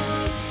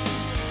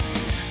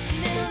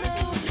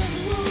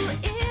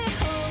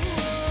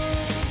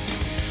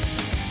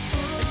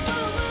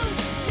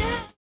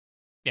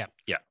 Yeah.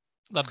 Yeah.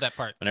 Love that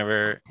part.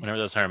 Whenever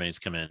those harmonies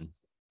come in,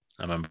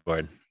 I'm on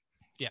board.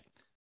 Yeah.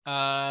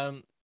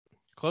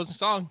 Closing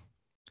song,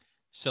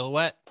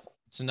 Silhouette.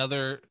 It's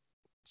another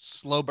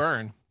slow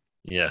burn.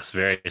 Yes,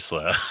 very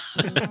slow.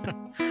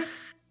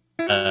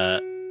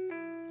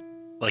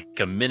 Like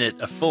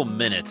a full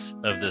minute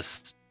of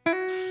this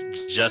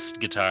just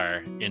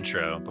guitar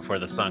intro before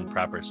the song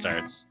proper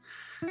starts.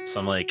 So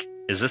I'm like,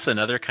 is this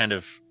another kind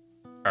of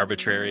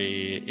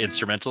arbitrary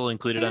instrumental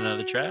included on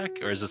another track,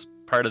 or is this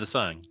part of the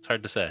song? It's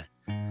hard to say.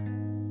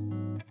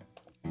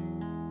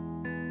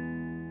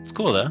 It's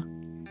cool though.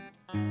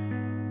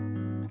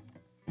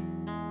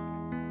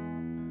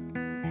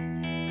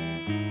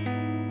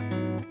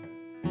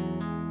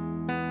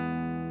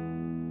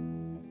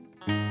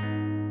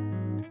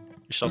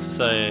 We should also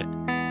say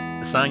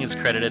the song is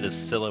credited as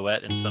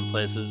Silhouette in some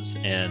places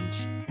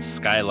and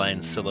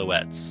Skyline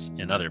Silhouettes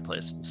in other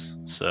places.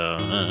 So,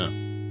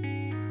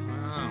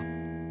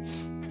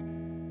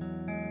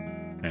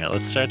 All right,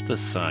 let's start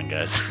this song,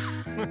 guys.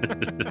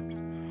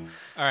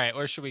 All right,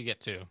 where should we get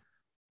to? I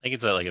think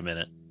it's at like a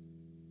minute.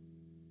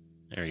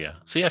 There we go.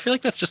 See, I feel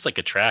like that's just like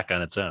a track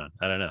on its own.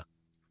 I don't know.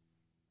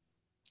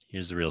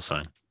 Here's the real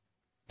song.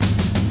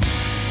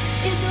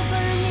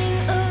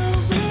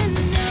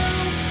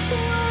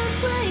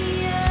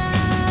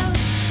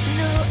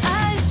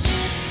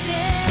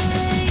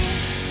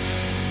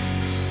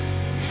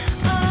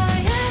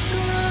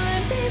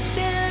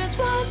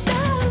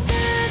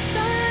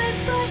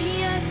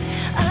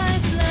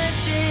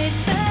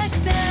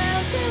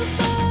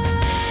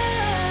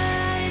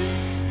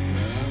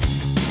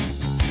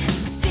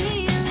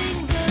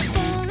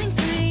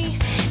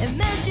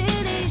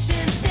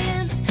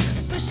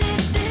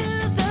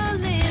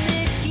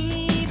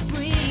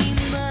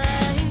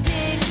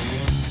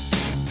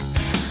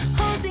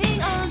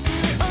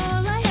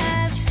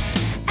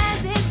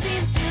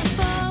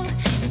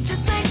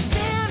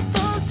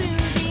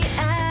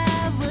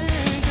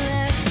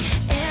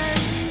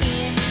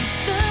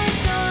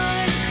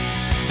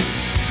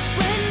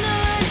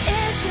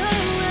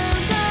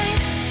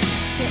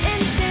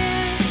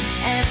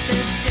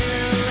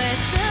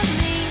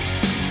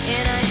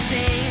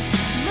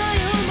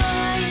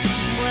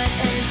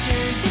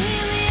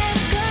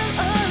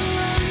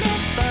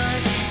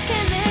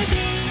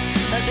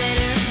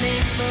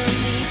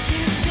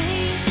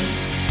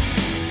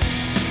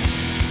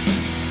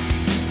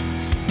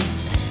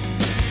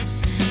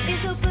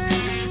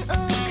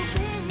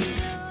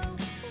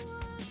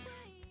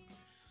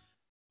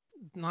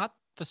 not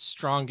the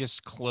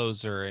strongest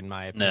closer in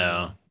my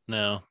opinion.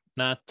 No,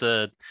 not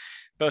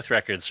both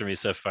records for me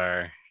so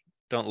far.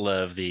 Don't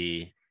love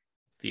the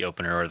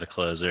opener or the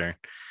closer.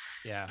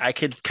 Yeah. I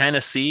could kind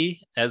of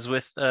see, as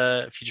with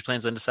Future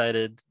Plans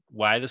Undecided,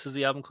 why this is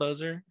the album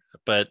closer,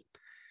 but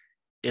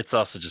it's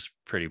also just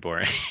pretty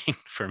boring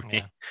for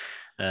me.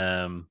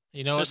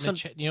 You know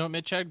what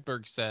Mitch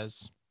Hedberg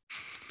says?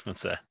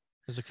 What's that?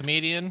 As a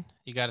comedian,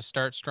 you got to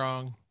start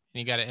strong and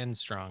you got to end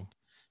strong.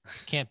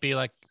 You can't be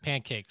like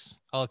pancakes,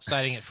 all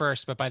exciting at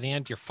first, but by the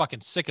end, you're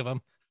fucking sick of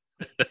them.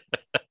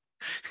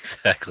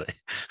 Exactly.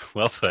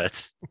 Well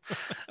put.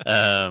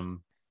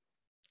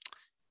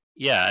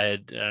 Yeah, I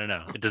don't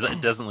know.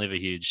 It doesn't leave a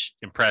huge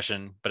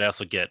impression, but I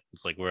also get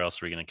it's like, where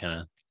else are we going to kind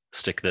of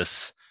stick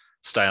this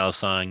style of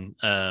song?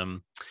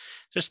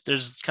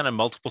 There's kind of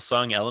multiple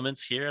song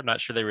elements here. I'm not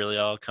sure they really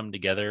all come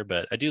together,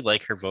 but I do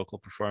like her vocal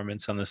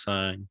performance on the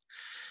song.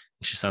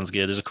 She sounds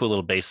good. There's a cool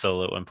little bass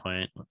solo at one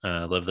point.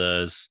 Love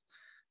those.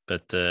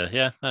 But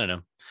yeah, I don't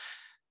know.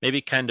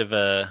 Maybe kind of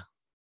a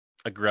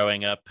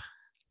growing up,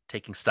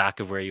 taking stock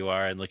of where you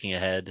are and looking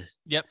ahead.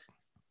 Yep.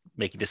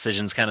 Making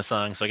decisions kind of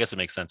song. So I guess it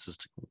makes sense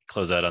to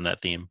close out on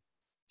that theme.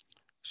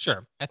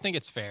 Sure. I think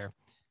it's fair.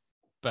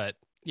 But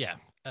yeah,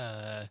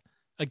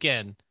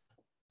 again,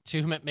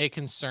 To Whom It May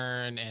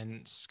Concern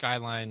and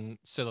Skyline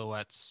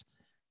Silhouettes,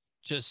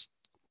 just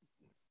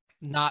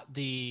not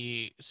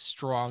the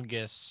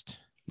strongest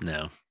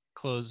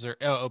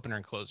opener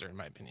and closer, in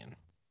my opinion.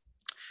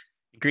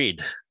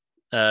 Agreed.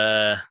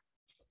 And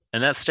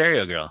that's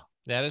Stereo Girl.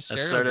 That is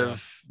Stereo sort Girl.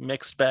 of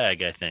mixed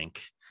bag, I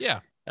think. Yeah.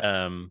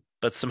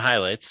 But some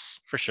highlights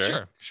for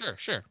sure.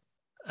 Sure.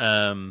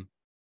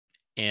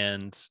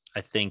 And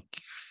I think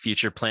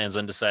Future Plans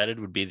Undecided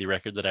would be the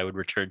record that I would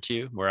return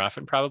to more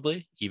often,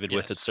 probably, even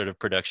with its sort of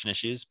production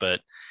issues.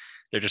 But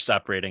they're just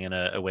operating in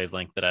a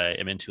wavelength that I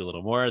am into a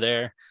little more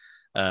there.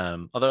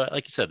 Although,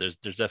 like you said, there's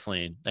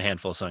definitely a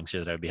handful of songs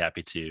here that I would be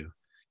happy to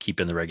keep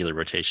in the regular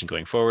rotation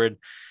going forward.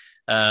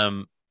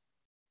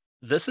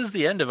 This is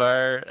the end of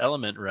our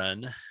Element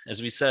run.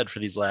 As we said, for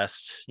this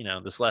last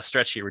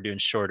stretch here, we're doing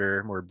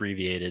shorter, more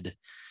abbreviated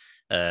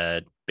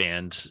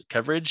band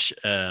coverage.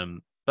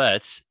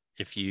 But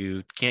if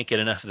you can't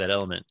get enough of that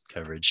Element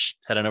coverage,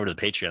 head on over to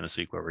the Patreon this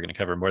week, where we're going to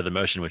cover More Than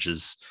Motion, which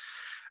is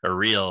a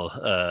real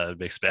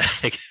mixed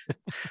bag.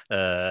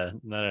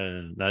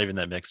 Not even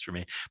that mixed for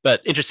me,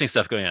 but interesting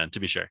stuff going on, to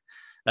be sure.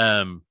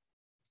 But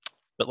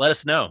let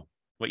us know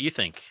what you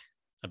think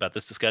about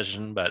this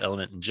discussion, about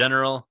Element in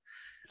general,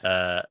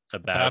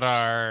 about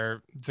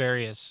our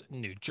various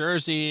New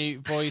Jersey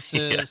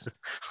voices.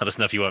 Let us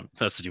know if you want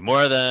us to do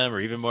more of them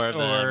or even more of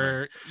them.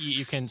 Or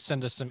you can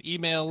send us some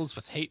emails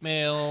with hate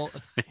mail.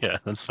 Yeah,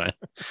 that's fine.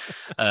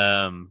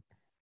 I'll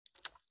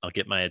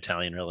get my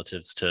Italian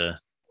relatives to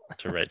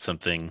write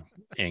something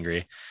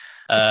angry.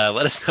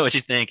 Let us know what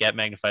you think at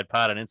Magnified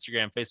Pod on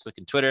Instagram, Facebook,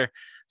 and Twitter.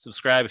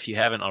 Subscribe if you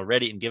haven't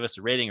already, and give us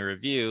a rating or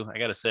review. I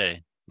gotta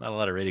say, not a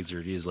lot of ratings or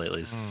reviews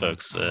lately,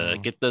 folks.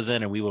 Get those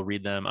in and we will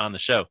read them on the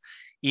show.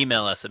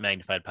 Email us at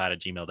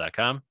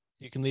magnifiedpod@gmail.com.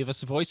 You can leave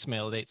us a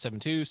voicemail at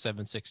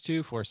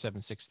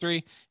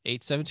 872-762-4763,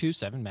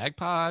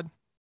 872-7-MAGPOD.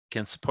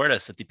 Can support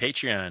us at the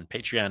Patreon,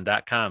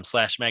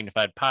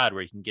 patreon.com/magnifiedpod,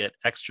 where you can get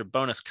extra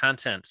bonus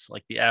content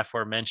like the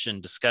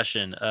aforementioned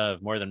discussion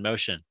of More Than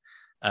Motion.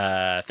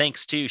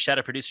 Thanks to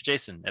Shadow Producer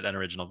Jason at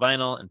Unoriginal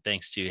Vinyl, and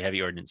thanks to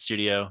Heavy Ordnance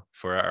Studio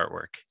for our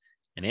artwork.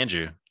 And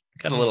Andrew,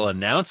 got a little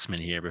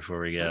announcement here before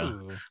we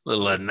go.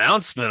 Little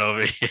announcement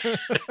over here.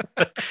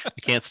 I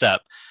can't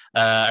stop.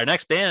 Our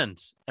next band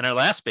and our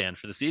last band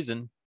for the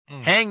season,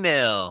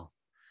 Hangnail.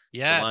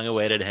 Yes. The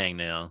long-awaited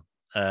Hangnail.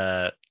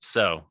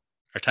 So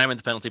our time in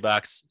the penalty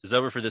box is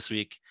over for this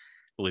week.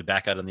 We'll be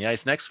back out on the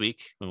ice next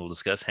week when we'll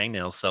discuss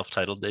Hangnail's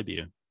self-titled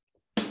debut.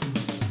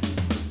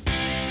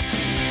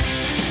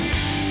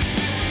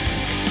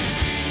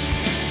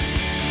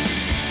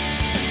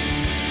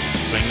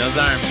 Swing those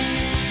arms.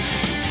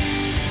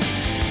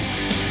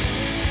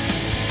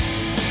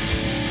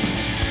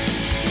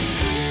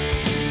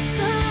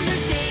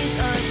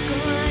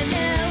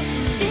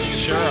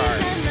 Sure are.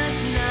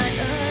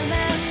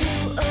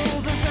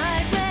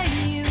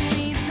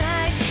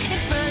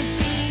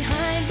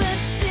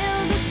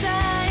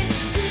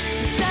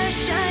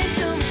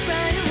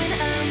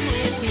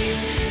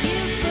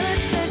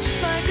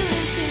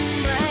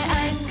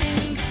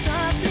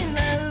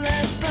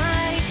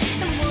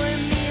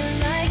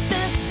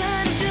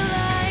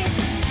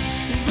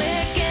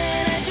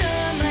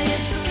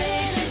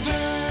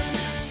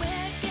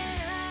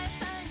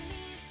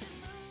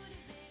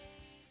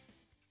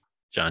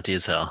 Jaunty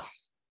as hell.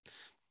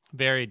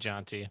 Very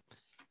jaunty. I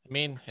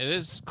mean, it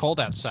is cold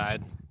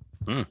outside.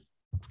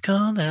 It's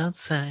cold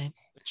outside.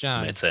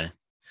 John, I'd say.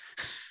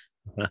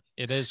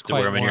 It is Is it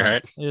quite warm in your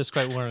heart? It is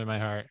quite warm in my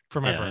heart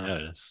for my Yeah, I brother. know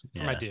it is.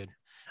 For my Yeah. dude.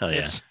 Hell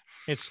yeah.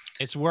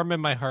 It's warm in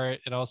my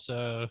heart and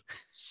also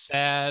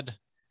sad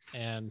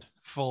and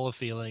full of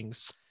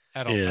feelings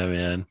at all Yeah, times.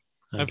 man.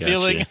 I I'm got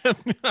feeling you.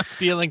 I'm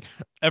feeling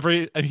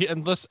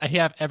unless I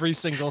have every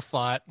single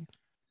thought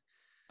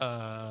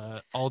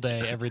all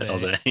day, every day. All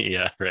day.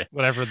 Yeah, right.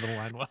 Whatever the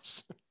line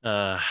was.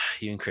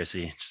 You and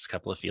Chrissy, just a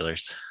couple of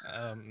feelers.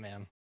 Oh,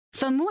 man.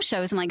 For more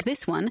shows like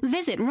this one,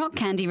 visit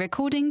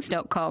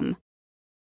rockcandyrecordings.com.